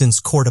 Hampton's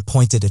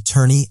court-appointed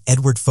attorney,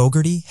 Edward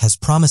Fogarty, has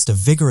promised a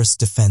vigorous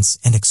defense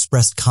and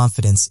expressed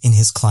confidence in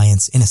his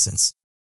client's innocence.